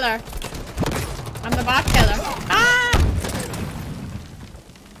bot killer. I'm the bot killer. Ah!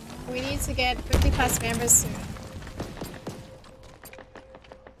 We need to get 50 plus members soon.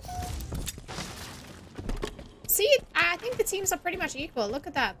 See, I think the teams are pretty much equal. Look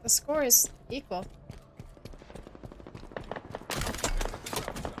at that. The score is equal.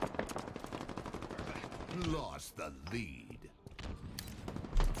 Lost the lead.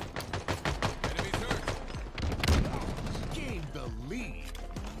 Gained the lead.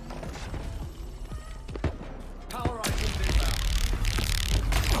 Power items inbound.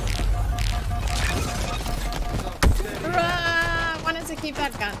 Hurrah! I wanted to keep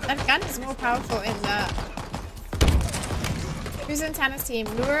that gun. That gun is more powerful in the... Who's in Tana's team?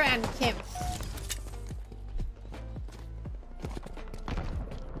 Lure and Kim.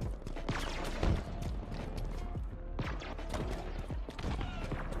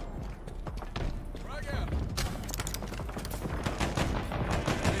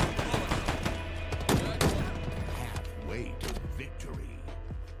 Halfway to victory.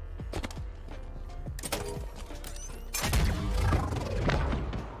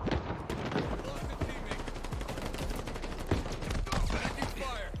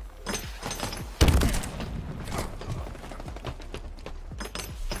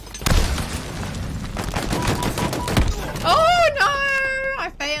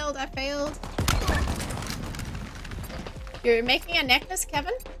 I failed. You're making a necklace,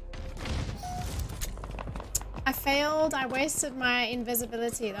 Kevin? I failed. I wasted my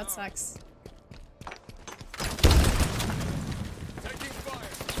invisibility. That sucks.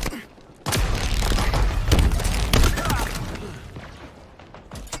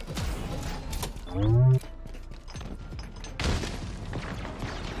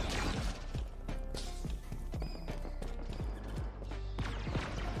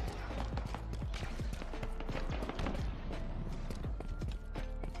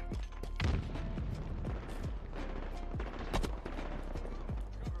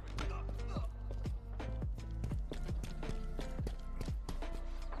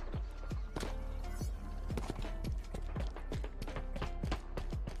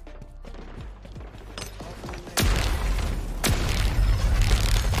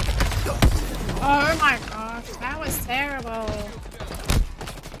 Oh my gosh, that was terrible.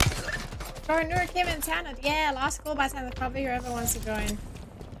 Join Nur, Kim, and Tana. Yeah, last call by Tana. Probably whoever wants to join.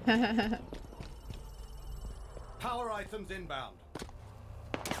 Power items inbound.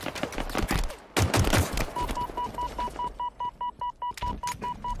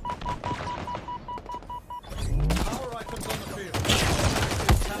 Power items on the field.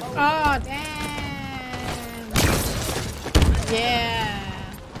 Oh, damn. Yeah.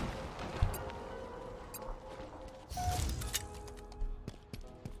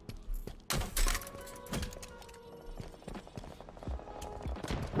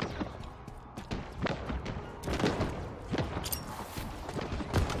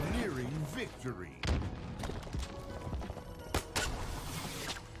 Victory.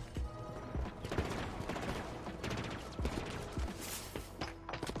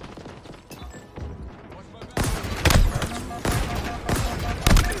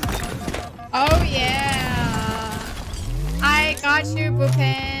 Oh yeah. I got you,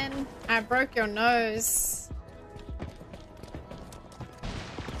 Bupin. I broke your nose.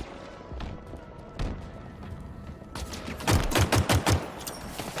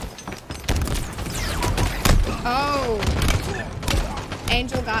 Oh,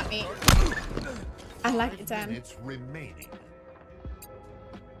 Angel got me. I like it, Sam. It's remaining.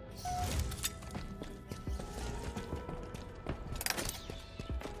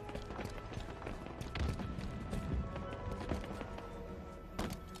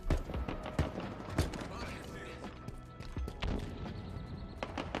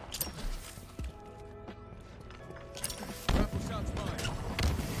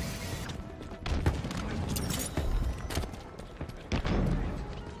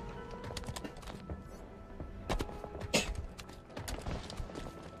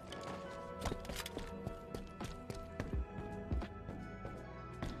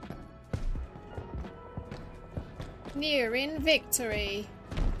 Nearing victory.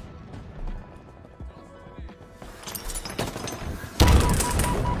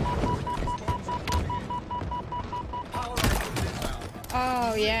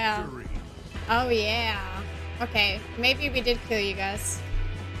 Oh yeah. Oh yeah. Okay, maybe we did kill you guys.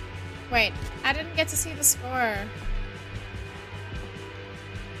 Wait, I didn't get to see the score.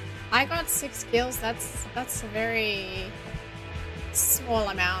 I got 6 kills. That's a very small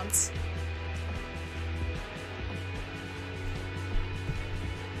amount.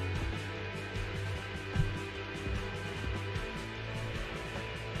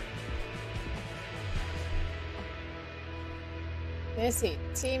 Let's see.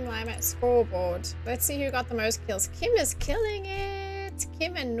 Team Lima scoreboard. Let's see who got the most kills. Kim is killing it.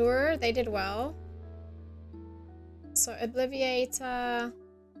 Kim and Noor, they did well. So Obliviator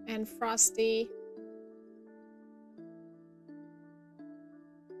and Frosty.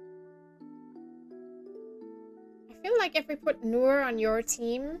 I feel like if we put Noor on your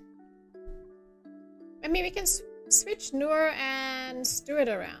team, maybe we can switch Noor and Stuart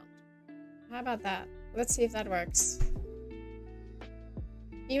around. How about that? Let's see if that works.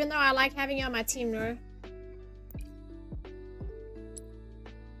 Even though I like having you on my team, Noor.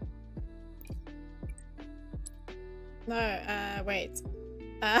 No, wait.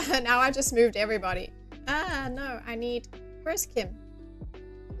 Now I just moved everybody. No, I need... Where's Kim?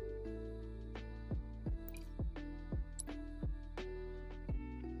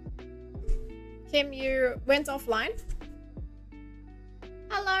 Kim, you went offline?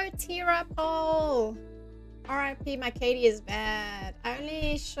 Hello, Tira Paul. RIP, my Katie is bad. I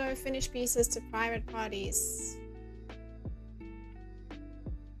only show finished pieces to private parties.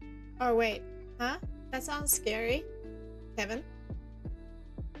 Oh, wait. Huh? That sounds scary. Kevin?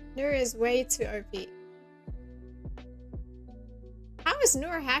 Noor is way too OP. How is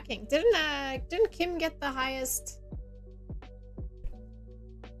Noor hacking? Didn't Kim get the highest?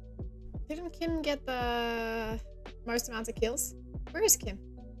 Didn't Kim get the most amount of kills? Where is Kim?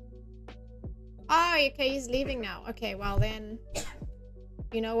 Oh, okay, he's leaving now. Okay, well then,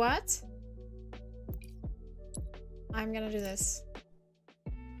 you know what? I'm gonna do this.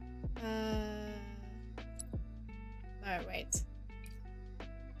 No, wait.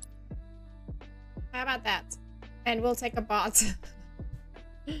 How about that? And we'll take a bot.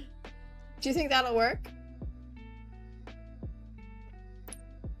 Do you think that'll work?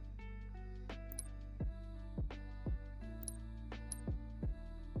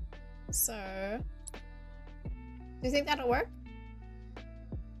 So, do you think that'll work?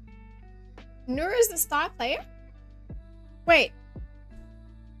 Noor is the star player? Wait.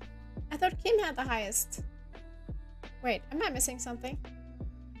 I thought Kim had the highest. Wait, am I missing something?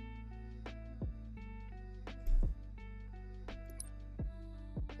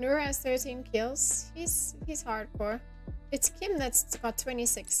 Noor has 13 kills. He's hardcore. It's Kim that's got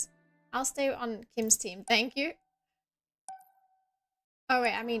 26. I'll stay on Kim's team. Thank you. Oh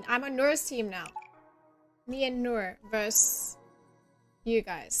wait, I mean, I'm on Noor's team now. Me and Noor versus you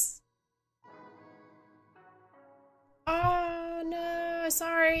guys. Oh no,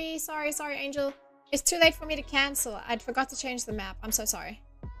 sorry, Angel. It's too late for me to cancel. I'd forgot to change the map. I'm so sorry.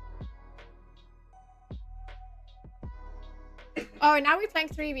 Oh, now we're playing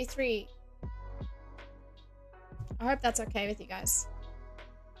 3v3. I hope that's okay with you guys.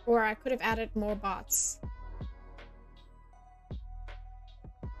 Or I could have added more bots.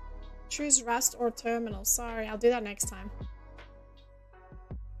 Choose Rust or Terminal. Sorry, I'll do that next time.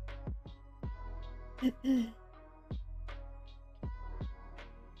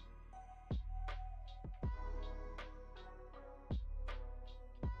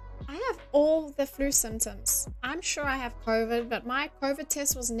 I have all the flu symptoms. I'm sure I have COVID, but my COVID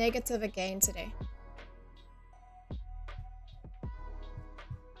test was negative again today.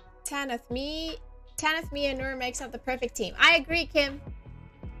 Tanith, me and Noor makes up the perfect team. I agree, Kim.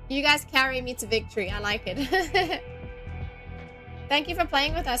 You guys carry me to victory. I like it. Thank you for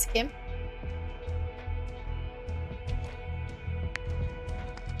playing with us, Kim.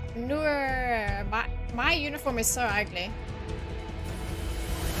 Noor, my uniform is so ugly.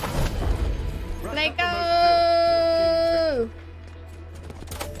 Let go!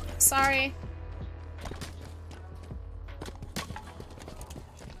 Sorry.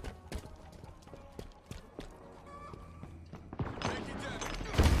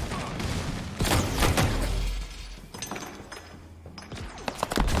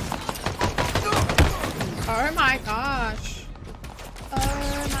 Oh my gosh.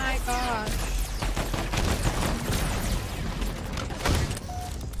 Oh my gosh.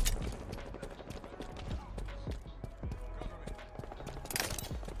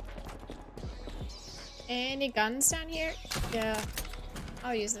 Any guns down here? Yeah.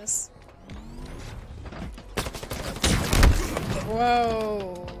 I'll use this.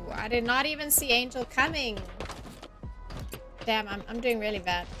 Whoa. I did not even see Angel coming. Damn, I'm doing really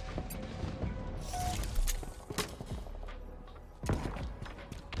bad.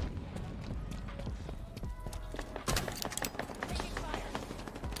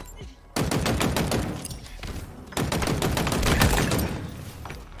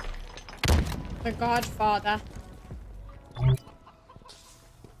 The Godfather.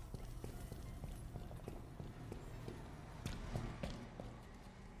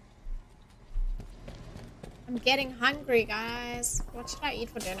 I'm getting hungry, guys. What should I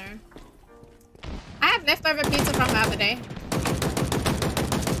eat for dinner? I have leftover pizza from the other day.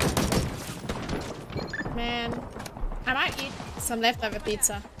 Man, I might eat some leftover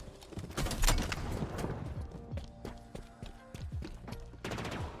pizza.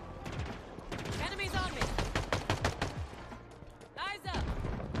 Enemies on me. Eyes up.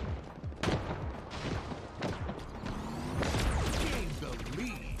 Gain the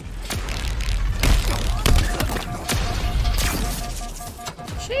lead.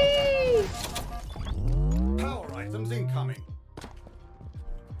 Sheesh. Power items incoming.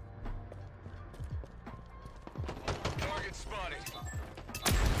 Target spotted.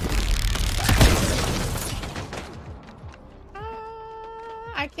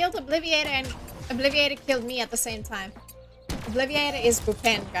 I killed Obliviator and Obliviator killed me at the same time. Obliviator is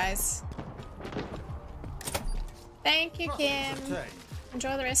Bupen, guys. Thank you, Kim.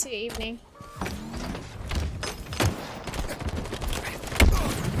 Enjoy the rest of your evening.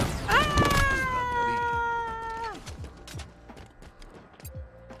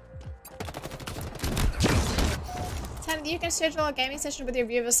 You can schedule a gaming session with your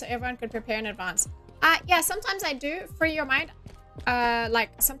viewers so everyone could prepare in advance. Yeah, sometimes I do. Free your mind.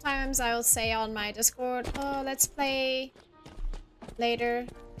 Like sometimes I'll say on my Discord, oh, let's play later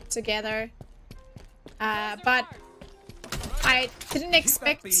together. But I didn't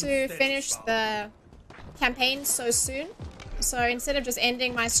expect to finish the campaign so soon. So instead of just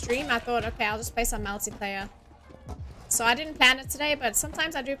ending my stream, I thought, okay, I'll just play some multiplayer. So I didn't plan it today, but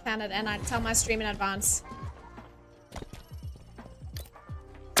sometimes I do plan it and I tell my stream in advance.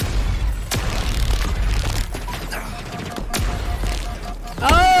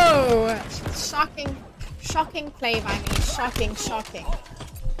 Oh! Shocking play by me. Shocking. Shocking!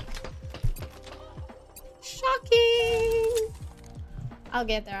 I'll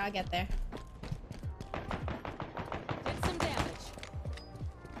get there. Did some damage.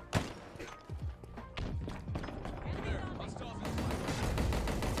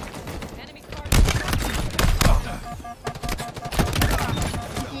 Enemy card.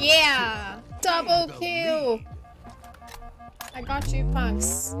 Yeah! Double kill! I got you,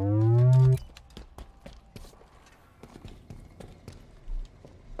 punks.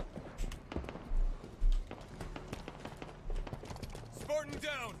 Spartan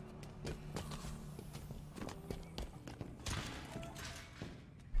down.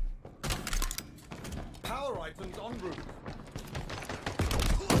 Power items en route.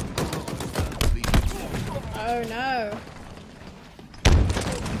 Oh no.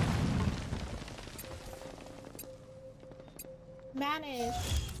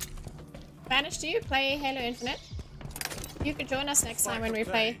 Manish, do you play Halo Infinite? You could join us next time when we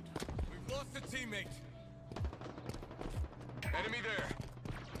play. We've lost a teammate. Enemy there.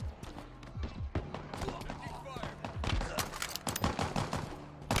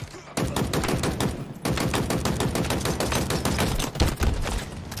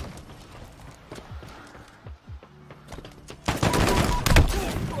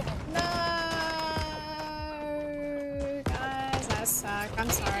 No, guys, I suck. I'm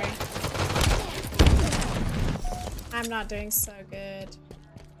sorry. I'm not doing so good.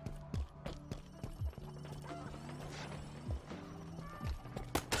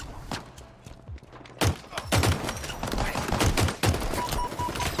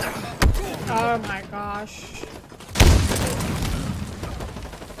 Oh my gosh.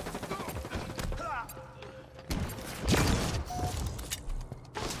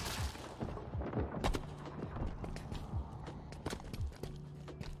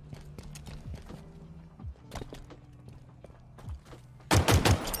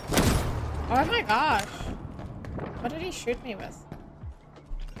 Oh my gosh. What did he shoot me with?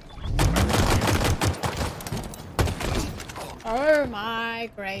 Oh my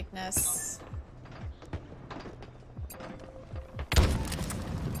greatness.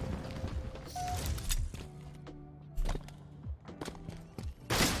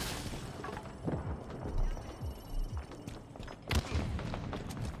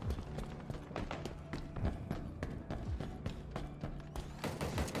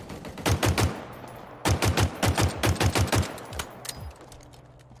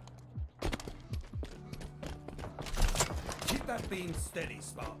 beam steady,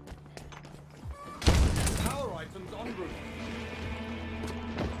 Spark. Power items en route.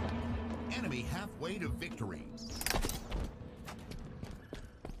 Enemy halfway to victory.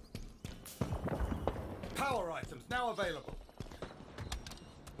 Power items now available.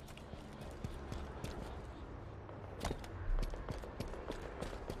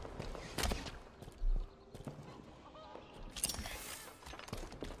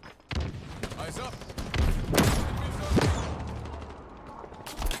 Eyes up.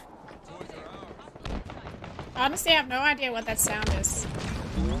 Honestly, I have no idea what that sound is.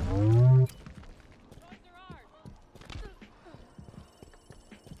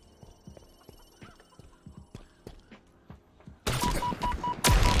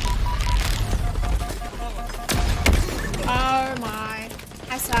 Oh my.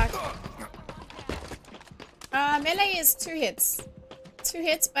 I suck. Melee is 2 hits. 2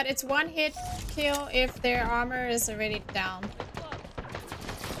 hits, but it's 1 hit kill if their armor is already down.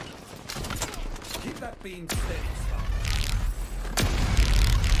 Keep that beam steady, Spark.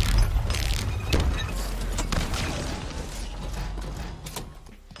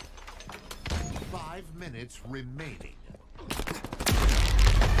 Five minutes remaining.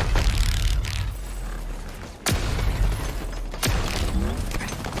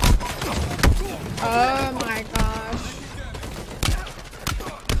 Oh my gosh.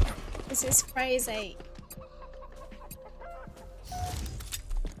 This is crazy.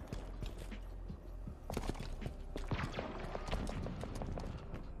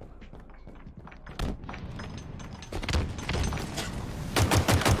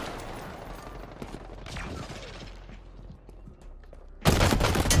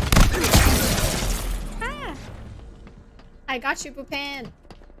 Ah! I got you, Bupan.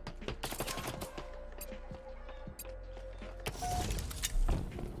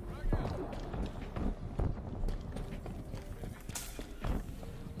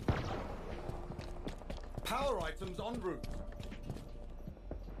 Power items en route.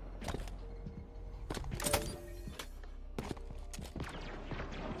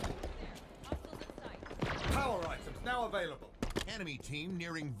 Power items now available. Enemy team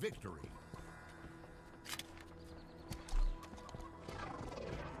nearing victory.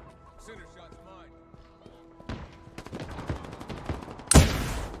 Center shot's mine.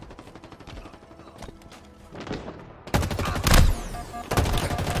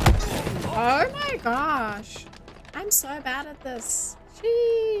 Oh my gosh. I'm so bad at this.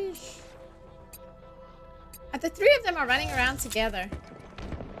 Sheesh. The 3 of them are running around together.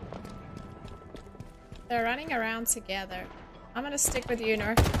 They're running around together. I'm gonna stick with you,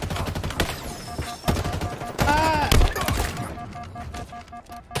 Nur.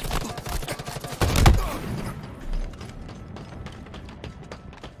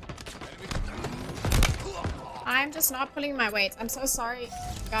 I'm just not pulling my weight. I'm so sorry,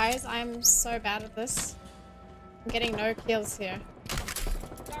 guys. I'm so bad at this. I'm getting no kills here.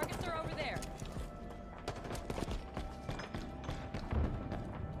 Targets are over there.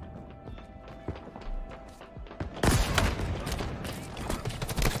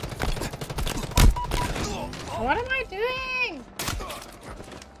 What am I doing?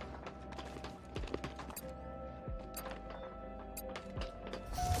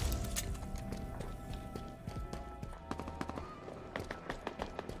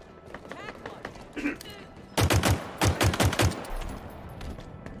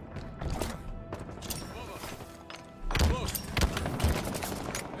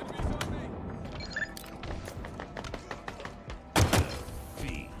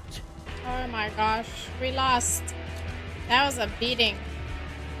 Oh my gosh, we lost. That was a beating.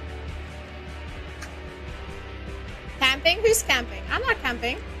 Camping? Who's camping? I'm not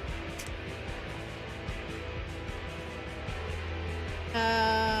camping.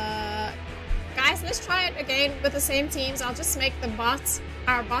 Guys, let's try it again with the same teams. I'll just make the bots,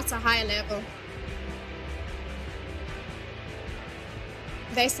 our bots, a high level.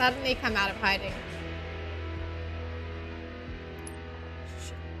 They suddenly come out of hiding.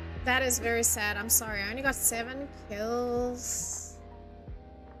 That is very sad. I'm sorry. I only got 7 kills.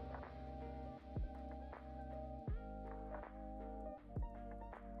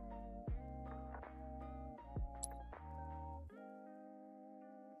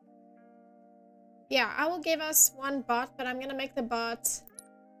 Yeah, I will give us 1 bot, but I'm gonna make the bot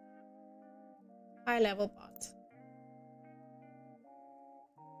high level bot.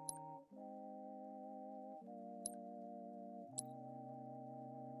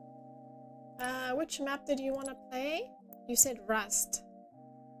 Which map did you want to play? You said Rust.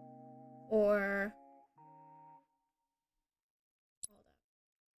 Or... Hold up.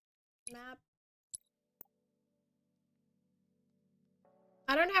 Map.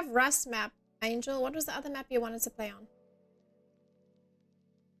 I don't have Rust map, Angel. What was the other map you wanted to play on?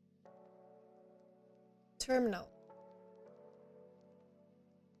 Terminal.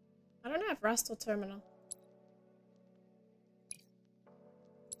 I don't have Rust or Terminal.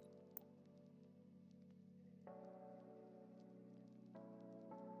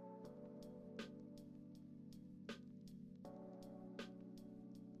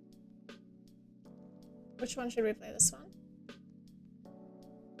 Which one should we play? This one?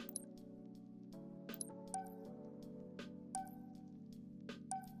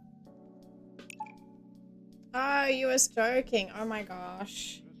 Oh, you was joking. Oh my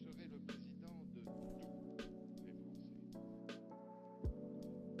gosh.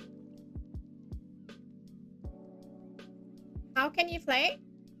 How can you play?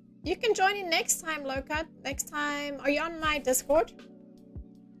 You can join in next time, Locut. Next time. Are you on my Discord?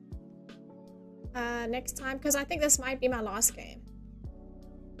 Next time, because I think this might be my last game.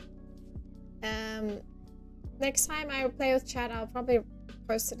 Next time I will play with chat, I'll probably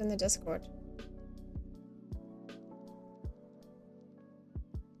post it in the Discord.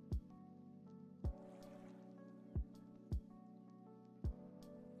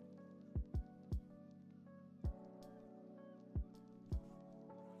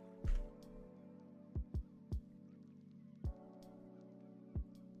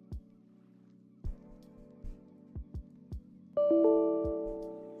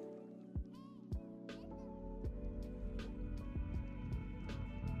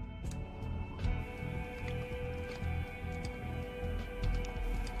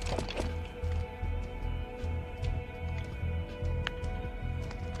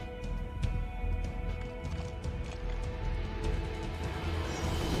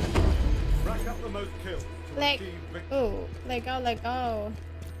 Let go.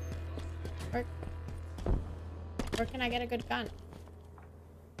 Where can I get a good gun?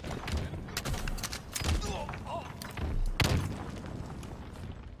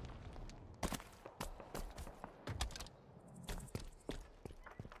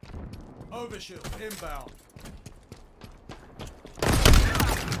 Overshield inbound.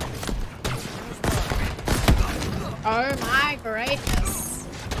 Oh my greatness.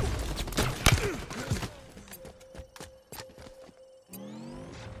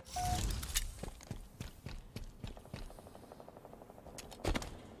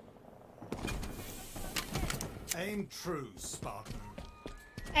 Aim true, Spartan.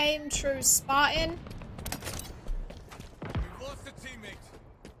 Aim true, Spartan. We've lost a teammate.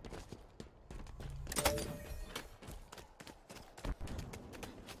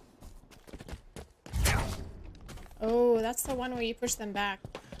 Oh, that's the one where you push them back.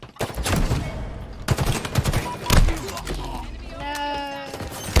 No.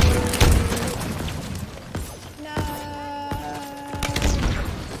 No.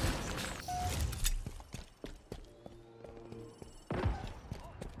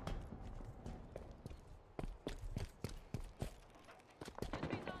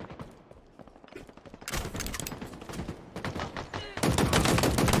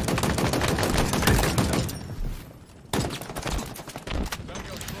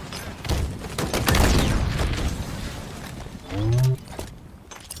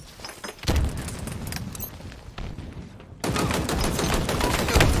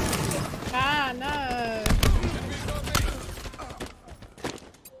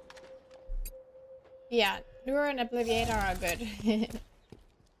 Yeah, Lure and Obliviator are good.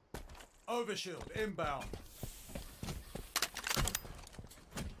 Overshield inbound.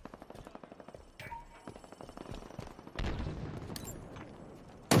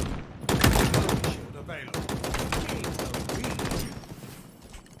 Overshield available.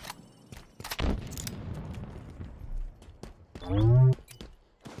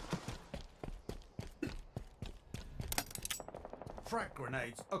 Frag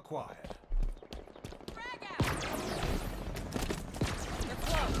grenades acquired.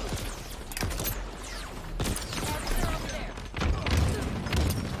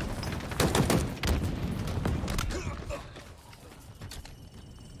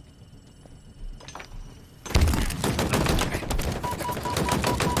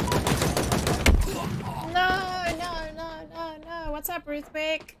 What's up,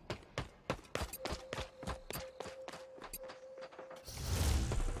 Ruthwick?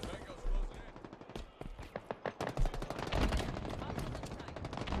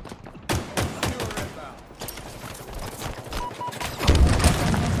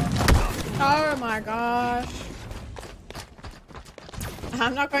 Oh my gosh.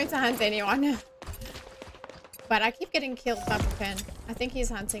 I'm not going to hunt anyone. But I keep getting killed by Pen. I think he's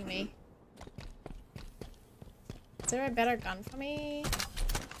hunting me. Is there a better gun for me?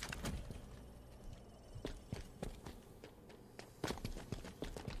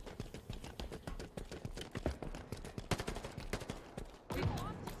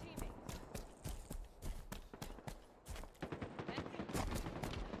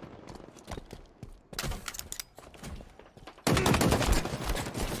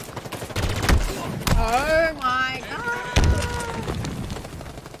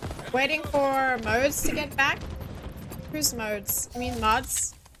 waiting for modes to get back. Whose modes? I mean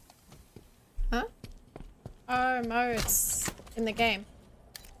mods? Huh? Oh, modes in the game.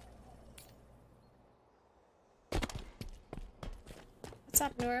 What's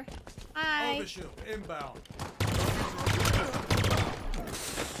up, Noor? Hi. Overshield inbound.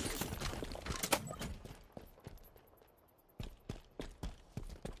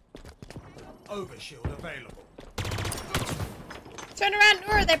 Overshield available. Turn around,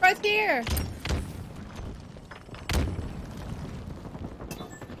 Noor. They're both here.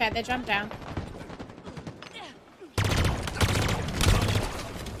 Okay, they jumped down.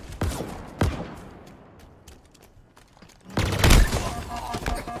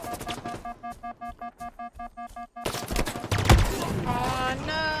 Oh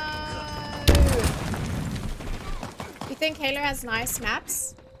no! You think Halo has nice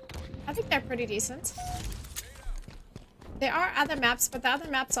maps? I think they're pretty decent. There are other maps, but the other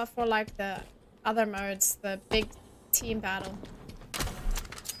maps are for like the other modes, the big team battle.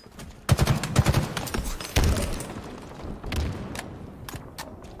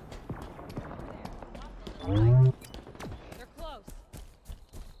 They're close.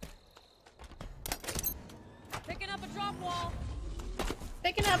 Picking up a drop wall.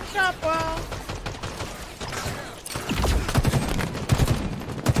 Picking up a drop wall.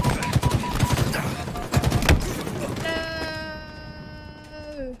 No.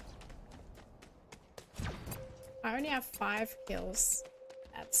 I only have 5 kills.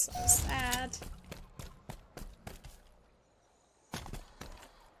 That's so sad.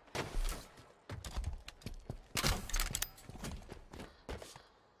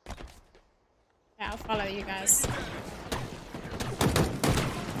 Yeah, I'll follow you guys.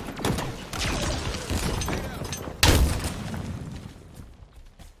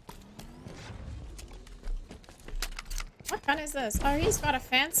 What gun is this? Oh, he's got a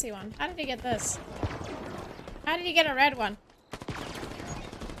fancy one. How did he get this? How did he get a red one?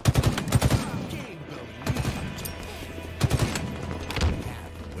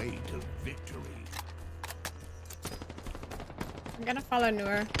 Halfway to victory. I'm gonna follow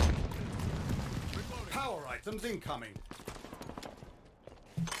Noor. Power items incoming.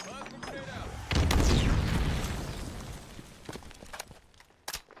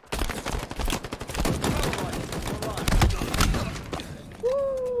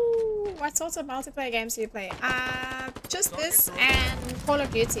 Woo! What sorts of multiplayer games do you play? Just this and Call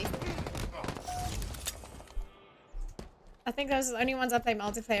of Duty. I think those are the only ones I play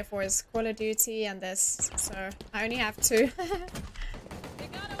multiplayer for is Call of Duty and this. So I only have 2.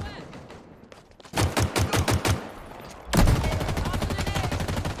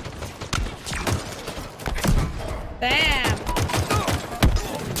 Damn!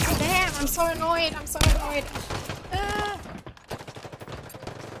 Damn, I'm so annoyed. I'm so annoyed. Ah.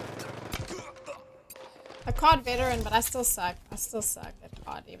 A COD veteran, but I still suck. I still suck at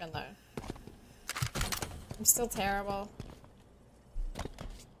COD, even though I'm still terrible.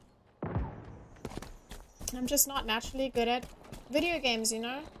 I'm just not naturally good at video games, you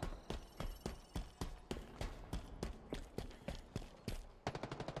know?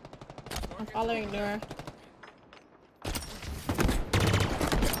 I'm following Noor. 5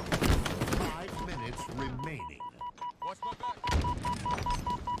 minutes remaining. Watch my back.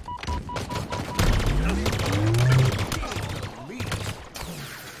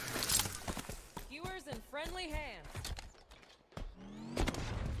 Viewers in friendly hands.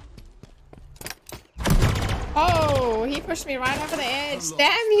 Oh, he pushed me right over the edge.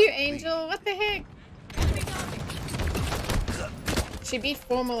 Damn you, Angel. What the heck? She beat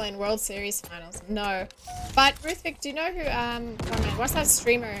Formal in World Series finals. No. But Ruthvik, do you know who, what's that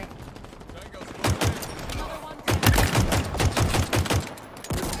streamer?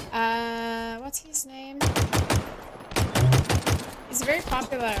 What's his name? He's very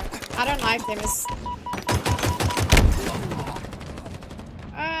popular. I don't like him.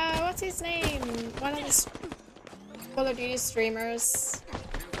 What's his name? One of the Call of Duty streamers.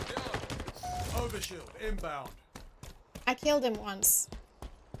 Overshield inbound. I killed him once.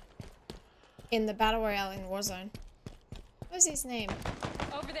 In the Battle Royale in Warzone. What's his name?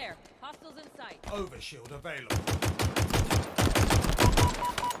 Over there. Hostiles in sight. Overshield available.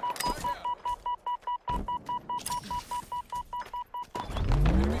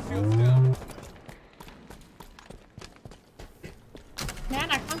 Man,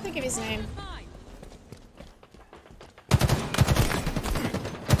 I can't think of his name.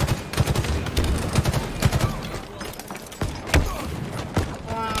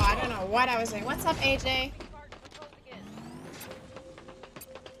 Wow, I don't know what I was doing. What's up, AJ?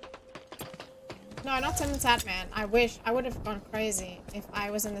 No, not Tim the Tatman. I wish. I would have gone crazy if I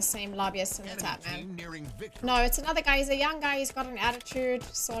was in the same lobby as Tim the Tatman. No, it's another guy. He's a young guy. He's got an attitude,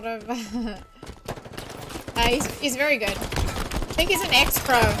 sort of. He's very good. I think he's an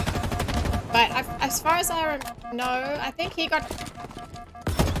ex-pro. But as far as I know, I think he got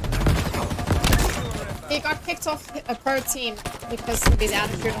kicked off a pro team because of his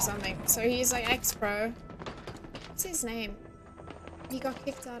attitude or something. So he's like ex-pro. What's his name? He got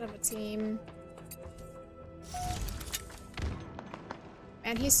kicked out of a team.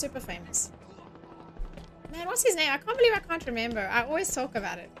 And he's super famous. Man, what's his name? I can't believe I can't remember. I always talk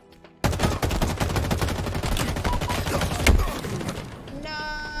about it.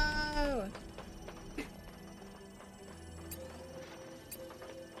 No!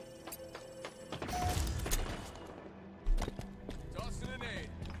 Tossing an aid.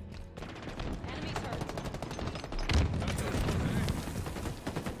 Enemies hurt.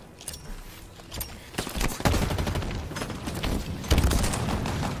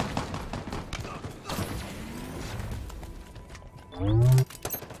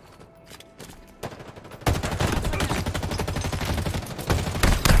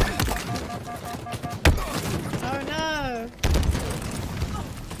 Oh no!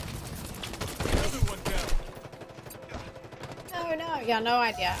 No, no. Yeah, no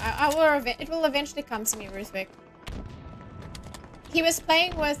idea. I will. It will eventually come to me, Ruthwick. He was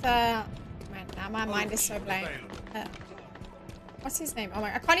playing with man, now my mind is so blank. What's his name? Oh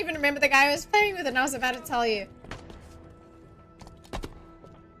my! I can't even remember the guy I was playing with, and I was about to tell you.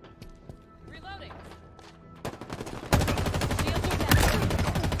 Reloading.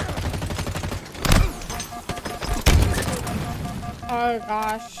 Oh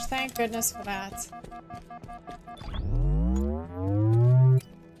gosh! Thank goodness for that.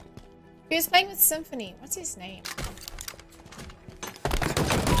 He was playing with Symphony. What's his name?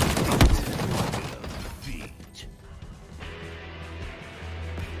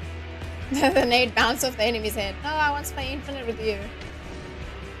 The nade bounced off the enemy's head. No, I want to play Infinite with you.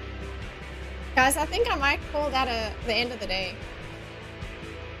 Guys, I think I might call that the end of the day.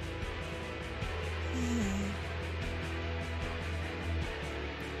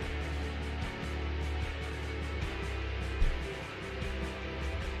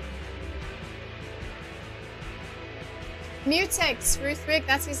 Mutex, Ruthwig,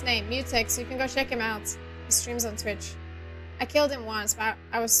 that's his name. Mutex, you can go check him out. He streams on Twitch. I killed him once, but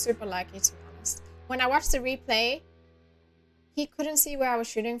I was super lucky, to be honest. When I watched the replay, he couldn't see where I was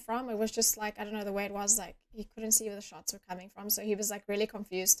shooting from. It was just like, I don't know, the way it was, like, he couldn't see where the shots were coming from, so he was, like, really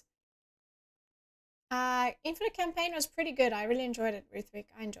confused. Infinite Campaign was pretty good. I really enjoyed it, Ruthwig.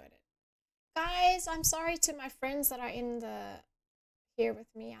 I enjoyed it. Guys, I'm sorry to my friends that are here with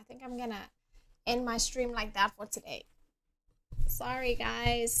me. I think I'm gonna end my stream like that for today. Sorry,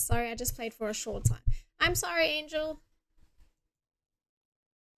 guys. Sorry, I just played for a short time. I'm sorry, Angel.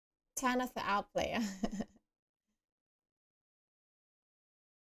 Tanith the outplayer.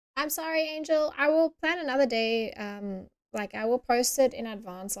 I'm sorry, Angel. I will plan another day. Like I will post it in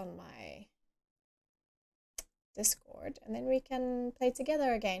advance on my Discord, and then we can play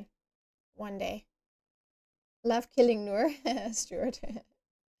together again one day. Love killing Noor, Stuart.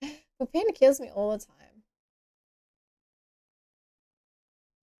 Pupin kills me all the time.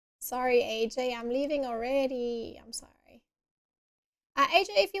 Sorry, AJ. I'm leaving already. I'm sorry. AJ,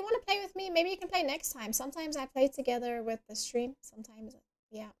 if you want to play with me, maybe you can play next time. Sometimes I play together with the stream. Sometimes,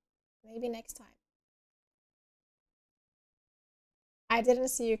 yeah, maybe next time. I didn't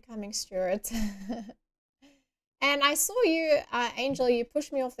see you coming, Stuart. And I saw you, Angel, you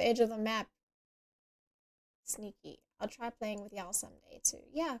pushed me off the edge of the map. Sneaky. I'll try playing with y'all someday too.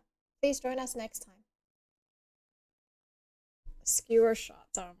 Yeah, please join us next time. Skewer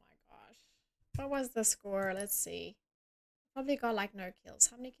shots. Oh my gosh. What was the score? Let's see. Probably got like no kills.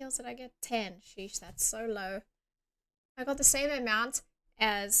 How many kills did I get? 10. Sheesh, that's so low. I got the same amount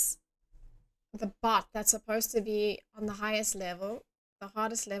as the bot that's supposed to be on the highest level. The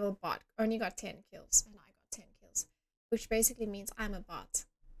hardest level bot only got 10 kills, and I got 10 kills, which basically means I'm a bot.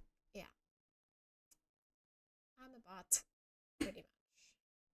 Yeah. I'm a bot, pretty much.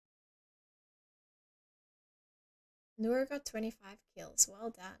 Noor got 25 kills. Well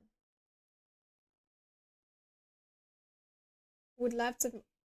done. Would love to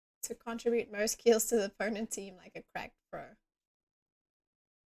contribute most kills to the opponent team like a cracked pro.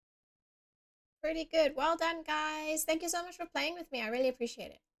 Pretty good. Well done, guys. Thank you so much for playing with me. I really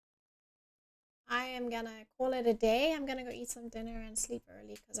appreciate it. I am gonna call it a day. I'm gonna go eat some dinner and sleep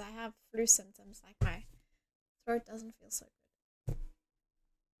early because I have flu symptoms. Like my throat doesn't feel so good.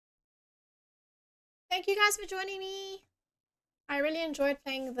 Thank you guys for joining me. I really enjoyed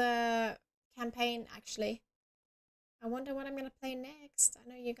playing the campaign, actually. I wonder what I'm gonna play next. I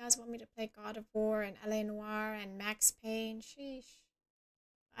know you guys want me to play God of War and LA Noire and Max Payne. Sheesh.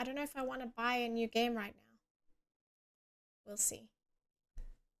 I don't know if I want to buy a new game right now. We'll see.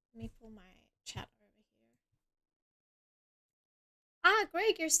 Let me pull my chat over here. Ah,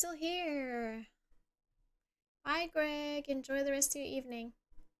 Greg, you're still here. Bye, Greg. Enjoy the rest of your evening.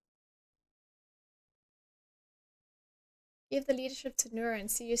 Give the leadership to Noor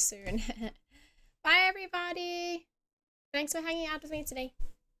and see you soon. Bye, everybody. Thanks for hanging out with me today.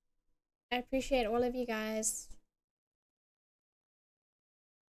 I appreciate all of you guys.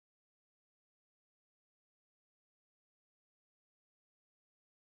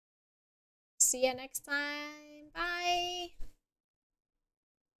 See you next time. Bye.